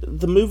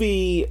 the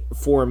movie,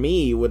 for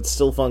me, would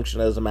still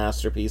function as a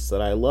masterpiece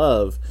that I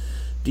love.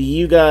 Do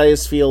you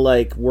guys feel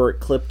like, were it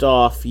clipped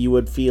off, you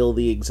would feel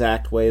the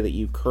exact way that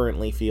you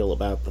currently feel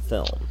about the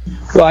film?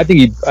 Well, I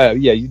think,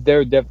 there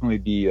would definitely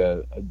be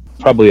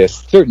probably a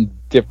certain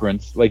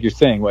difference. Like you're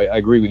saying, I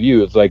agree with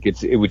you. It's like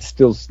it would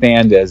still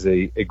stand as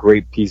a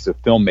great piece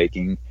of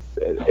filmmaking.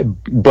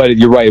 But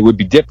you're right, it would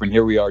be different.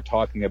 Here we are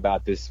talking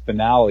about this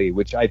finale,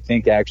 which I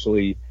think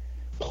actually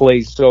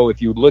plays. So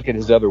if you look at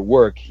his other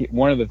work,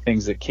 one of the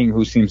things that King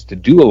Hu seems to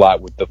do a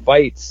lot with the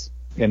fights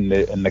and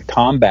the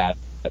combat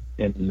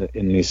in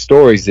these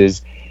stories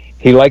is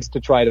he likes to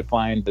try to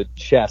find the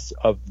chess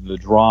of the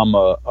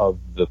drama of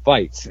the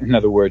fights. In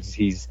other words,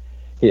 he's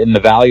in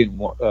the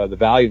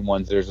Valiant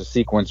ones. There's a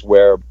sequence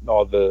where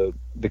all the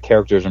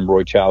characters, and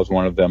Roy Chow is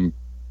one of them,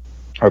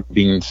 are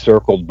being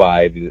circled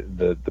by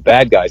the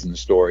bad guys in the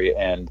story,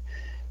 and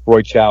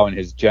Roy Chow and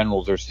his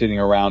generals are sitting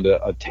around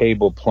a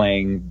table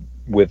playing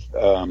with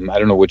I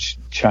don't know which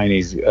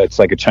Chinese, it's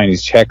like a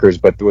Chinese checkers,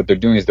 but what they're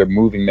doing is they're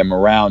moving them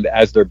around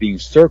as they're being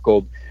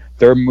circled.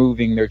 They're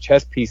moving their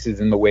chess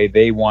pieces in the way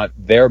they want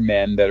their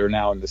men that are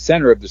now in the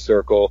center of the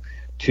circle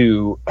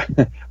to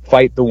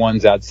fight the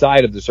ones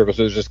outside of the circle.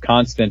 So there's just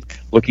constant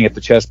looking at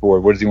the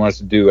chessboard. What does he want us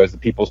to do as the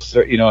people,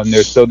 and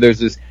there's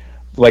this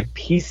like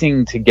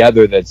piecing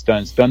together that's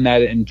done. It's done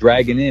that in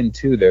Dragon Inn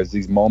too. There's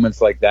these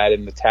moments like that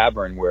in the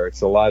tavern where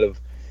it's a lot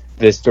of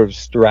this sort of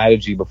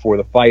strategy before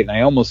the fight. And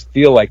I almost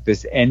feel like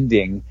this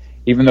ending,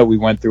 even though we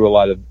went through a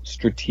lot of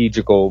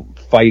strategical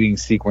fighting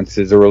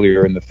sequences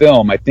earlier in the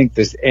film, I think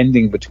this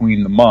ending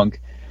between the monk,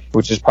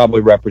 which is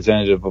probably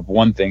representative of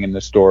one thing in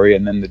the story,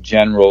 and then the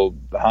general,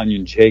 the Han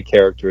Yun-che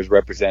character, is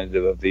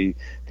representative of the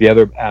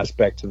other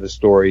aspect of the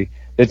story.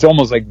 It's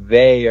almost like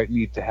they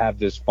need to have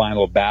this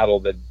final battle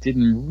that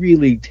didn't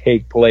really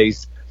take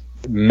place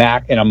in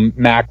a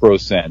macro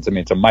sense. I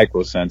mean, it's a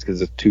micro sense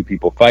because it's two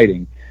people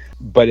fighting.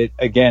 But it,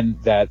 again,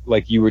 that,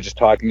 like you were just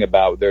talking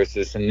about, there's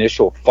this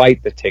initial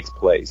fight that takes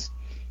place.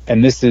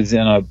 And this is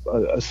in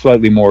a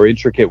slightly more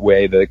intricate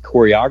way. The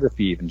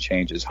choreography even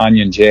changes. Han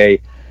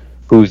Yun-che,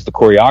 who's the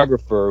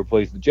choreographer who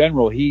plays the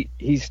general, he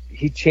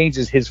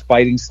changes his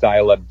fighting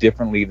style up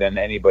differently than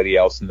anybody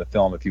else in the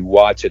film. If you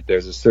watch it,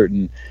 there's a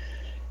certain,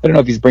 I don't know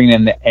if he's bringing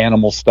in the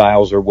animal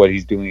styles or what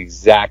he's doing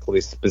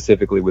exactly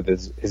specifically with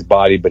his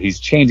body, but he's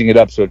changing it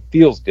up so it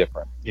feels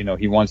different.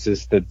 He wants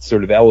us to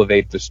sort of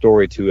elevate the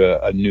story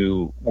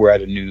to we're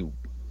at a new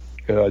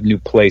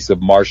place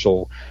of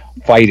martial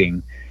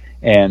fighting.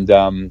 And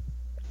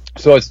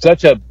so it's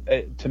to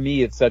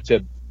me, it's such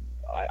a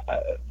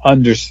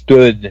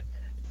understood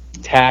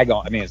tag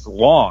on. I mean, it's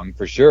long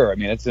for sure. I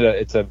mean,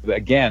 it's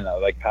again,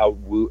 like how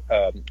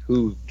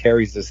who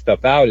carries this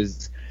stuff out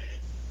is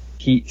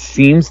he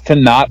seems to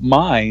not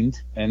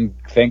mind, and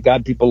thank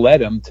God people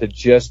let him, to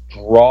just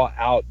draw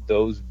out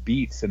those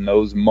beats and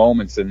those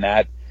moments and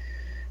that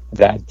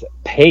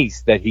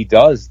pace that he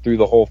does through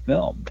the whole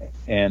film.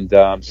 And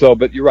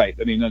but you're right.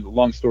 I mean,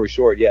 long story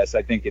short, yes,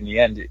 I think in the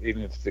end,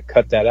 even if to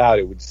cut that out,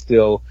 it would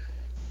still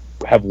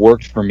have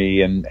worked for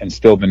me and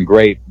still been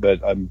great.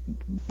 But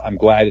I'm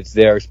glad it's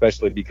there,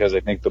 especially because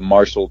I think the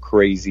martial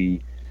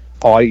crazy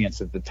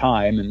audience at the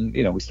time, and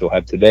we still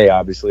have today,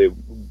 obviously,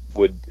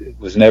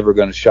 was never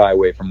going to shy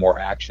away from more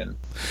action.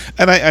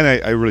 And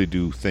I really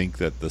do think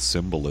that the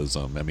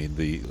symbolism, I mean,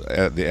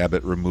 the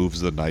abbot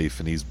removes the knife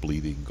and he's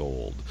bleeding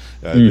gold.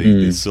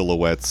 The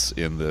silhouettes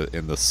in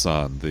the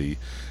sun, the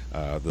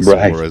the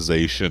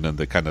solarization and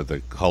the kind of the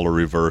color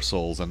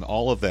reversals and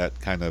all of that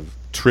kind of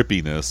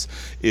trippiness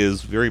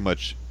is very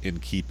much in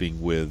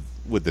keeping with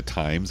the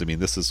times. I mean,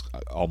 this is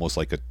almost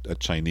like a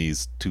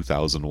Chinese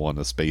 2001: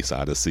 A Space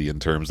Odyssey in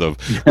terms of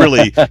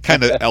really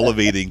kind of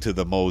elevating to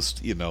the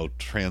most,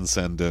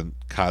 transcendent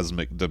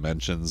cosmic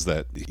dimensions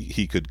that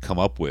he could come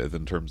up with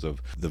in terms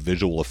of the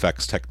visual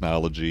effects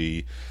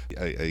technology.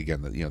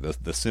 Again,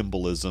 the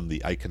symbolism,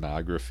 the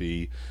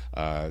iconography,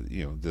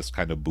 this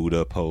kind of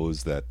Buddha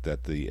pose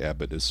that the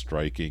abbot is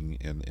striking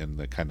in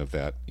the kind of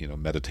that,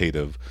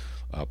 meditative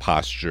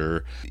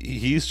posture.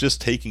 He's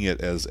just taking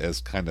it as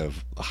kind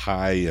of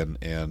high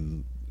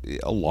and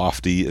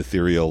lofty,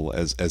 ethereal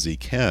as he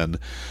can,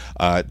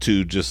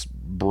 to just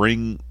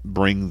bring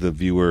the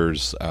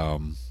viewers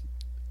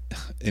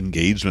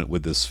engagement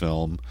with this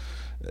film.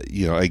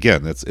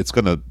 Again, it's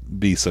going to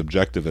be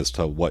subjective as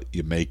to what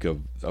you make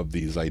of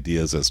these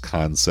ideas as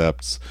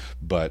concepts,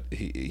 but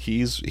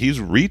he's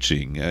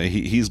reaching,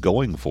 he's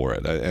going for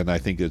it, and I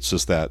think it's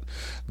just that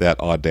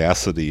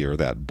audacity or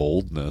that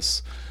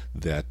boldness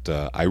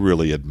that I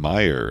really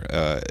admire.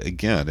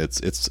 Again,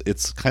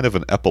 it's kind of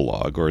an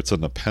epilogue, or it's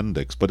an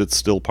appendix, but it's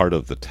still part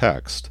of the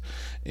text,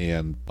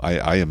 and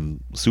I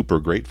am super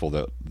grateful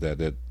that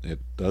it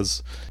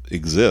does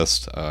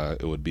exist.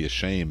 It would be a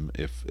shame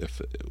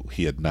if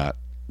he had not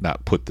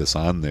put this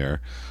on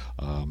there.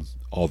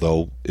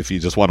 Although, if you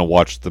just want to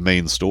watch the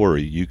main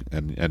story,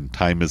 and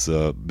time is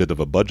a bit of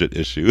a budget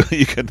issue,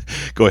 you can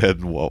go ahead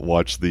and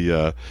watch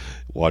the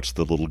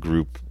little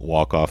group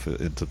walk off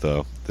into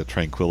the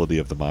tranquility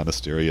of the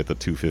monastery at the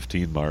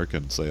 2:15 mark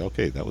and say,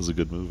 okay, that was a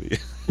good movie.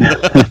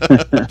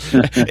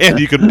 and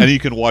you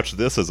can watch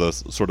this as a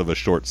sort of a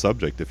short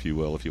subject, if you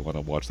will, if you want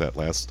to watch that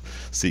last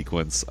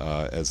sequence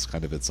as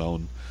kind of its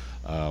own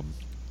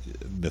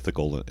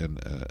mythical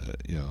and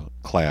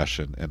clash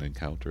and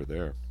encounter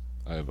there.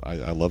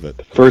 I love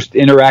it. First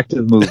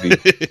interactive movie.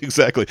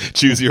 Exactly.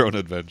 Choose your own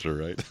adventure,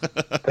 right?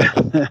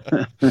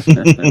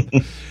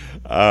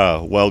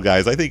 Well,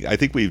 guys, I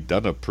think we've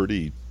done a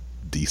pretty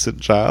decent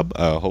job.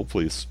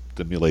 Hopefully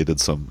stimulated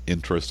some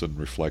interest and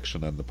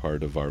reflection on the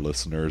part of our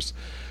listeners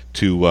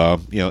to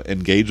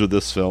engage with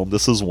this film.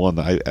 This is one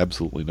that I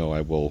absolutely know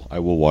I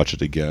will watch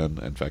it again.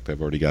 In fact,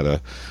 I've already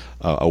got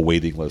a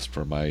waiting list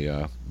for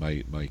my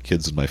my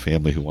kids and my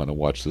family who want to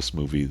watch this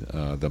movie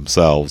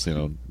themselves.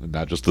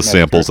 Not just the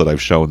samples that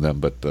I've shown them,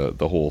 but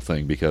the whole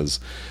thing, because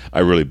I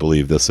really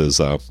believe this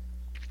is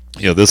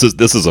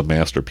this is a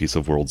masterpiece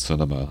of world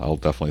cinema. I'll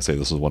definitely say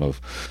this is one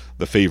of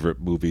the favorite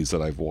movies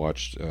that I've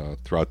watched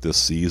throughout this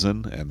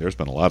season, and there's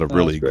been a lot of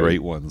really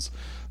great ones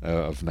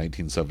of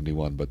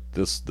 1971, but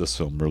this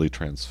film really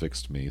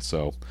transfixed me.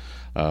 So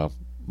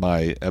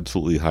my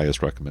absolutely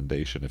highest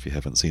recommendation, if you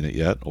haven't seen it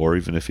yet, or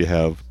even if you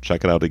have,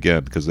 check it out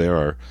again, because there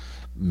are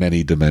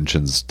many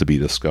dimensions to be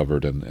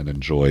discovered and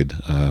enjoyed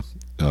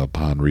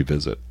upon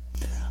revisit.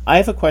 I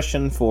have a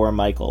question for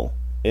Michael,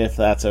 if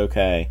that's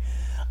okay.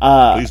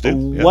 Please do.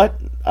 Yeah. What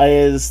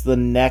is the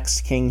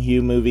next King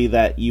Hugh movie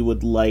that you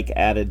would like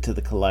added to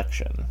the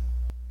collection?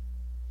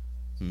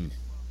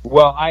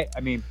 Well, I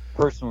mean,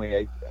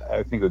 personally,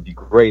 I think it would be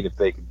great if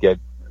they could get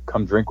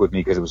Come Drink With Me,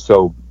 because it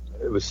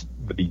was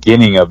the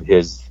beginning of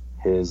his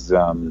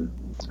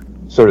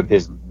sort of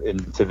his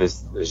into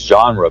this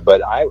genre.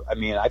 But I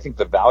mean, I think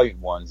the Valiant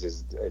Ones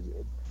is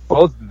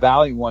both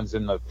Valiant Ones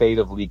and the Fate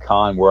of Lee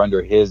Khan were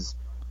under his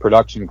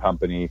production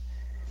company.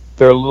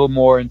 They're a little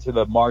more into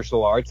the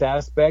martial arts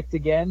aspect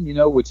again,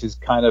 which is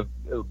kind of,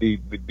 would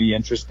be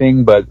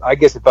interesting. But I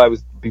guess if I was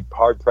to be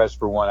hard pressed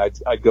for one,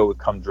 I'd go with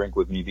Come Drink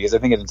With Me, because I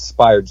think it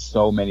inspired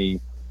so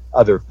many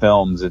other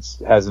films. It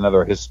has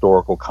another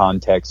historical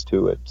context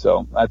to it.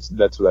 So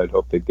that's what I'd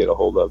hope they'd get a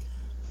hold of.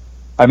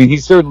 I mean, he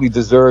certainly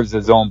deserves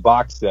his own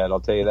box set, I'll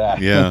tell you that.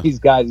 Yeah. He's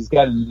got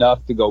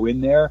enough to go in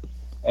there,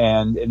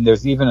 and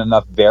there's even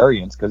enough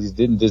variance, because he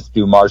didn't just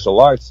do martial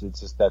arts.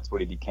 It's just that's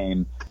what he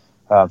became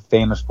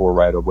famous for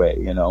right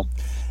away,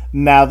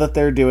 Now that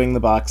they're doing the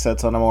box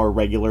sets on a more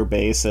regular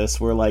basis,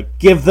 we're like,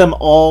 give them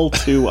all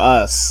to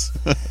us.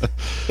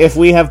 If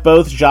we have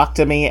both Jacques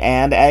Demy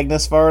and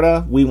Agnes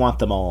Varda, we want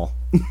them all.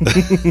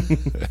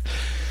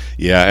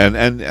 Yeah,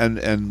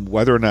 and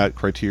whether or not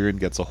Criterion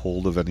gets a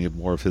hold of any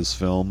more of his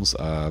films,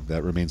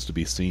 that remains to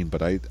be seen.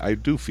 But I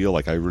do feel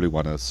like I really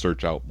want to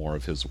search out more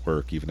of his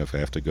work, even if I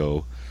have to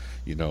go,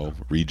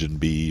 region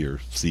B or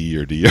C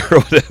or D or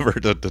whatever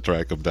to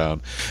track him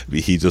down.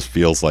 He just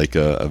feels like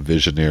a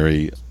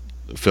visionary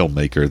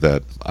filmmaker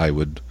that I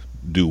would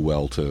do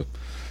well to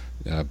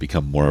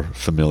become more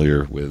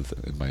familiar with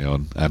in my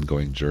own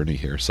ongoing journey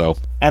here.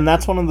 And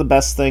that's one of the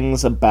best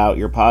things about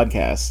your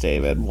podcast,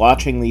 David,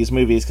 watching these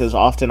movies, because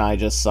often I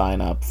just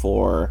sign up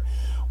for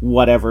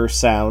whatever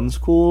sounds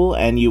cool,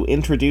 and you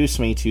introduce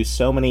me to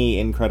so many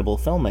incredible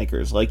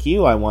filmmakers. Like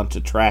you, I want to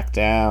track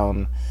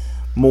down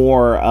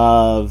more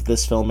of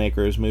this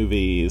filmmaker's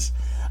movies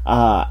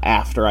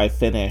after I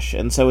finish,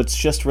 and so it's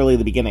just really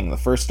the beginning, the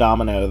first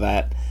domino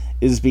that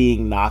is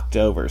being knocked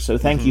over. So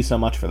thank you so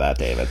much for that,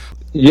 David.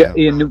 Yeah,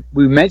 and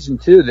we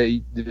mentioned too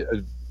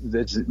that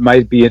it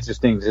might be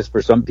interesting just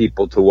for some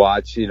people to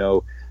watch,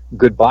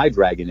 Goodbye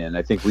Dragon Inn.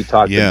 I think we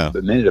talked a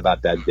minute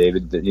about that,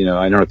 David. I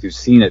don't know if you've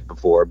seen it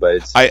before, but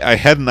it's... I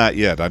had not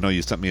yet. I know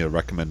you sent me a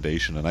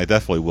recommendation, and I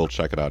definitely will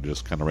check it out. I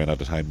just kind of ran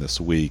out of time this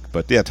week.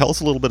 But yeah, tell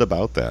us a little bit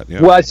about that.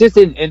 Yeah. Well, it's just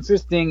an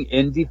interesting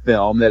indie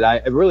film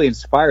that it really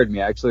inspired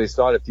me. Actually, I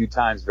saw it a few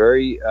times.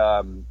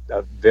 A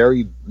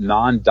very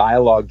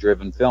non-dialogue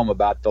driven film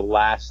about the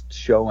last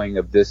showing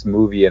of this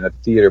movie in a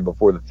theater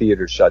before the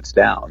theater shuts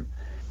down.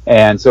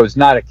 And so it's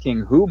not a King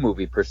Hu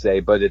movie per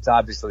se, but it's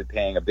obviously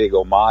paying a big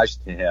homage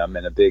to him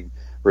and a big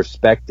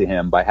respect to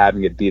him by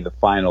having it be the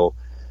final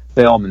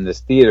film in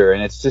this theater.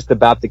 And it's just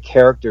about the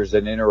characters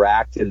that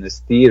interact in this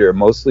theater,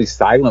 mostly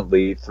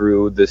silently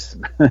through this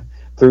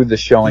through the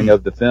showing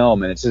of the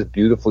film. And it's just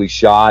beautifully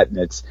shot, and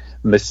it's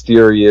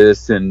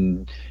mysterious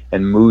and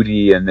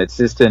moody, and it's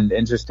just an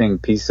interesting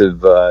piece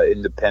of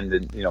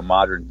independent,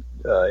 modern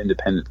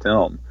independent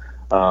film.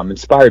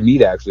 Inspired me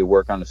to actually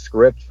work on a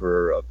script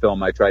for a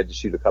film I tried to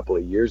shoot a couple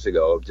of years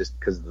ago, just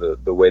because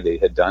of the way they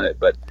had done it.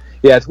 But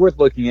yeah, it's worth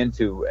looking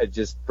into,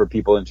 just for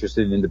people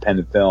interested in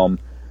independent film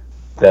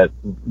that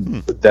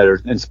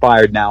are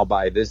inspired now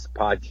by this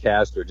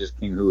podcast or just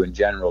King Hu in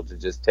general, to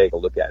just take a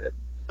look at it.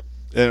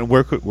 And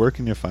where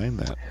can you find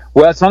that?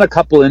 Well, it's on a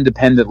couple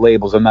independent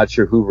labels. I'm not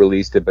sure who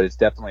released it, but it's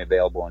definitely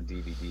available on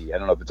DVD. I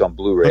don't know if it's on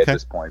Blu-ray at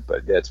this point,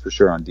 but yeah, it's for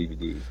sure on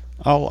DVD.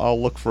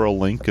 I'll look for a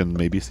link and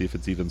maybe see if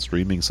it's even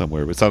streaming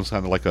somewhere. But it sounds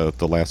kind of like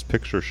the Last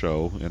Picture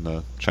Show in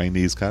a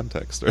Chinese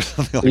context or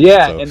something like that.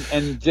 Yeah,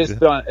 and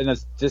just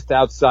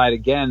outside,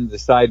 again, the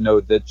side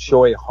note that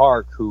Choi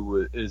Hark,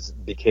 who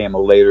became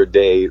a later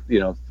day,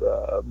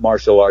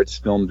 martial arts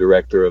film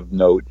director of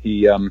note,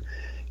 he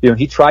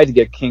tried to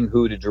get King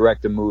Hu to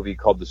direct a movie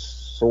called The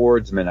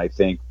Swordsman, I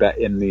think, back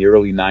in the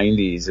early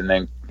 90s, and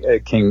then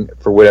King,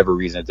 for whatever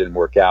reason, it didn't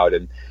work out,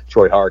 and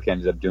Choi Hark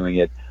ended up doing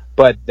it.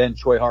 But then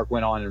Choi Hark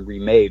went on and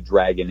remade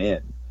Dragon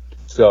Inn.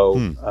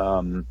 So,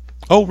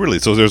 oh, really?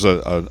 So there's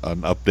an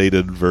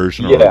updated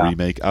version or a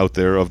remake out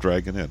there of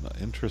Dragon Inn.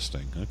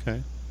 Interesting.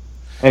 Okay.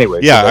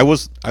 Anyway, yeah, I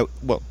was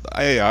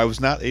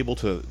not able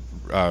to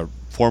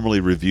formally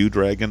review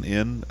Dragon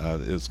Inn.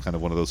 It's kind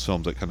of one of those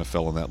films that kind of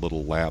fell in that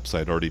little lapse.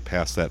 I'd already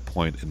passed that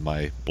point in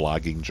my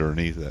blogging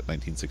journey, that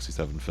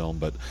 1967 film,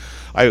 but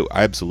I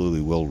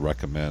absolutely will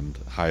recommend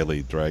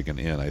highly Dragon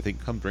Inn. I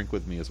think Come Drink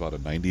With Me is about a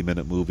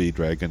 90-minute movie.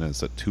 Dragon Inn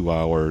is at 2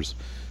 hours,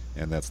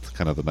 and that's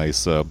kind of the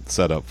nice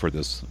setup for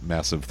this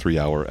massive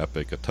 3-hour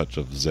epic, A Touch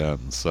of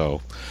Zen.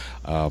 So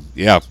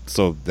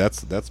so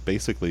that's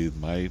basically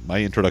my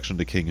introduction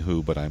to King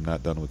Hu, but I'm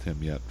not done with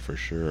him yet for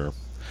sure.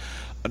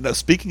 Now,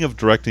 speaking of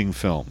directing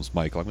films,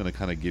 Michael, I'm going to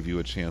kind of give you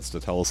a chance to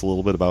tell us a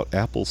little bit about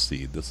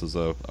Appleseed. This is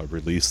a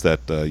release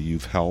that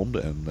you've helmed,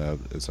 and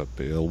is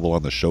available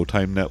on the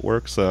Showtime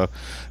networks. I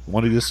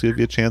wanted to just give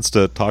you a chance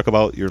to talk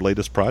about your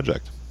latest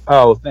project.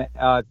 Oh,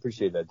 I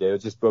appreciate that, David.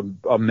 Just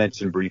I'll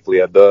mention briefly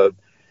the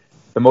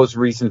most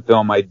recent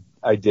film I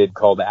did,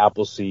 called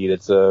Appleseed.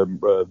 It's a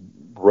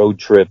road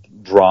trip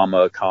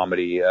drama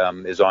comedy,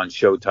 is on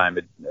Showtime.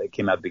 It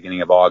came out at the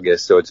beginning of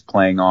August, so it's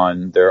playing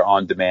on their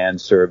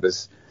on-demand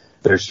service,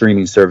 their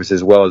streaming service,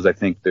 as well as I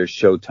think their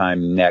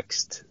Showtime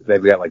Next.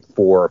 They've got like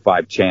 4 or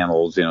 5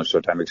 channels,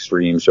 Showtime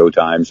Extreme,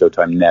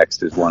 Showtime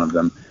Next is one of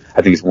them.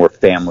 I think it's more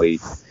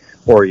family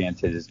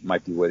oriented,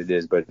 might be what it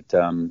is. But it's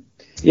the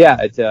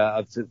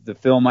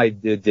film I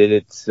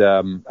did.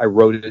 I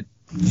wrote it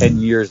 10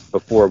 years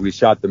before we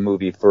shot the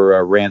movie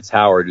for Rance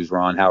Howard, who's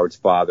Ron Howard's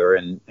father,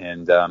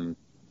 and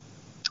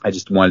I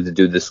just wanted to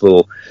do this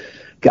little.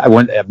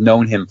 I've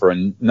known him for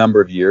a number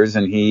of years,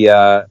 and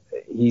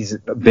he's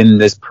been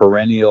this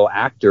perennial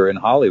actor in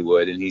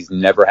Hollywood, and he's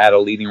never had a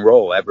leading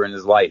role ever in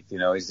his life.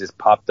 He's just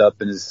popped up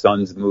in his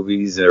son's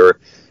movies, or,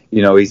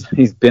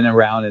 he's been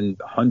around in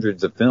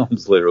hundreds of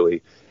films,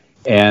 literally.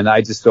 And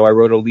I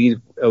wrote a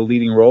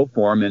leading role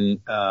for him,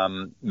 and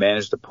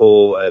managed to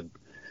pull a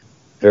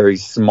very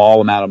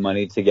small amount of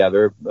money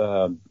together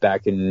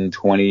back in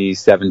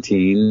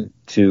 2017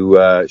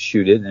 to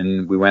shoot it,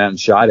 and we went out and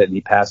shot it, and he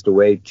passed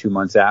away 2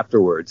 months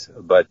afterwards.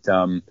 But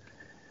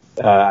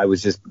I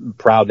was just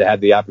proud to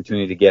have the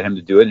opportunity to get him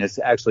to do it. And it's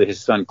actually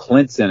his son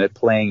Clint's in it,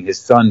 playing his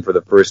son for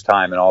the first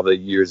time in all the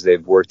years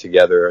they've worked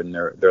together in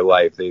their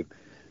life. They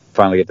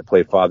finally get to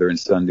play father and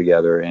son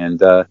together.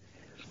 And, it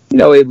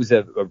was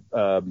a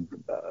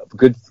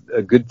good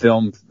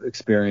film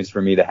experience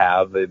for me to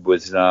have. It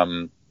was,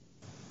 I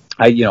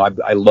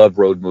love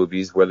road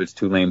movies, whether it's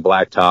Two-Lane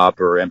Blacktop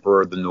or Emperor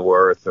of the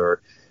North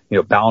or,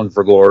 Bound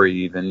for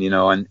Glory even,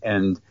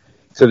 and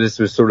so this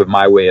was sort of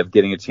my way of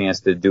getting a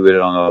chance to do it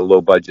on a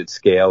low budget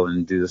scale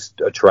and do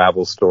a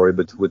travel story,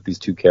 but with these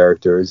two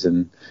characters,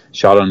 and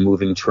shot on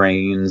moving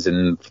trains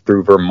and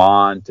through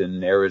Vermont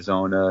and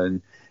Arizona,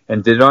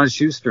 and did it on a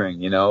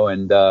shoestring,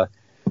 and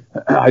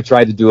I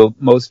tried to do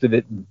most of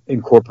it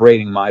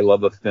incorporating my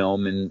love of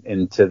film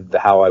into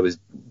how I was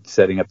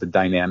setting up the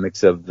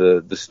dynamics of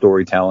the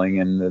storytelling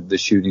and the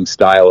shooting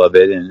style of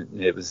it.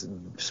 And it was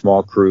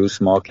small crew,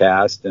 small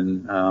cast,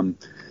 and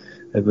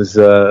it was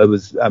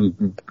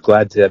I'm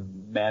glad to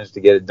have managed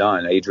to get it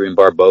done. Adrian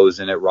Barbeau's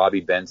in it,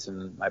 Robbie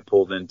Benson, I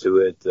pulled into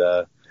it.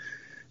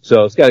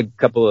 So it's got a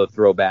couple of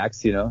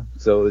throwbacks,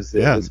 so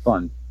it was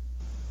fun.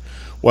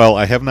 Well,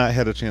 I have not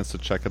had a chance to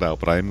check it out,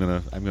 but I'm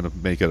gonna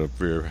make it a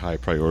very high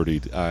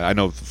priority. I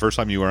know the first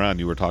time you were on,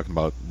 you were talking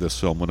about this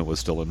film when it was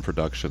still in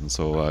production.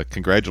 So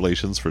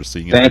congratulations for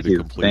seeing it to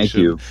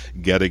completion,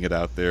 getting it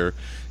out there,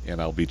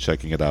 and I'll be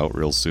checking it out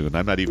real soon.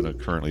 I'm not even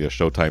currently a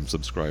Showtime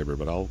subscriber,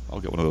 but I'll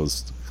get one of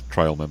those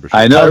trial memberships.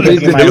 I know everybody's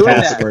been doing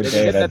that.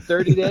 Get that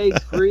 30 days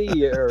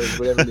free or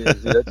whatever it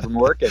is from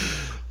working.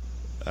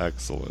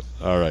 Excellent.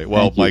 All right.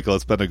 Well, Michael,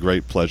 it's been a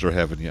great pleasure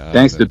having you on.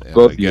 Thanks to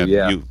both of you.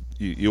 Yeah.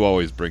 You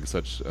always bring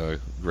such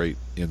great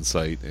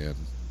insight and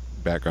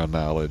background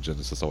knowledge, and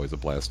it's just always a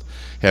blast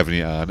having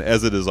you on,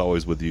 as it is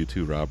always with you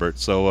too, Robert.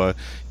 So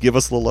give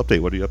us a little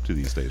update. What are you up to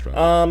these days,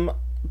 Robert?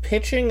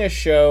 Pitching a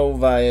show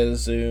via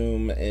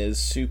Zoom is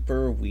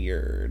super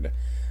weird.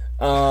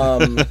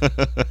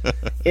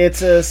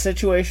 It's a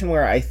situation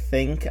where I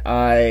think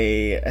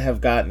I have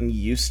gotten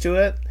used to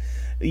it.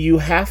 You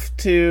have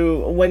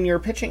to, when you're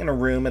pitching in a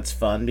room, it's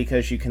fun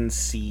because you can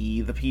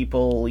see the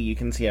people, you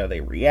can see how they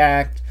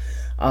react.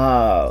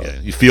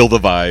 You feel the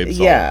vibes.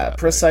 Yeah,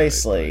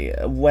 precisely.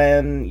 Right.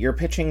 When you're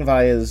pitching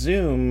via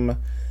Zoom,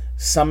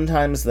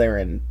 sometimes they're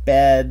in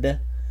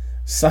bed,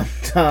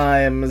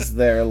 sometimes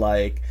they're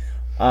like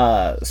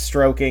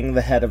stroking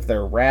the head of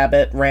their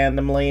rabbit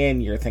randomly,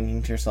 and you're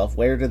thinking to yourself,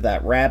 where did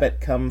that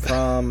rabbit come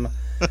from?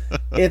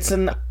 It's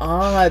an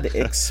odd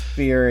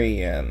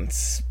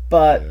experience,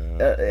 but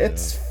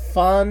it's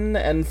fun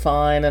and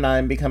fine, and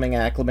I'm becoming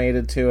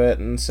acclimated to it,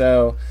 and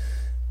so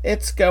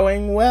it's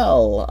going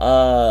well.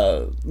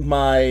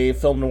 My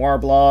film noir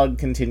blog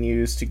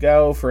continues to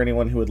go for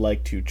anyone who would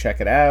like to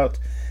check it out,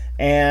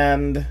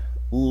 and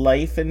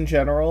life in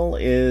general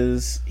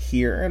is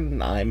here,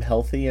 and I'm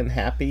healthy and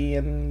happy,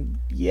 and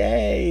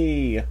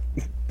yay!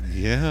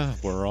 Yeah,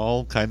 we're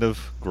all kind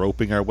of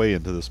groping our way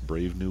into this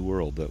brave new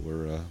world that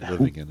we're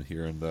living in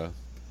here in the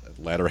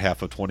latter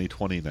half of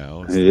 2020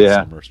 now, as the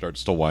summer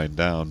starts to wind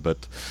down.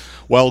 But,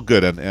 well,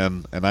 good,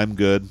 and I'm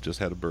good. Just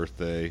had a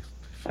birthday.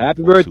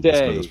 Happy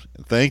birthday!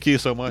 Thank you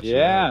so much.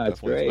 Yeah, it's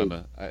great.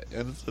 And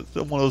it's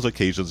one of those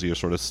occasions you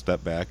sort of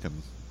step back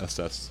and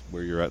assess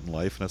where you're at in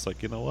life, and it's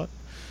like, you know what?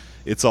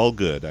 It's all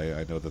good.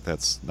 I know that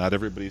that's not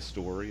everybody's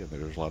story, and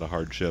there's a lot of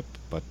hardship,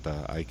 but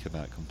I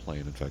cannot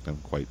complain. In fact, I'm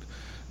quite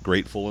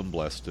grateful and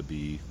blessed to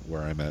be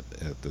where I'm at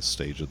this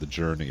stage of the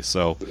journey.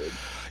 So,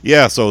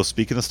 yeah, so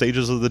speaking of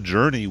stages of the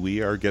journey,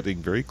 we are getting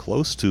very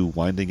close to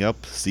winding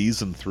up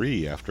season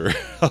 3 after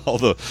all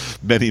the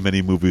many,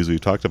 many movies we've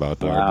talked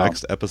about. Wow. Our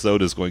next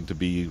episode is going to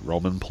be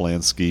Roman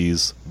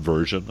Polanski's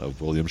version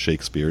of William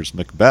Shakespeare's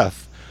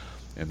Macbeth.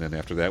 And then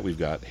after that, we've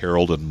got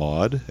Harold and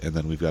Maude, and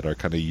then we've got our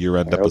kind of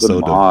year-end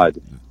episode of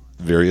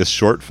various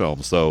short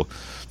films. So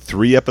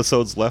 3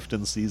 episodes left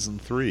in season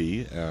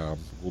 3.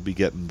 We'll be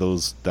getting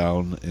those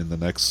down in the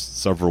next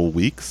several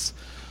weeks.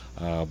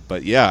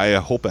 But yeah, I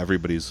hope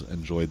everybody's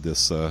enjoyed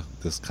this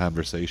this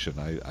conversation.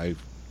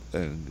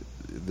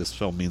 This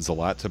film means a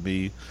lot to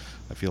me.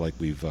 I feel like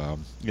we've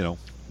done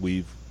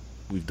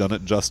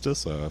it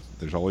justice.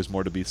 There's always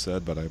more to be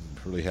said, but I'm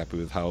really happy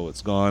with how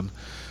it's gone.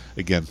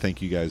 Again,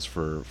 thank you guys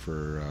for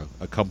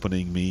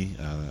accompanying me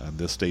on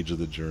this stage of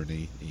the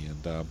journey,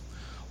 and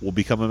we'll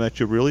be coming at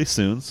you really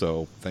soon.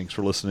 So thanks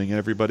for listening,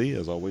 everybody.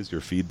 As always,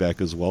 your feedback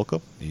is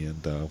welcome,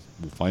 and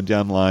we'll find you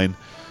online.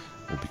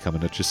 We'll be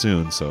coming at you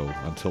soon. So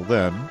until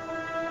then,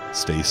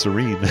 stay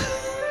serene.